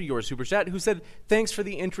 thanks for your super chat, who said, thanks for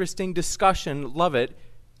the interesting discussion. Love it.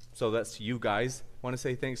 So that's you guys. Want to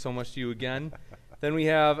say thanks so much to you again. Then we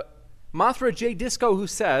have Mothra J. Disco, who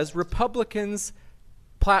says, Republicans'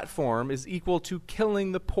 platform is equal to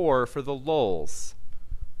killing the poor for the lulz.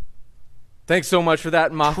 Thanks so much for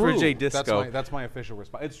that, Mothra J. Disco. That's my official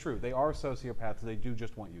response. It's true. They are sociopaths. They do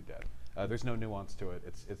just want you dead. There's no nuance to it.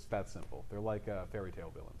 It's that simple. They're like fairy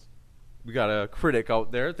tale villains. We got a critic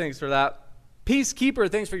out there. Thanks for that.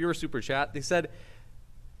 Peacekeeper, thanks for your super chat. They said,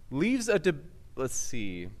 let's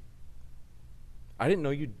see. I didn't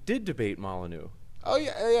know you did debate Molyneux. Oh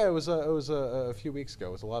yeah. It was a few weeks ago.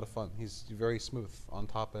 It was a lot of fun. He's very smooth on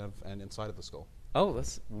top of and inside of the skull. Oh,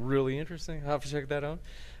 that's really interesting. I'll have to check that out.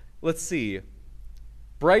 Let's see.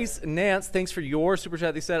 Bryce Nance, thanks for your super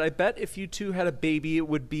chat. They said, I bet if you two had a baby, it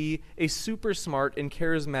would be a super smart and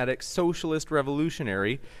charismatic socialist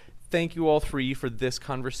revolutionary. Thank you all three for this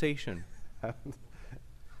conversation.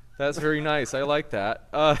 That's very nice. I like that.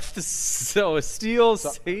 So, Steel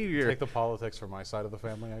Savior. Take the politics from my side of the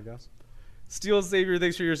family, I guess. Steel Savior,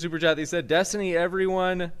 thanks for your super chat. They said, Destiny,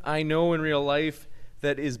 everyone I know in real life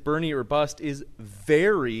that is Bernie or bust is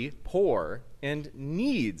very poor and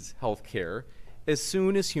needs health care as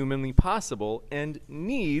soon as humanly possible and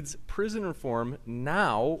needs prison reform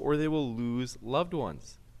now or they will lose loved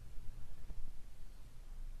ones.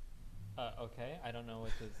 Okay, I don't know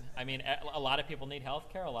what to... I mean, a lot of people need health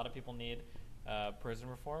care. A lot of people need prison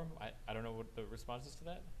reform. I don't know what the response is to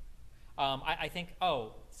that. I think,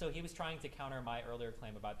 so he was trying to counter my earlier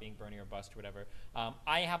claim about being Bernie or bust or whatever.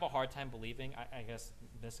 I have a hard time believing, I guess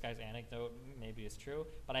this guy's anecdote maybe is true,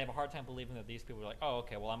 but I have a hard time believing that these people are like, oh,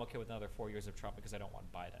 okay, well, I'm okay with another 4 years of Trump because I don't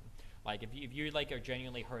want Biden. Like, if you like are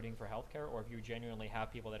genuinely hurting for healthcare, or if you genuinely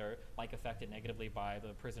have people that are like affected negatively by the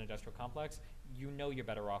prison industrial complex, you know you're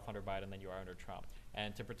better off under Biden than you are under Trump.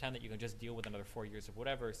 And to pretend that you can just deal with another 4 years of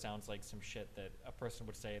whatever sounds like some shit that a person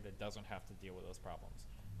would say that doesn't have to deal with those problems.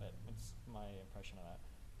 But what's my impression of that?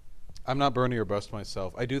 I'm not Bernie or bust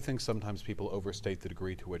myself. I do think sometimes people overstate the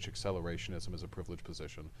degree to which accelerationism is a privileged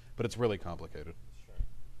position, but it's really complicated. Sure.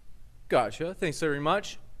 Gotcha. Thanks very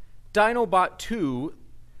much. Dinobot2,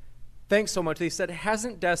 thanks so much. They said,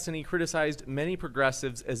 hasn't Destiny criticized many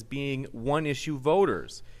progressives as being one-issue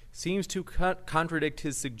voters? Seems to contradict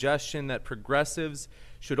his suggestion that progressives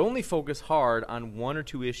should only focus hard on one or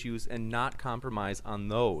two issues and not compromise on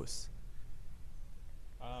those.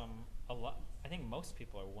 I think most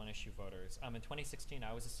people are one-issue voters. In 2016,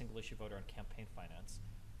 I was a single-issue voter on campaign finance.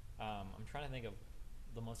 I'm trying to think of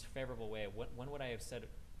the most favorable way. When would I have said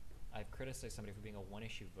I've criticized somebody for being a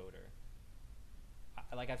one-issue voter?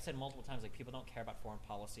 Like I've said multiple times, like people don't care about foreign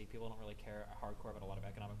policy. People don't really care hardcore about a lot of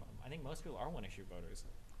economic. I think most people are one-issue voters.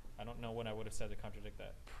 I don't know what I would have said to contradict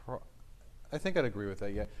that. I think I'd agree with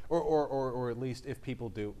that, yeah. Or at least if people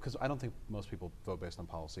do, because I don't think most people vote based on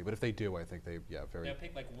policy, but if they do, I think they, very They'll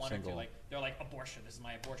pick like one single. or two, like they're like abortion. This is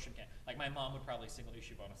my abortion can. Like my mom would probably single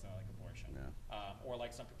issue vote us like abortion. Yeah. Or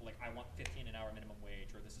like some people like I want 15 an hour minimum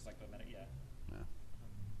wage, or this is like the yeah.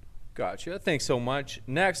 Gotcha. Thanks so much.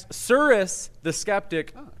 Next, Surus the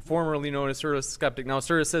Skeptic, formerly known as Surus the Skeptic. Now,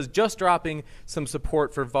 Surus says, just dropping some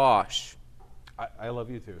support for Vosh. I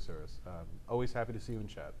love you too, Surus. Always happy to see you in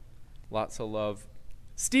chat. Lots of love.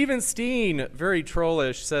 Stephen Steen, very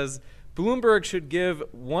trollish, says, Bloomberg should give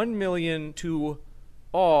 $1 million to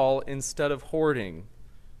all instead of hoarding.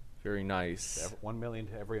 Very nice. 1 million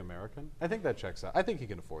to every American? I think that checks out. I think he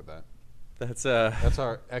can afford that. That's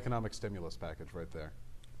our economic stimulus package right there.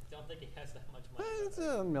 Don't think he has that much money. It's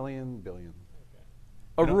a million, billion.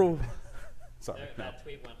 a rule. Sorry. That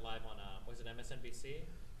tweet went live on, was it MSNBC?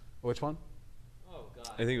 Which one? Oh God.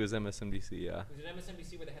 I think it was MSNBC. Yeah. Was it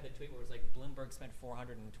MSNBC where they had the tweet where it was like Bloomberg spent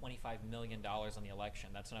 $425 million on the election?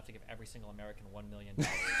 That's enough to give every single American $1 million.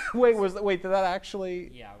 Wait, did that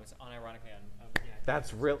actually? Yeah, it was unironically on. Yeah,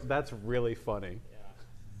 That's real. That's really funny. Yeah,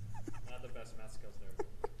 not the best Mexico's there.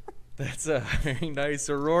 That's very nice.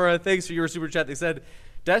 Aurora, thanks for your super chat. They said,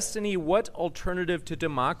 Destiny, what alternative to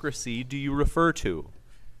democracy do you refer to?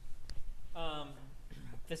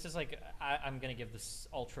 This is like, I'm going to give this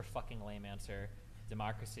ultra fucking lame answer.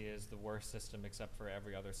 Democracy is the worst system except for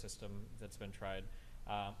every other system that's been tried.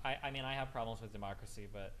 I mean, I have problems with democracy,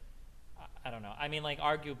 but I don't know. I mean, like,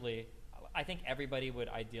 arguably, I think everybody would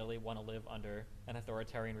ideally want to live under an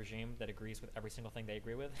authoritarian regime that agrees with every single thing they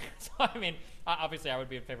agree with. So, I mean, obviously I would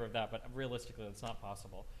be in favor of that, but realistically, it's not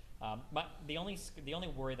possible. The only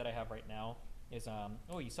worry that I have right now is,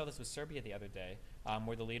 you saw this with Serbia the other day,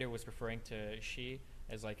 where the leader was referring to Xi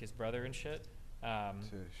as like his brother and shit. I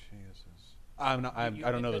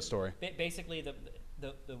don't know the story. Basically,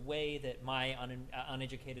 the way that my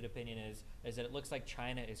uneducated opinion is that it looks like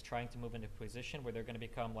China is trying to move into a position where they're going to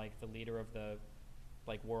become like the leader of the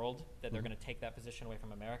world, that they're going to take that position away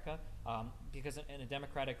from America, because in a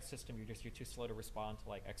democratic system you're too slow to respond to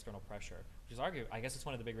like external pressure, which is I guess it's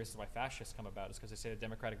one of the big reasons why fascists come about, is because they say the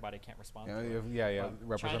democratic body can't respond to it.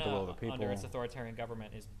 Represent China, the will of the people. under its authoritarian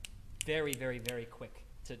government, is very, very, very quick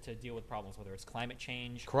to deal with problems, whether it's climate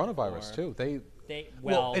change, coronavirus too.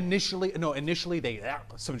 Initially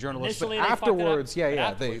some journalists, but afterwards,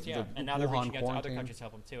 and now they're reaching out to other countries to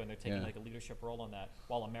help them too, and they're taking like a leadership role on that,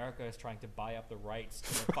 while America is trying to buy up the rights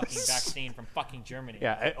to the fucking vaccine from fucking Germany.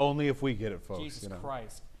 Yeah, only if we get it, folks. Jesus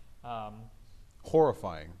Christ.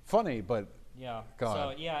 Horrifying, funny, but yeah. God.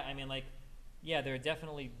 So yeah, I mean, like, yeah, there are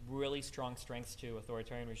definitely really strong strengths to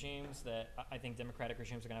authoritarian regimes that I think democratic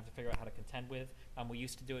regimes are going to have to figure out how to contend with. We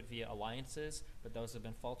used to do it via alliances, but those have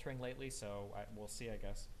been faltering lately, so we'll see, I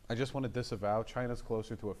guess. I just want to disavow. China's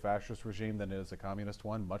closer to a fascist regime than it is a communist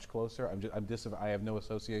one, much closer. I have no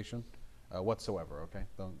association whatsoever, okay?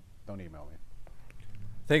 Don't email me.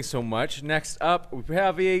 Thanks so much. Next up, we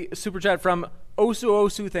have a super chat from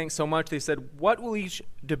Osu. Thanks so much. They said, what will each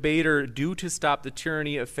debater do to stop the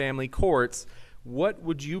tyranny of family courts? What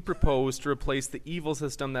would you propose to replace the evil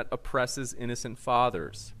system that oppresses innocent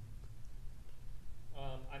fathers?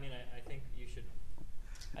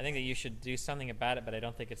 I think that you should do something about it, but I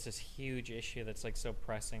don't think it's this huge issue that's like so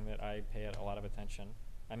pressing that I pay it a lot of attention.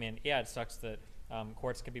 I mean, yeah, it sucks that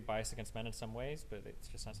courts can be biased against men in some ways, but it's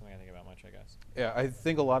just not something I think about much, I guess. Yeah, I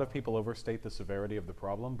think a lot of people overstate the severity of the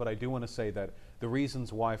problem, but I do want to say that the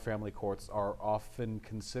reasons why family courts are often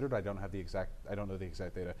considered, I don't know the exact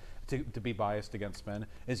data, to be biased against men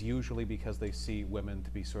is usually because they see women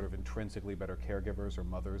to be sort of intrinsically better caregivers or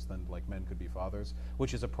mothers than like men could be fathers,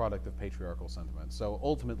 which is a product of patriarchal sentiment. So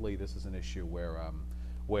ultimately, this is an issue where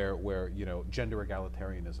gender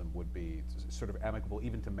egalitarianism would be sort of amicable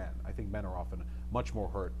even to men. I think men are often much more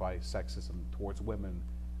hurt by sexism towards women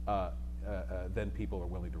than people are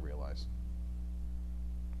willing to realize.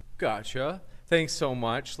 Gotcha. Thanks so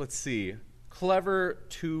much. Let's see. Clever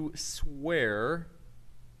to swear.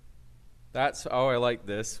 I like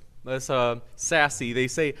this. That's sassy. They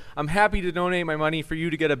say, I'm happy to donate my money for you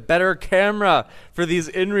to get a better camera for these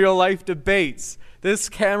in real life debates. This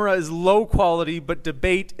camera is low quality, but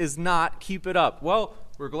debate is not. Keep it up. Well,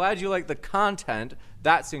 we're glad you like the content.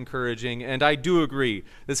 That's encouraging, and I do agree.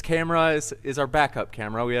 This camera is our backup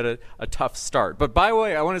camera. We had a tough start. But by the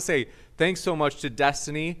way, I want to say thanks so much to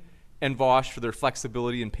Destiny and Vosh for their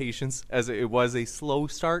flexibility and patience, as it was a slow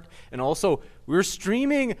start. And also, we're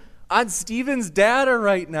streaming on Steven's data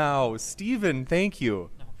right now. Steven, thank you.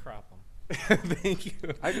 No problem. Thank you.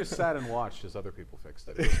 I just sat and watched as other people fixed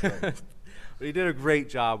it. It was great. He did a great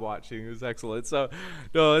job watching. It was excellent. So,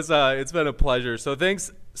 no, it's been a pleasure. So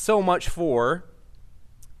thanks so much for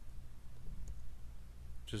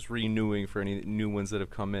just renewing for any new ones that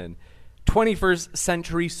have come in. 21st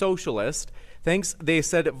Century Socialist. Thanks. They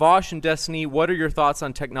said, Vosh and Destiny, what are your thoughts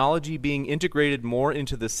on technology being integrated more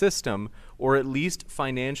into the system, or at least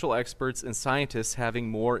financial experts and scientists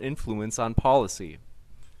having more influence on policy?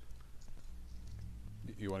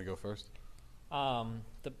 You want to go first?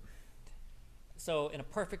 So in a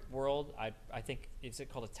perfect world, I think, is it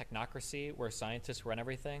called a technocracy, where scientists run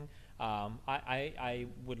everything? I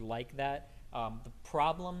would like that. The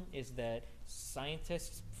problem is that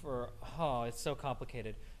scientists it's so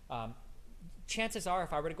complicated. chances are,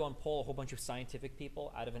 if I were to go and poll a whole bunch of scientific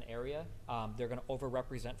people out of an area, they're going to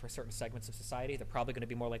overrepresent for certain segments of society. They're probably going to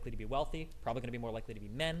be more likely to be wealthy, probably going to be more likely to be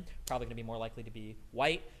men, probably going to be more likely to be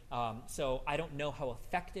white. So I don't know how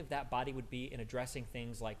effective that body would be in addressing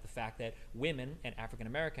things like the fact that women and African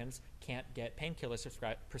Americans can't get painkillers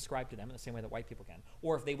prescribed to them in the same way that white people can,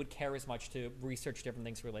 or if they would care as much to research different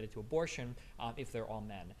things related to abortion if they're all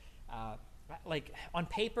men. Like on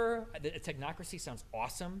paper, the technocracy sounds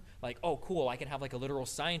awesome. Like, oh, cool! I can have like a literal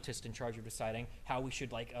scientist in charge of deciding how we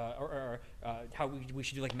should like, how we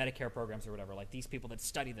should do like Medicare programs or whatever. Like these people that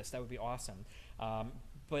study this, that would be awesome.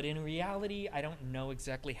 But in reality, I don't know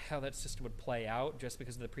exactly how that system would play out, just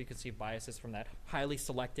because of the preconceived biases from that highly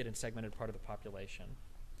selected and segmented part of the population.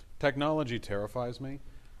 Technology terrifies me.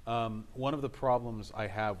 One of the problems I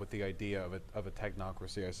have with the idea of a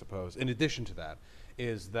technocracy, I suppose, in addition to that,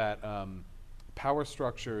 is that power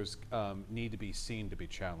structures need to be seen to be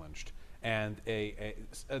challenged, and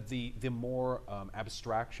the more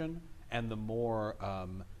abstraction and the more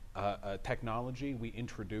technology we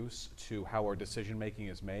introduce to how our decision making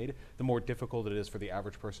is made, the more difficult it is for the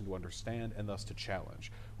average person to understand and thus to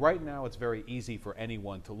challenge. Right now, it's very easy for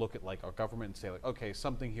anyone to look at like our government and say like, okay,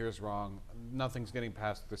 something here is wrong, nothing's getting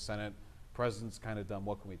passed the Senate, president's kind of dumb,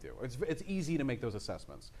 what can we do? It's easy to make those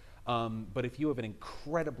assessments. But if you have an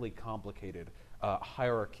incredibly complicated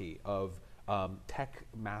hierarchy of tech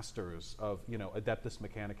masters, of Adeptus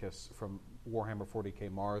Mechanicus from Warhammer 40k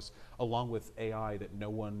Mars, along with AI that no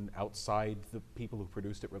one outside the people who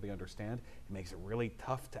produced it really understand, it makes it really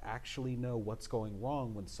tough to actually know what's going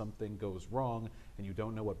wrong when something goes wrong and you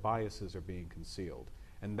don't know what biases are being concealed.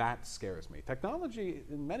 And that scares me. Technology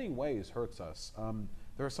in many ways hurts us.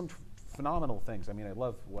 There are some phenomenal things. I mean, I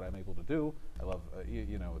love what I'm able to do. I love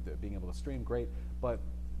being able to stream, great. But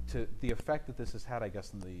to the effect that this has had, I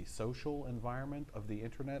guess, in the social environment of the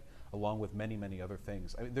internet, along with many, many other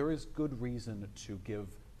things, I mean, there is good reason to give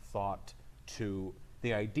thought to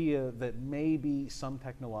the idea that maybe some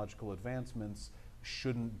technological advancements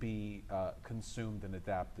shouldn't be consumed and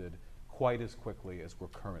adapted quite as quickly as we're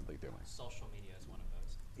currently doing. Social media is one of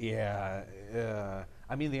those. Yeah.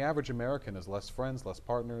 I mean, the average American has less friends, less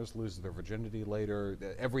partners, loses their virginity later.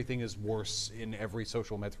 Everything is worse in every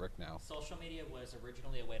social metric now. Social media was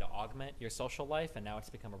originally a way to augment your social life, and now it's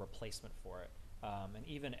become a replacement for it. And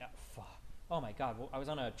even, oh my God, I was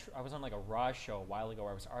on like a Raj show a while ago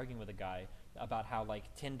where I was arguing with a guy about how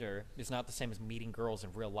like Tinder is not the same as meeting girls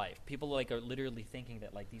in real life. People like are literally thinking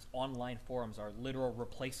that like these online forums are literal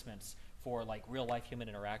replacements for like real life human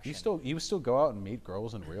interaction. You still go out and meet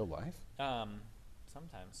girls in real life?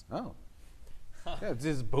 Sometimes. Oh. Yeah, it's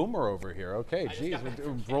this boomer over here. Okay, geez,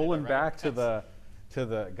 we're rolling Canada, back to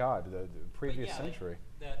the previous century.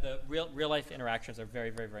 The real life interactions are very,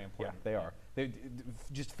 very, very Yeah, important. they are.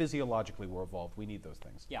 Just physiologically, we're evolved. We need those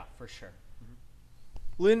things. Yeah, for sure.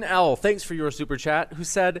 Lynn L., thanks for your super chat, who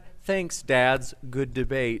said, thanks, dads, good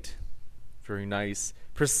debate. Very nice.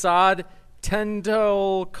 Prasad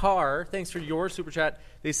Tendolkar, thanks for your super chat.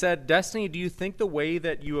 They said, Destiny, do you think the way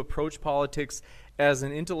that you approach politics as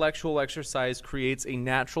an intellectual exercise creates a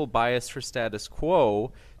natural bias for status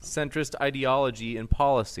quo, centrist ideology, and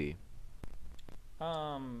policy?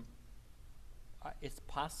 It's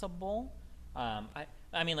possible.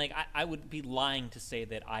 I mean, like, I would be lying to say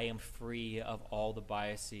that I am free of all the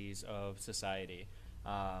biases of society.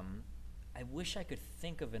 I wish I could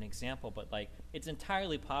think of an example, but like it's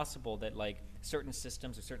entirely possible that like certain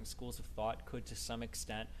systems or certain schools of thought could to some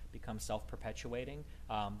extent become self-perpetuating,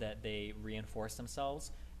 that they reinforce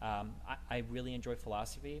themselves. I really enjoy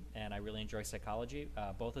philosophy and I really enjoy psychology.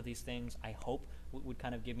 Both of these things I hope would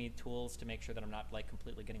kind of give me tools to make sure that I'm not like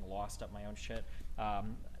completely getting lost up my own shit.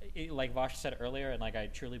 Like Vash said earlier, and like I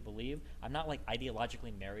truly believe, I'm not like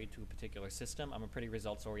ideologically married to a particular system. I'm a pretty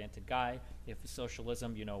results-oriented guy. If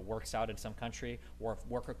socialism, works out in some country, or if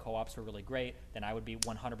worker co-ops were really great, then I would be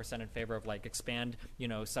 100% in favor of like expand,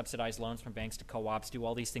 subsidized loans from banks to co-ops, do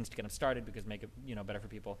all these things to get them started because make it, better for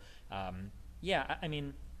people. I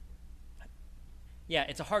mean. Yeah,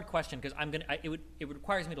 it's a hard question because it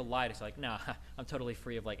requires me to lie to say like, nah, I'm totally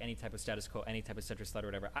free of like any type of status quo, any type of centrist thought or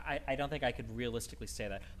whatever. I don't think I could realistically say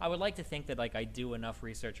that. I would like to think that like I do enough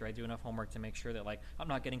research or I do enough homework to make sure that like I'm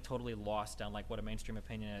not getting totally lost down like what a mainstream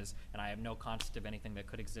opinion is, and I have no concept of anything that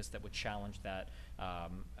could exist that would challenge that.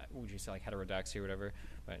 Would you say like heterodoxy or whatever?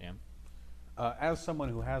 But yeah. As someone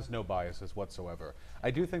who has no biases whatsoever,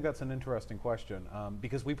 I do think that's an interesting question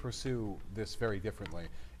because we pursue this very differently.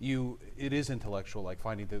 It is intellectual, like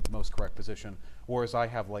finding the most correct position, whereas I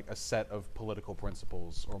have like a set of political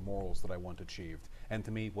principles or morals that I want achieved. And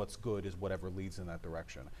to me, what's good is whatever leads in that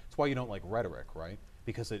direction. It's why you don't like rhetoric, right?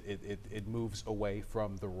 because it moves away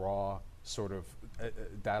from the raw sort of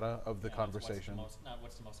data of the conversation. Not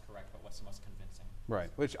what's the most correct, but what's the most convincing. Right,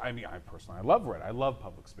 which I mean, I personally, I love Reddit. I love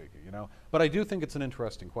public speaking, you know. But I do think it's an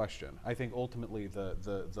interesting question. I think ultimately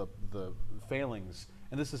the failings,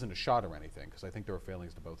 and this isn't a shot or anything, because I think there are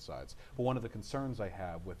failings to both sides. But one of the concerns I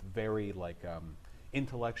have with very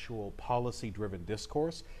intellectual, policy-driven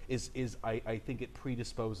discourse is I think it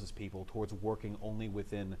predisposes people towards working only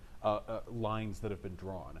within lines that have been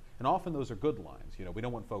drawn. And often those are good lines. You know, we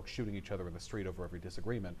don't want folks shooting each other in the street over every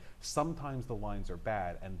disagreement. Sometimes the lines are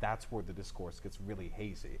bad, and that's where the discourse gets really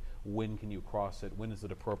hazy. When can you cross it? When is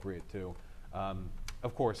it appropriate to?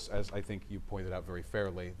 Of course, as I think you pointed out very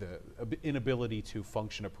fairly, the inability to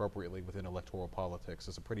function appropriately within electoral politics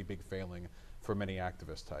is a pretty big failing for many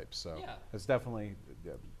activist types. So Yeah. it's definitely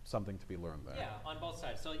something to be learned there. Yeah, on both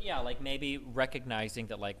sides. So yeah, like maybe recognizing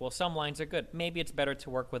that like, well, some lines are good. Maybe it's better to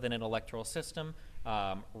work within an electoral system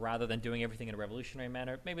rather than doing everything in a revolutionary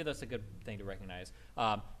manner. Maybe that's a good thing to recognize.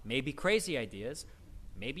 Maybe crazy ideas.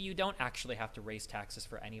 Maybe you don't actually have to raise taxes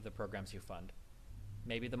for any of the programs you fund.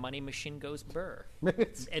 Maybe the money machine goes burr.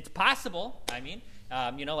 It's possible. I mean,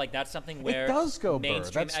 like that's something where does go burr.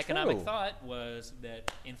 mainstream That's economic true. thought was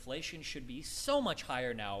that inflation should be so much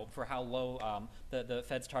higher now for how low the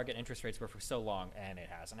Fed's target interest rates were for so long, and it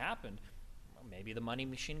hasn't happened. Well, maybe the money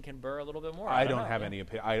machine can burr a little bit more. I don't know, have yeah. any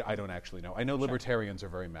opinion. I don't actually know. I know libertarians are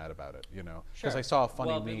very mad about it, you know, because Sure. I saw a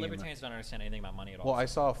funny well, meme. libertarians don't understand anything about money at all. Well, I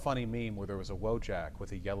saw a funny meme where there was a Wojak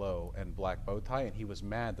with a yellow and black bow tie, and he was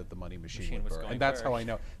mad that the money machine Machine would was burr. going And that's burr. how I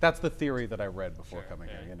know. That's the theory that I read before Sure, coming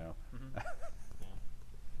yeah. here, you know.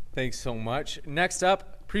 Thanks so much. Next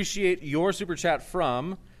up, appreciate your super chat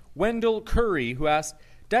from Wendell Curry, who asked,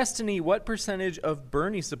 Destiny, what percentage of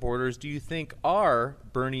Bernie supporters do you think are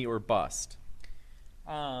Bernie or bust?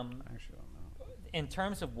 I actually don't know. In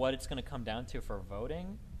terms of what it's going to come down to for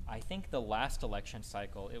voting, I think the last election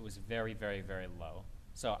cycle, it was very, very, very low.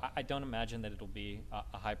 So I don't imagine that it'll be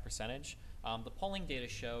a high percentage. The polling data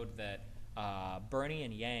showed that Bernie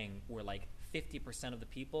and Yang were like 50% of the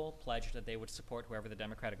people pledged that they would support whoever the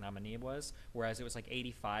Democratic nominee was, whereas it was like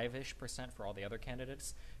 85-ish% for all the other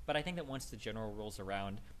candidates. But I think that once the general rolls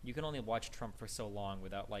around, you can only watch Trump for so long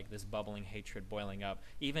without like this bubbling hatred boiling up.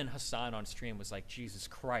 Even Hassan on stream was like, Jesus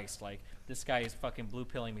Christ, like this guy is fucking blue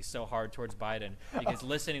pilling me so hard towards Biden because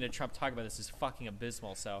listening to Trump talk about this is fucking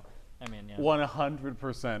abysmal. So, I mean, yeah.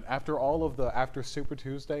 100%. After Super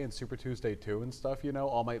Tuesday and Super Tuesday 2 and stuff, you know,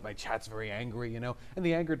 all my chat's very angry, you know, and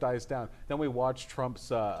the anger dies down. Then we watch Trump's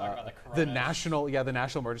about the the corona.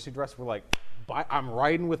 national emergency address. We're like, I'm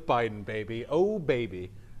riding with Biden, baby. Oh, baby.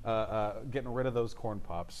 Getting rid of those corn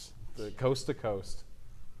pops, coast to coast.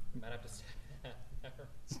 You might have to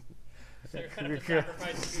so you're gonna have to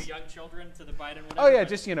sacrifice 2 young children to the Biden whatever. Oh yeah, but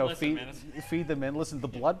just you know, listen, man, feed them in. Listen, the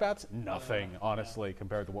bloodbaths, nothing, honestly,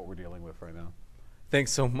 compared to what we're dealing with right now.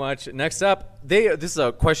 Thanks so much. Next up, this is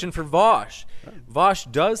a question for Vosh. Vosh,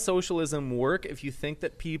 does socialism work if you think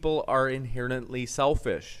that people are inherently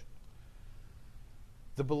selfish?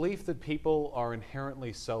 The belief that people are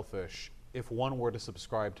inherently selfish, if one were to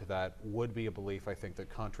subscribe to that, would be a belief, I think, that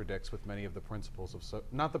contradicts with many of the principles of,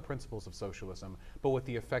 not the principles of socialism, but with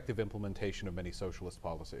the effective implementation of many socialist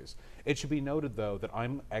policies. It should be noted, though, that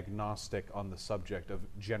I'm agnostic on the subject of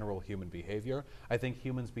general human behavior. I think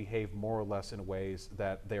humans behave more or less in ways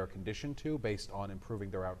that they are conditioned to based on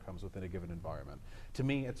improving their outcomes within a given environment. To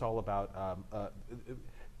me, it's all about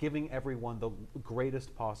giving everyone the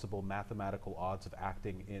greatest possible mathematical odds of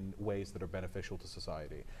acting in ways that are beneficial to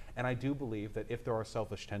society. And I do believe that if there are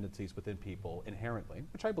selfish tendencies within people inherently,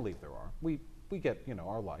 which I believe there are, we get, you know,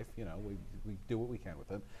 our life, you know, we do what we can with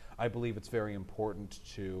it. I believe it's very important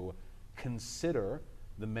to consider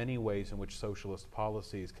the many ways in which socialist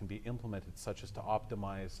policies can be implemented such as to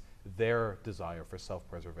optimize their desire for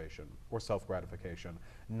self-preservation or self-gratification,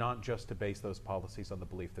 not just to base those policies on the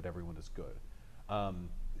belief that everyone is good.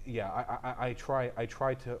 I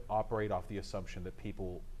try to operate off the assumption that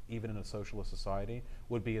people, even in a socialist society,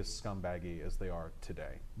 would be as scumbaggy as they are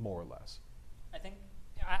today, more or less. I think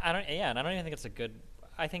I don't even think it's a good.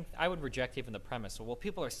 I think I would reject even the premise. Well,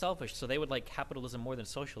 people are selfish, so they would like capitalism more than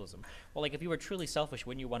socialism. Well, like if you were truly selfish,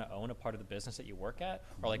 wouldn't you want to own a part of the business that you work at,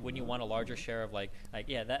 or like wouldn't you want a larger share of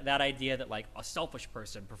that idea that like a selfish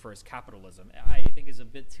person prefers capitalism? I think is a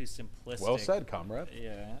bit too simplistic. Well said, comrade.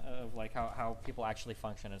 Yeah, of like how people actually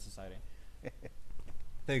function in society.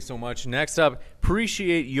 Thanks so much. Next up,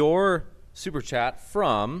 appreciate your super chat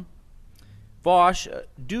from Vosh.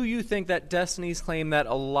 Do you think that Destiny's claim that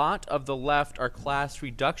a lot of the left are class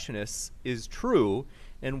reductionists is true?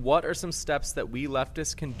 And what are some steps that we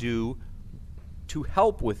leftists can do to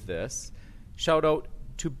help with this? Shout out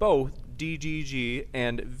to both DGG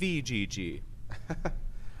and VGG.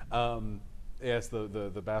 Yes,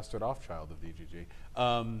 the bastard offchild of DGG.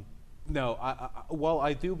 No, while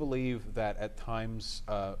I do believe that at times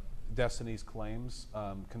Destiny's claims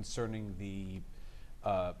concerning the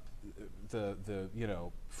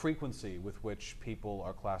frequency with which people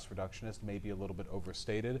are class reductionist may be a little bit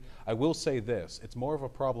overstated. I will say this: it's more of a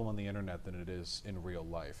problem on the internet than it is in real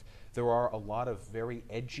life. There are a lot of very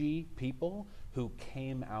edgy people who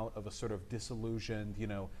came out of a sort of disillusioned,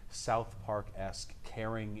 South Park-esque,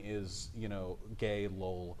 caring is, gay,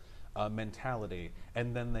 lol, mentality,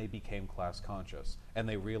 and then they became class conscious, and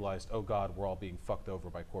they realized, oh God, we're all being fucked over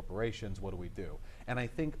by corporations, what do we do? And I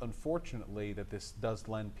think, unfortunately, that this does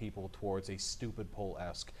lend people towards a stupid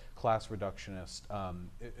poll-esque, class reductionist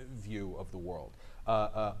view of the world.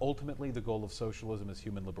 Ultimately, the goal of socialism is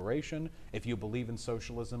human liberation. If you believe in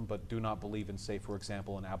socialism but do not believe in, say, for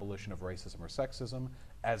example, an abolition of racism or sexism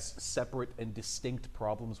as separate and distinct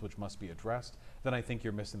problems which must be addressed, then I think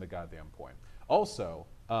you're missing the goddamn point. Also,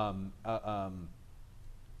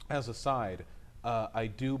 as a side, I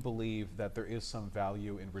do believe that there is some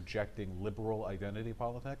value in rejecting liberal identity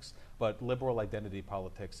politics, but liberal identity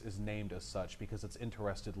politics is named as such because it's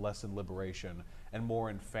interested less in liberation and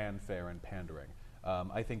more in fanfare and pandering.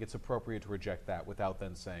 I think it's appropriate to reject that without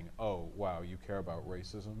then saying, oh, wow, you care about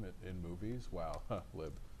racism in movies? Wow,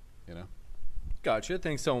 lib, Gotcha.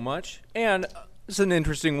 Thanks so much. And it's an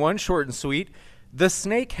interesting one, short and sweet. The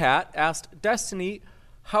Snake Hat asked Destiny,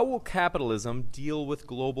 how will capitalism deal with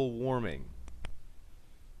global warming?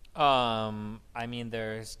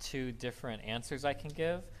 There's two different answers I can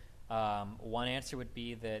give. One answer would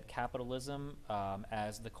be that capitalism,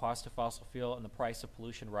 as the cost of fossil fuel and the price of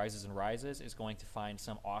pollution rises and rises, is going to find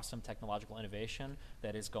some awesome technological innovation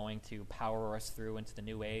that is going to power us through into the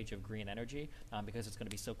new age of green energy, because it's going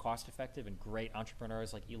to be so cost effective, and great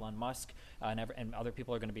entrepreneurs like Elon Musk and other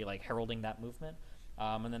people are going to be like heralding that movement.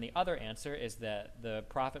 And then the other answer is that the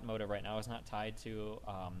profit motive right now is not tied to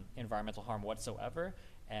environmental harm whatsoever,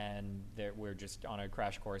 and we're just on a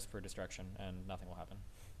crash course for destruction, and nothing will happen.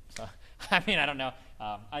 So, I don't know.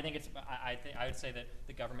 I think I would say that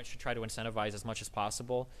the government should try to incentivize as much as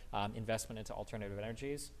possible investment into alternative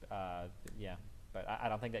energies. But I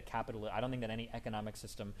don't think that I don't think that any economic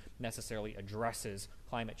system necessarily addresses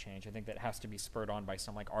climate change. I think that has to be spurred on by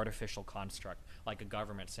some artificial construct, like a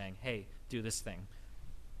government saying, "Hey, do this thing."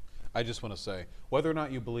 I just want to say, whether or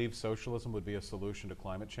not you believe socialism would be a solution to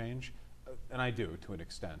climate change, and I do to an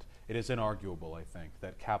extent, it is inarguable, I think,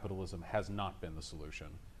 that capitalism has not been the solution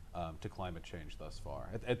to climate change thus far.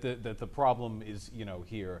 The problem is,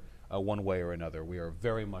 here, one way or another. We are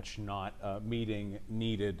very much not meeting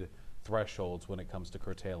needed thresholds when it comes to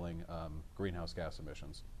curtailing greenhouse gas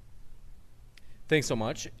emissions. Thanks so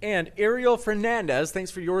much. And Ariel Fernandez,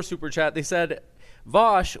 thanks for your super chat. They said,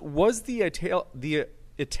 Vosh, was the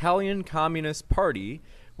Italian Communist Party,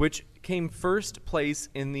 which came first place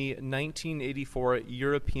in the 1984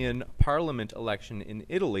 European Parliament election in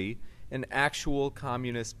Italy, an actual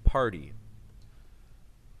communist party?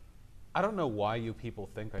 I don't know why you people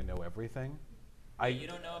think I know everything. You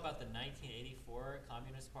don't know about the 1984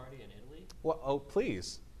 Communist Party in Italy? Well, oh,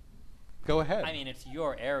 please. Go ahead. It's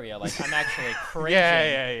your area. I'm actually cringing.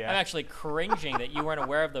 Yeah. I'm actually cringing that you weren't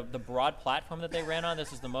aware of the broad platform that they ran on.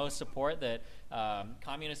 This is the most support that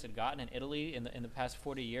communists had gotten in Italy in the past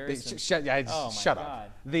 40 years. Shut God.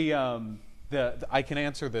 up. I can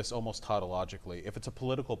answer this almost tautologically. If it's a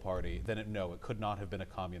political party, then it could not have been a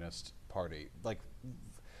communist party.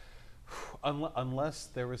 Unless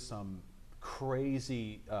there was some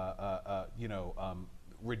crazy,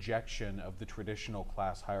 rejection of the traditional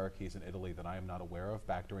class hierarchies in Italy that I am not aware of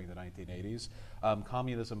back during the 1980s.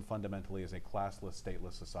 Communism fundamentally is a classless,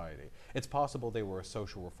 stateless society. It's possible they were a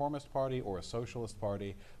social reformist party or a socialist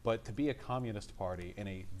party, but to be a communist party in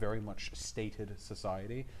a very much stated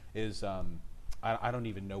society is, I don't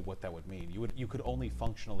even know what that would mean. You could only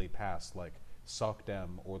functionally pass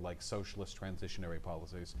SOCDEM or socialist transitionary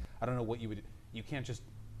policies. I don't know what you would. You can't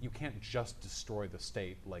just destroy the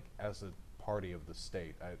state as a party of the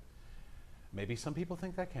state. Maybe some people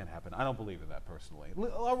think that can happen. I don't believe in that personally.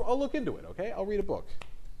 I'll look into it, okay? I'll read a book.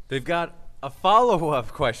 They've got a follow-up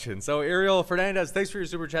question. So Ariel Fernandez, thanks for your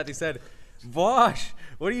super chat. He said, Vosh,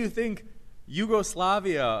 what do you think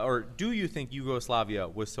Yugoslavia, or do you think Yugoslavia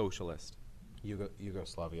was socialist?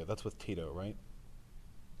 Yugoslavia, that's with Tito, right?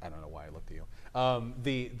 I don't know why I looked at you.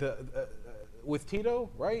 With Tito,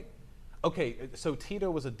 right? Okay, so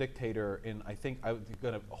Tito was a dictator in, I think, I'm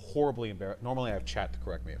going to horribly embarrass. Normally I have chat to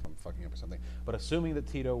correct me if I'm fucking up or something. But assuming that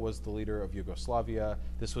Tito was the leader of Yugoslavia,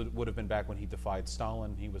 this would have been back when he defied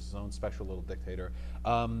Stalin. He was his own special little dictator.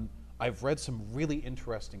 I've read some really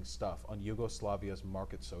interesting stuff on Yugoslavia's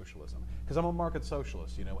market socialism. Because I'm a market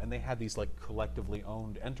socialist, you know, and they had these like collectively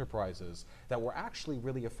owned enterprises that were actually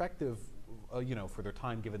really effective, you know, for their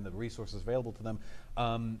time given the resources available to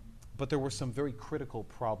them. But there were some very critical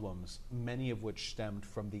problems, many of which stemmed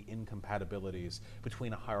from the incompatibilities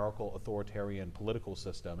between a hierarchical authoritarian political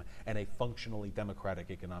system and a functionally democratic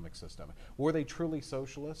economic system. Were they truly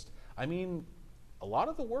socialist? I mean, a lot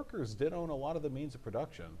of the workers did own a lot of the means of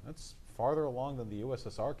production. That's farther along than the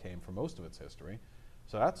USSR came for most of its history,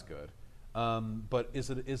 so that's good. But is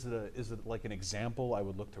it like an example I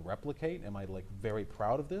would look to replicate? Am I like very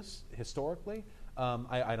proud of this historically?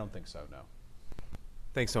 I don't think so, no.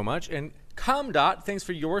 Thanks so much. And Comdot, thanks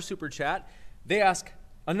for your super chat. They ask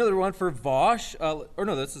another one for Vosh, or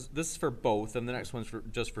no, this is for both, and the next one's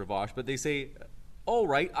just for Vosh. But they say, all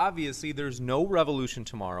right, obviously there's no revolution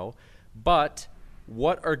tomorrow, but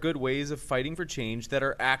what are good ways of fighting for change that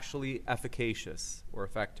are actually efficacious or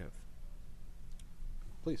effective?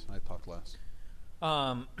 Please, I talked last.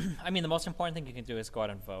 I mean, the most important thing you can do is go out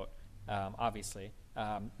and vote, obviously.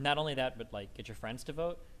 Not only that, but like get your friends to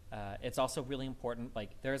vote. It's also really important, like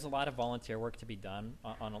there's a lot of volunteer work to be done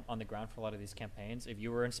on the ground for a lot of these campaigns. If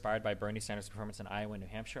you were inspired by Bernie Sanders' performance in Iowa and New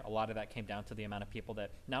Hampshire, a lot of that came down to the amount of people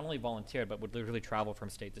that not only volunteered, but would literally travel from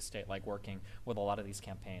state to state, like working with a lot of these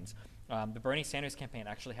campaigns. The Bernie Sanders campaign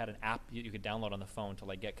actually had an app you could download on the phone to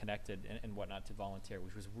like get connected and whatnot to volunteer,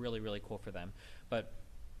 which was really, really cool for them. But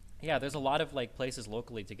yeah, there's a lot of like places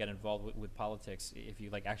locally to get involved with politics if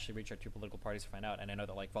you like actually reach out to your political parties to find out. And I know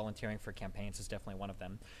that like volunteering for campaigns is definitely one of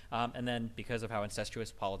them. And then because of how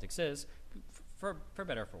incestuous politics is, for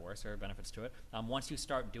better or for worse, there are benefits to it. Once you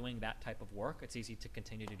start doing that type of work, it's easy to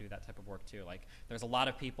continue to do that type of work too. Like there's a lot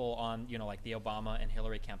of people on, you know, like the Obama and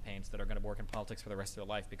Hillary campaigns that are going to work in politics for the rest of their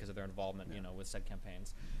life because of their involvement, you know, with said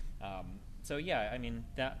campaigns. So yeah, I mean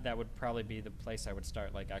that would probably be the place I would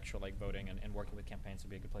start. Like actual like voting and working with campaigns would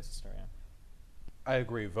be a good place to start. Yeah. I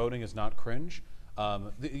agree. Voting is not cringe.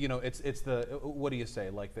 You know, it's the what do you say?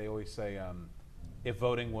 Like they always say, if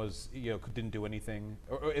voting was didn't do anything,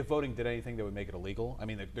 or if voting did anything, they would make it illegal. I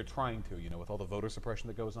mean, they're trying to, you know, with all the voter suppression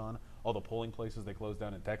that goes on, all the polling places they closed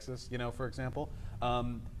down in Texas, you know, for example.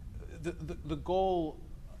 The goal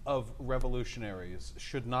of revolutionaries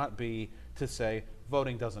should not be to say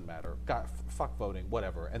voting doesn't matter, God, fuck voting,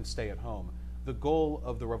 whatever, and stay at home. The goal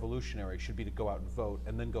of the revolutionary should be to go out and vote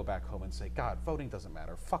and then go back home and say, God, voting doesn't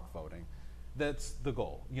matter, fuck voting. That's the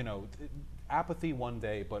goal, you know. Apathy one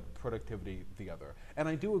day, but productivity the other. And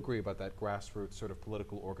I do agree about that grassroots sort of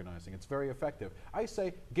political organizing. It's very effective. I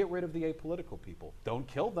say get rid of the apolitical people. Don't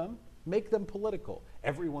kill them. Make them political.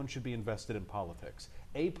 Everyone should be invested in politics.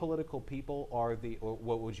 Apolitical people are the, or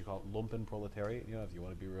what would you call it, lumpen proletariat, you know, if you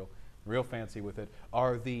want to be real fancy with it,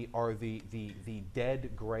 are the dead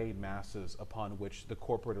gray masses upon which the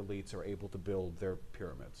corporate elites are able to build their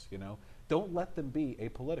pyramids, you know? Don't let them be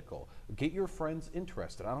apolitical. Get your friends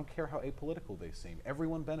interested. I don't care how apolitical they seem.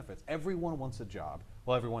 Everyone benefits. Everyone wants a job.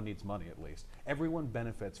 Well, everyone needs money at least. Everyone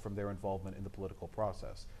benefits from their involvement in the political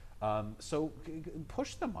process. So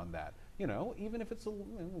push them on that. You know, even if it's a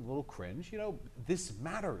little cringe, you know, this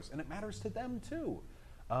matters, and it matters to them too.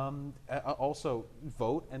 Also,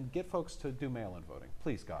 vote and get folks to do mail-in voting.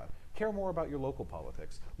 Please, God. Care more about your local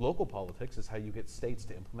politics. Local politics is how you get states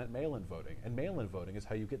to implement mail-in voting, and mail-in voting is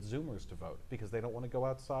how you get Zoomers to vote because they don't want to go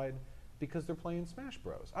outside because they're playing Smash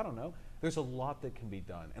Bros. I don't know. There's a lot that can be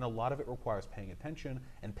done, and a lot of it requires paying attention,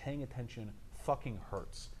 and paying attention fucking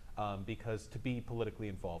hurts. Because to be politically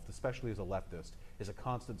involved, especially as a leftist, is a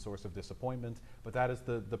constant source of disappointment, but that is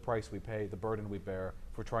the price we pay, the burden we bear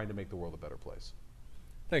for trying to make the world a better place.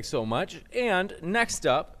 Thanks so much. And next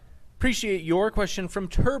up, appreciate your question from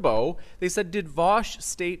Turbo. They said, did Vosh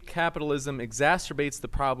state capitalism exacerbates the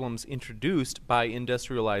problems introduced by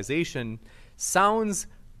industrialization? Sounds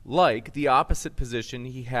like the opposite position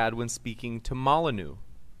he had when speaking to Molyneux.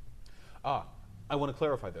 I want to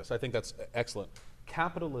clarify this. I think that's excellent.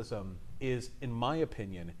 Capitalism is, in my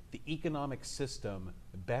opinion, the economic system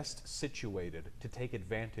best situated to take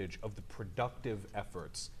advantage of the productive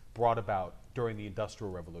efforts brought about during the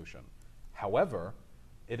Industrial Revolution. However,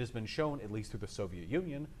 it has been shown, at least through the Soviet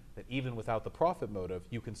Union, that even without the profit motive,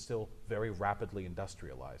 you can still very rapidly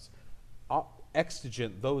industrialize.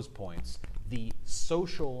 Exigent those points, the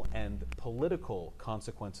social and political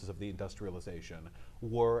consequences of the industrialization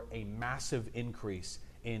were a massive increase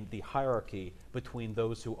in the hierarchy between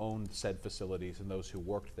those who owned said facilities and those who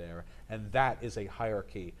worked there. And that is a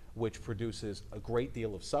hierarchy which produces a great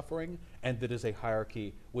deal of suffering, and that is a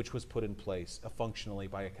hierarchy which was put in place functionally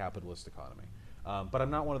by a capitalist economy. But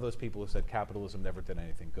I'm not one of those people who said capitalism never did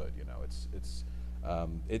anything good. You know,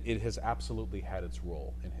 it has absolutely had its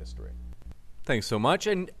role in history. Thanks so much.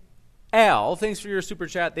 And Al, thanks for your super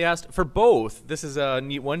chat. They asked for both. This is a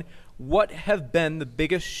neat one. What have been the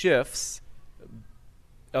biggest shifts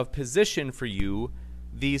of position for you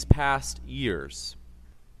these past years?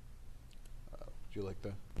 Would you like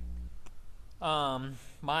to?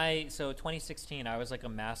 So 2016, I was like a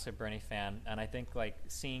massive Bernie fan, and I think like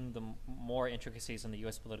seeing the more intricacies in the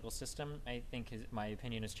U.S. political system, I think my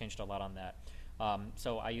opinion has changed a lot on that.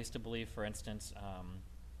 So I used to believe, for instance,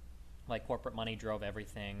 like corporate money drove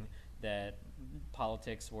everything, that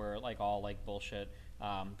politics were like all like bullshit.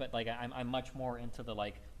 But like I'm much more into the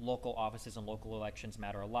like local offices and local elections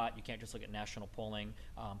matter a lot. You can't just look at national polling.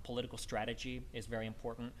 Political strategy is very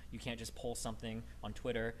important. You can't just poll something on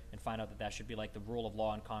Twitter and find out that that should be like the rule of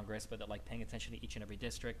law in Congress, but that like paying attention to each and every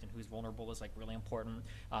district and who's vulnerable is like really important.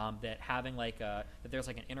 That having like that there's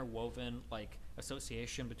like an interwoven like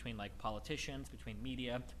association between like politicians, between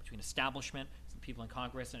media, between establishment, people in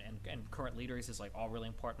Congress and current leaders is like all really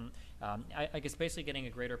important. I guess basically getting a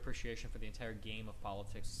greater appreciation for the entire game of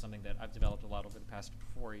politics is something that I've developed a lot over the past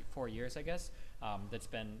four years, I guess. That's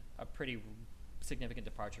been a pretty significant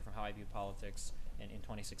departure from how I view politics in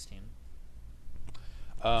 2016.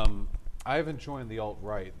 I haven't joined the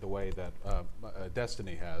alt-right the way that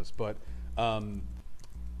Destiny has, but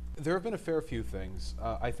there have been a fair few things.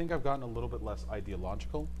 I think I've gotten a little bit less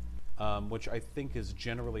ideological, which I think is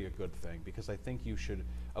generally a good thing, because I think you should,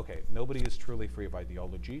 okay, nobody is truly free of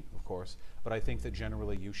ideology, of course, but I think that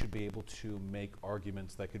generally you should be able to make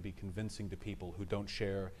arguments that could be convincing to people who don't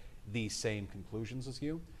share the same conclusions as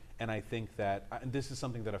you. And I think that, and this is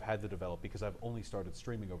something that I've had to develop because I've only started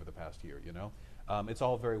streaming over the past year, you know? It's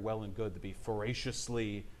all very well and good to be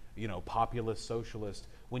voraciously, you know, populist socialist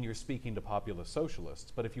when you're speaking to populist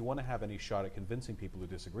socialists. But if you want to have any shot at convincing people who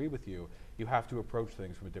disagree with you, you have to approach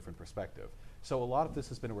things from a different perspective. So a lot of this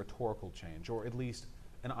has been a rhetorical change, or at least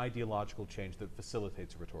an ideological change that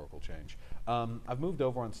facilitates a rhetorical change. I've moved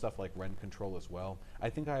over on stuff like rent control as well.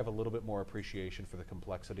 I think I have a little bit more appreciation for the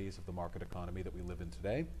complexities of the market economy that we live in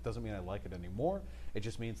today. Doesn't mean I like it anymore. It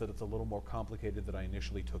just means that it's a little more complicated than I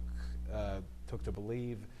initially took to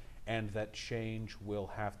believe, and that change will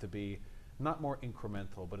have to be not more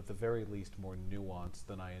incremental, but at the very least more nuanced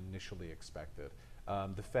than I initially expected.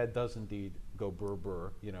 The Fed does indeed go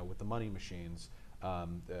burr, you know, with the money machines,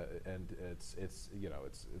 and it's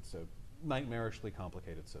a nightmarishly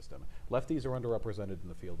complicated system. Lefties are underrepresented in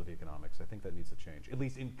the field of economics. I think that needs to change. At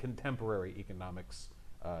least in contemporary economics,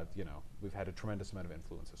 you know, we've had a tremendous amount of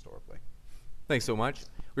influence historically. Thanks so much.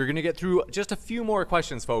 We're going to get through just a few more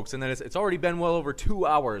questions, folks, and then it's already been well over 2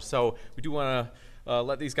 hours, so we do want to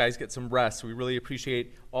let these guys get some rest. We really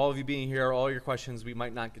appreciate all of you being here, all your questions. We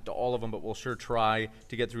might not get to all of them, but we'll sure try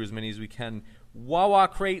to get through as many as we can. Wawa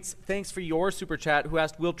Crates, thanks for your super chat, who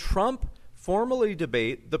asked, will Trump formally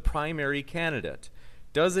debate the primary candidate?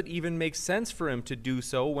 Does it even make sense for him to do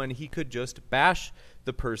so when he could just bash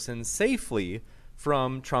the person safely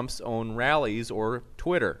from Trump's own rallies or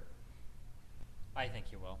Twitter? I think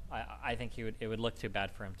he will. I think it would look too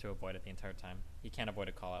bad for him to avoid it the entire time. He can't avoid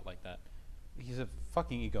a call out like that. He's a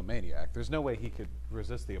fucking egomaniac. There's no way he could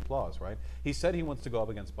resist the applause, right? He said he wants to go up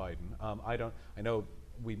against Biden. I know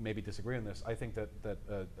we maybe disagree on this. I think that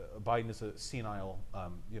Biden is a senile,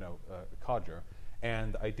 codger.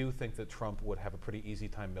 And I do think that Trump would have a pretty easy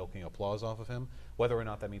time milking applause off of him. Whether or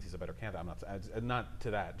not that means he's a better candidate, I'm not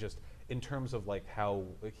to that. Just in terms of like how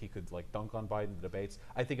he could like dunk on Biden in the debates,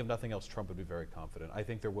 I think if nothing else, Trump would be very confident. I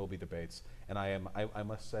think there will be debates, and I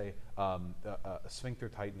must say, sphincter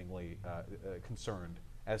tighteningly concerned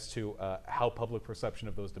as to how public perception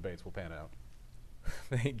of those debates will pan out.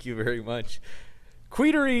 Thank you very much.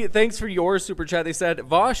 Queetery, thanks for your super chat. They said,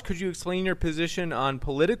 Vosh, could you explain your position on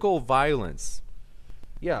political violence?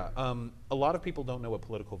 Yeah, a lot of people don't know what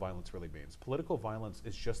political violence really means. Political violence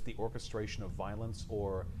is just the orchestration of violence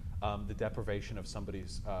or the deprivation of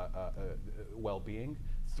somebody's well-being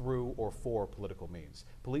through or for political means.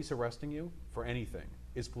 Police arresting you for anything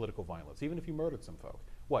is political violence, even if you murdered some folk.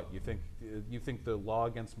 What, you think the law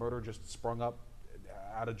against murder just sprung up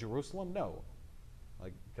out of Jerusalem? No. I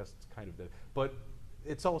guess it's kind of did. But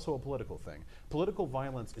it's also a political thing. Political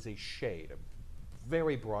violence is a shade, a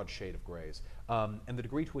very broad shade of grays. And the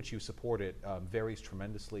degree to which you support it varies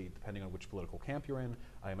tremendously depending on which political camp you're in.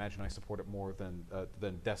 I imagine I support it more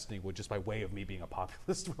than Destiny would, just by way of me being a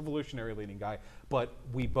populist, revolutionary-leaning guy. But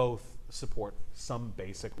we both support some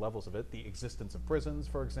basic levels of it, the existence of prisons,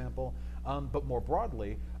 for example. But more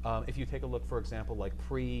broadly, if you take a look, for example, like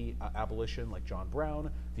pre-abolition, like John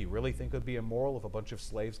Brown, do you really think it would be immoral if a bunch of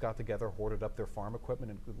slaves got together, hoarded up their farm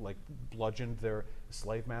equipment, and like bludgeoned their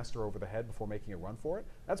slave master over the head before making a run for it?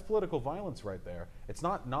 That's political violence right there. It's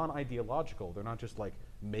not non-ideological. They're not just like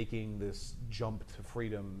making this jump to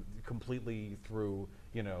freedom completely through,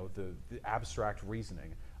 you know, the abstract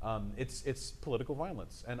reasoning. It's political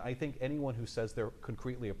violence, and I think anyone who says they're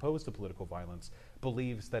concretely opposed to political violence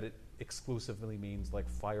believes that it exclusively means like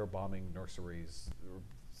firebombing nurseries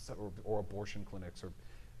or abortion clinics or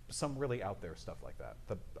some really out there stuff like that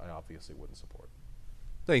I obviously wouldn't support.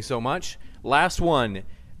 Thanks so much. Last one,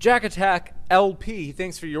 Jack Attack LP.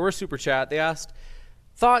 Thanks for your super chat. They asked,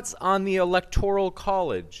 thoughts on the Electoral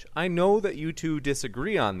College? I know that you two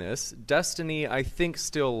disagree on this. Destiny, I think,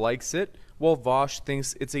 still likes it, while Vosh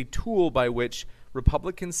thinks it's a tool by which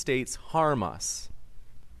Republican states harm us.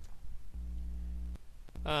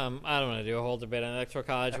 I don't want to do a whole debate on Electoral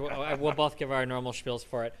College. We'll both give our normal spiels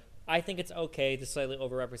for it. I think it's okay to slightly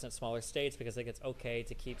overrepresent smaller states because I think it's okay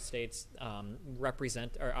to keep states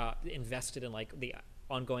invested in like the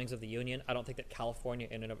ongoings of the union. I don't think that California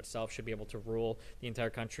in and of itself should be able to rule the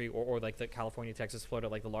entire country, or like the California, Texas, Florida,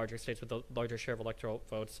 like the larger states with the larger share of electoral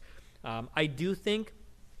votes. I do think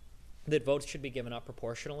that votes should be given up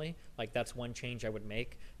proportionally. Like, that's one change I would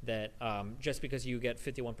make, that just because you get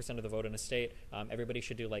 51% of the vote in a state, everybody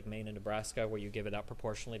should do like Maine and Nebraska, where you give it out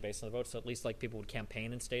proportionally based on the vote. So at least like people would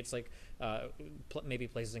campaign in states like maybe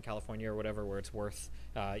places in California or whatever where it's worth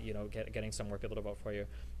getting somewhere people to vote for you.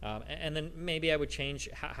 And then maybe I would change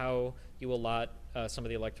how you allot some of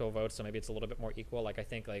the electoral votes, so maybe it's a little bit more equal. Like, I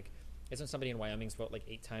think like, isn't somebody in Wyoming's vote like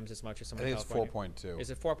 8 times as much as somebody in California? It's 4.2. Is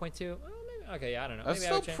it 4.2? Okay, yeah, I don't know. That's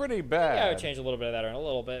maybe still pretty bad. Maybe I would change a little bit of that, or a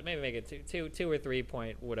little bit. Maybe make it two or 3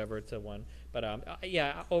 point whatever to 1. But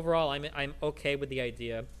yeah, overall, I'm okay with the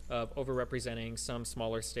idea of overrepresenting some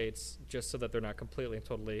smaller states just so that they're not completely and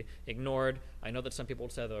totally ignored. I know that some people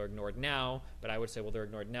would say they're ignored now, but I would say, well, they're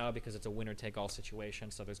ignored now because it's a winner-take-all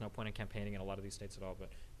situation. So there's no point in campaigning in a lot of these states at all. But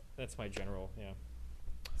that's my general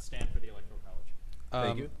stand for the Electoral College.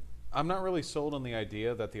 Thank you. I'm not really sold on the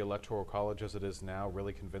idea that the Electoral College as it is now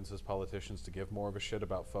really convinces politicians to give more of a shit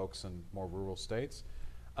about folks in more rural states.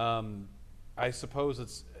 I suppose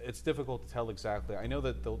it's difficult to tell exactly. I know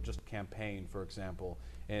that they'll just campaign, for example,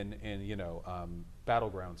 in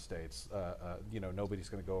battleground states. Nobody's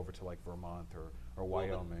going to go over to like Vermont or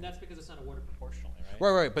Wyoming. Well, that's because it's not awarded proportionally,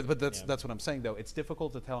 right? Right. But that's what I'm saying, though. It's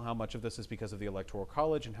difficult to tell how much of this is because of the Electoral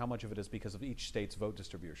College and how much of it is because of each state's vote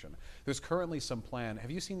distribution. There's currently some plan.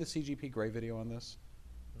 Have you seen the CGP Grey video on this?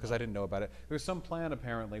 Because I didn't know about it. There's some plan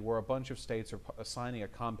apparently where a bunch of states are signing a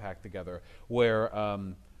compact together where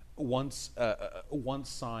once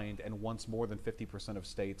signed and once more than 50% of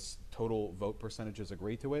states' total vote percentages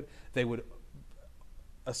agree to it, they would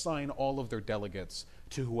assign all of their delegates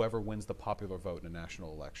to whoever wins the popular vote in a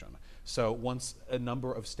national election. So once a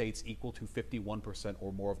number of states equal to 51%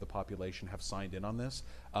 or more of the population have signed in on this,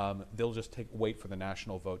 they'll just wait for the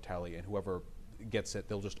national vote tally, and whoever gets it,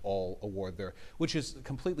 they'll just all award which is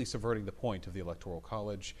completely subverting the point of the Electoral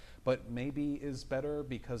College, but maybe is better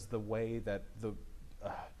because the way that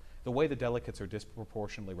the way the delegates are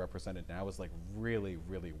disproportionately represented now is like really,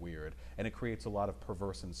 really weird, and it creates a lot of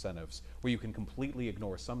perverse incentives where you can completely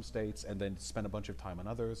ignore some states and then spend a bunch of time on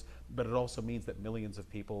others, but it also means that millions of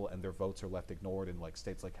people and their votes are left ignored in like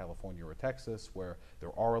states like California or Texas, where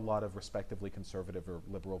there are a lot of respectively conservative or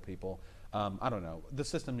liberal people. I don't know. The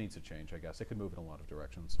system needs to change, I guess. It could move in a lot of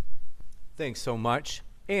directions. Thanks so much.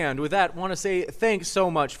 And with that, I want to say thanks so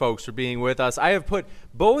much, folks, for being with us. I have put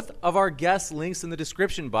both of our guest links in the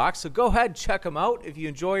description box, so go ahead, check them out if you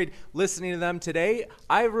enjoyed listening to them today.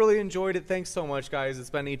 I really enjoyed it. Thanks so much, guys.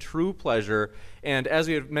 It's been a true pleasure. And as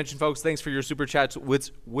we have mentioned, folks, thanks for your super chats,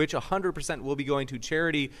 which 100% will be going to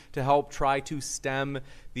charity to help try to stem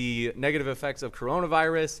the negative effects of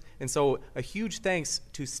coronavirus. And so a huge thanks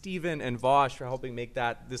to Stephen and Vosh for helping make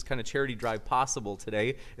this kind of charity drive possible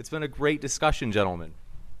today. It's been a great discussion, gentlemen.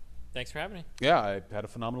 Thanks for having me. Yeah, I had a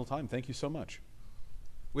phenomenal time. Thank you so much.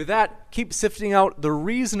 With that, keep sifting out the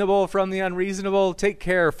reasonable from the unreasonable. Take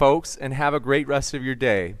care, folks, and have a great rest of your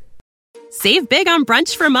day. Save big on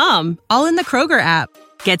brunch for mom, all in the Kroger app.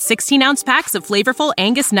 Get 16-ounce packs of flavorful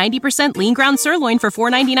Angus 90% lean ground sirloin for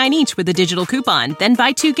 $4.99 each with a digital coupon. Then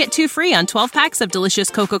buy 2, get 2 free on 12 packs of delicious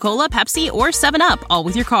Coca-Cola, Pepsi, or 7-Up, all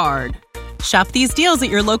with your card. Shop these deals at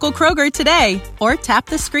your local Kroger today, or tap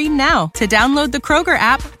the screen now to download the Kroger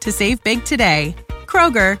app to save big today.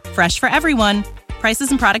 Kroger, fresh for everyone. Prices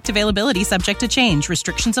and product availability subject to change.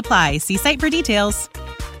 Restrictions apply. See site for details.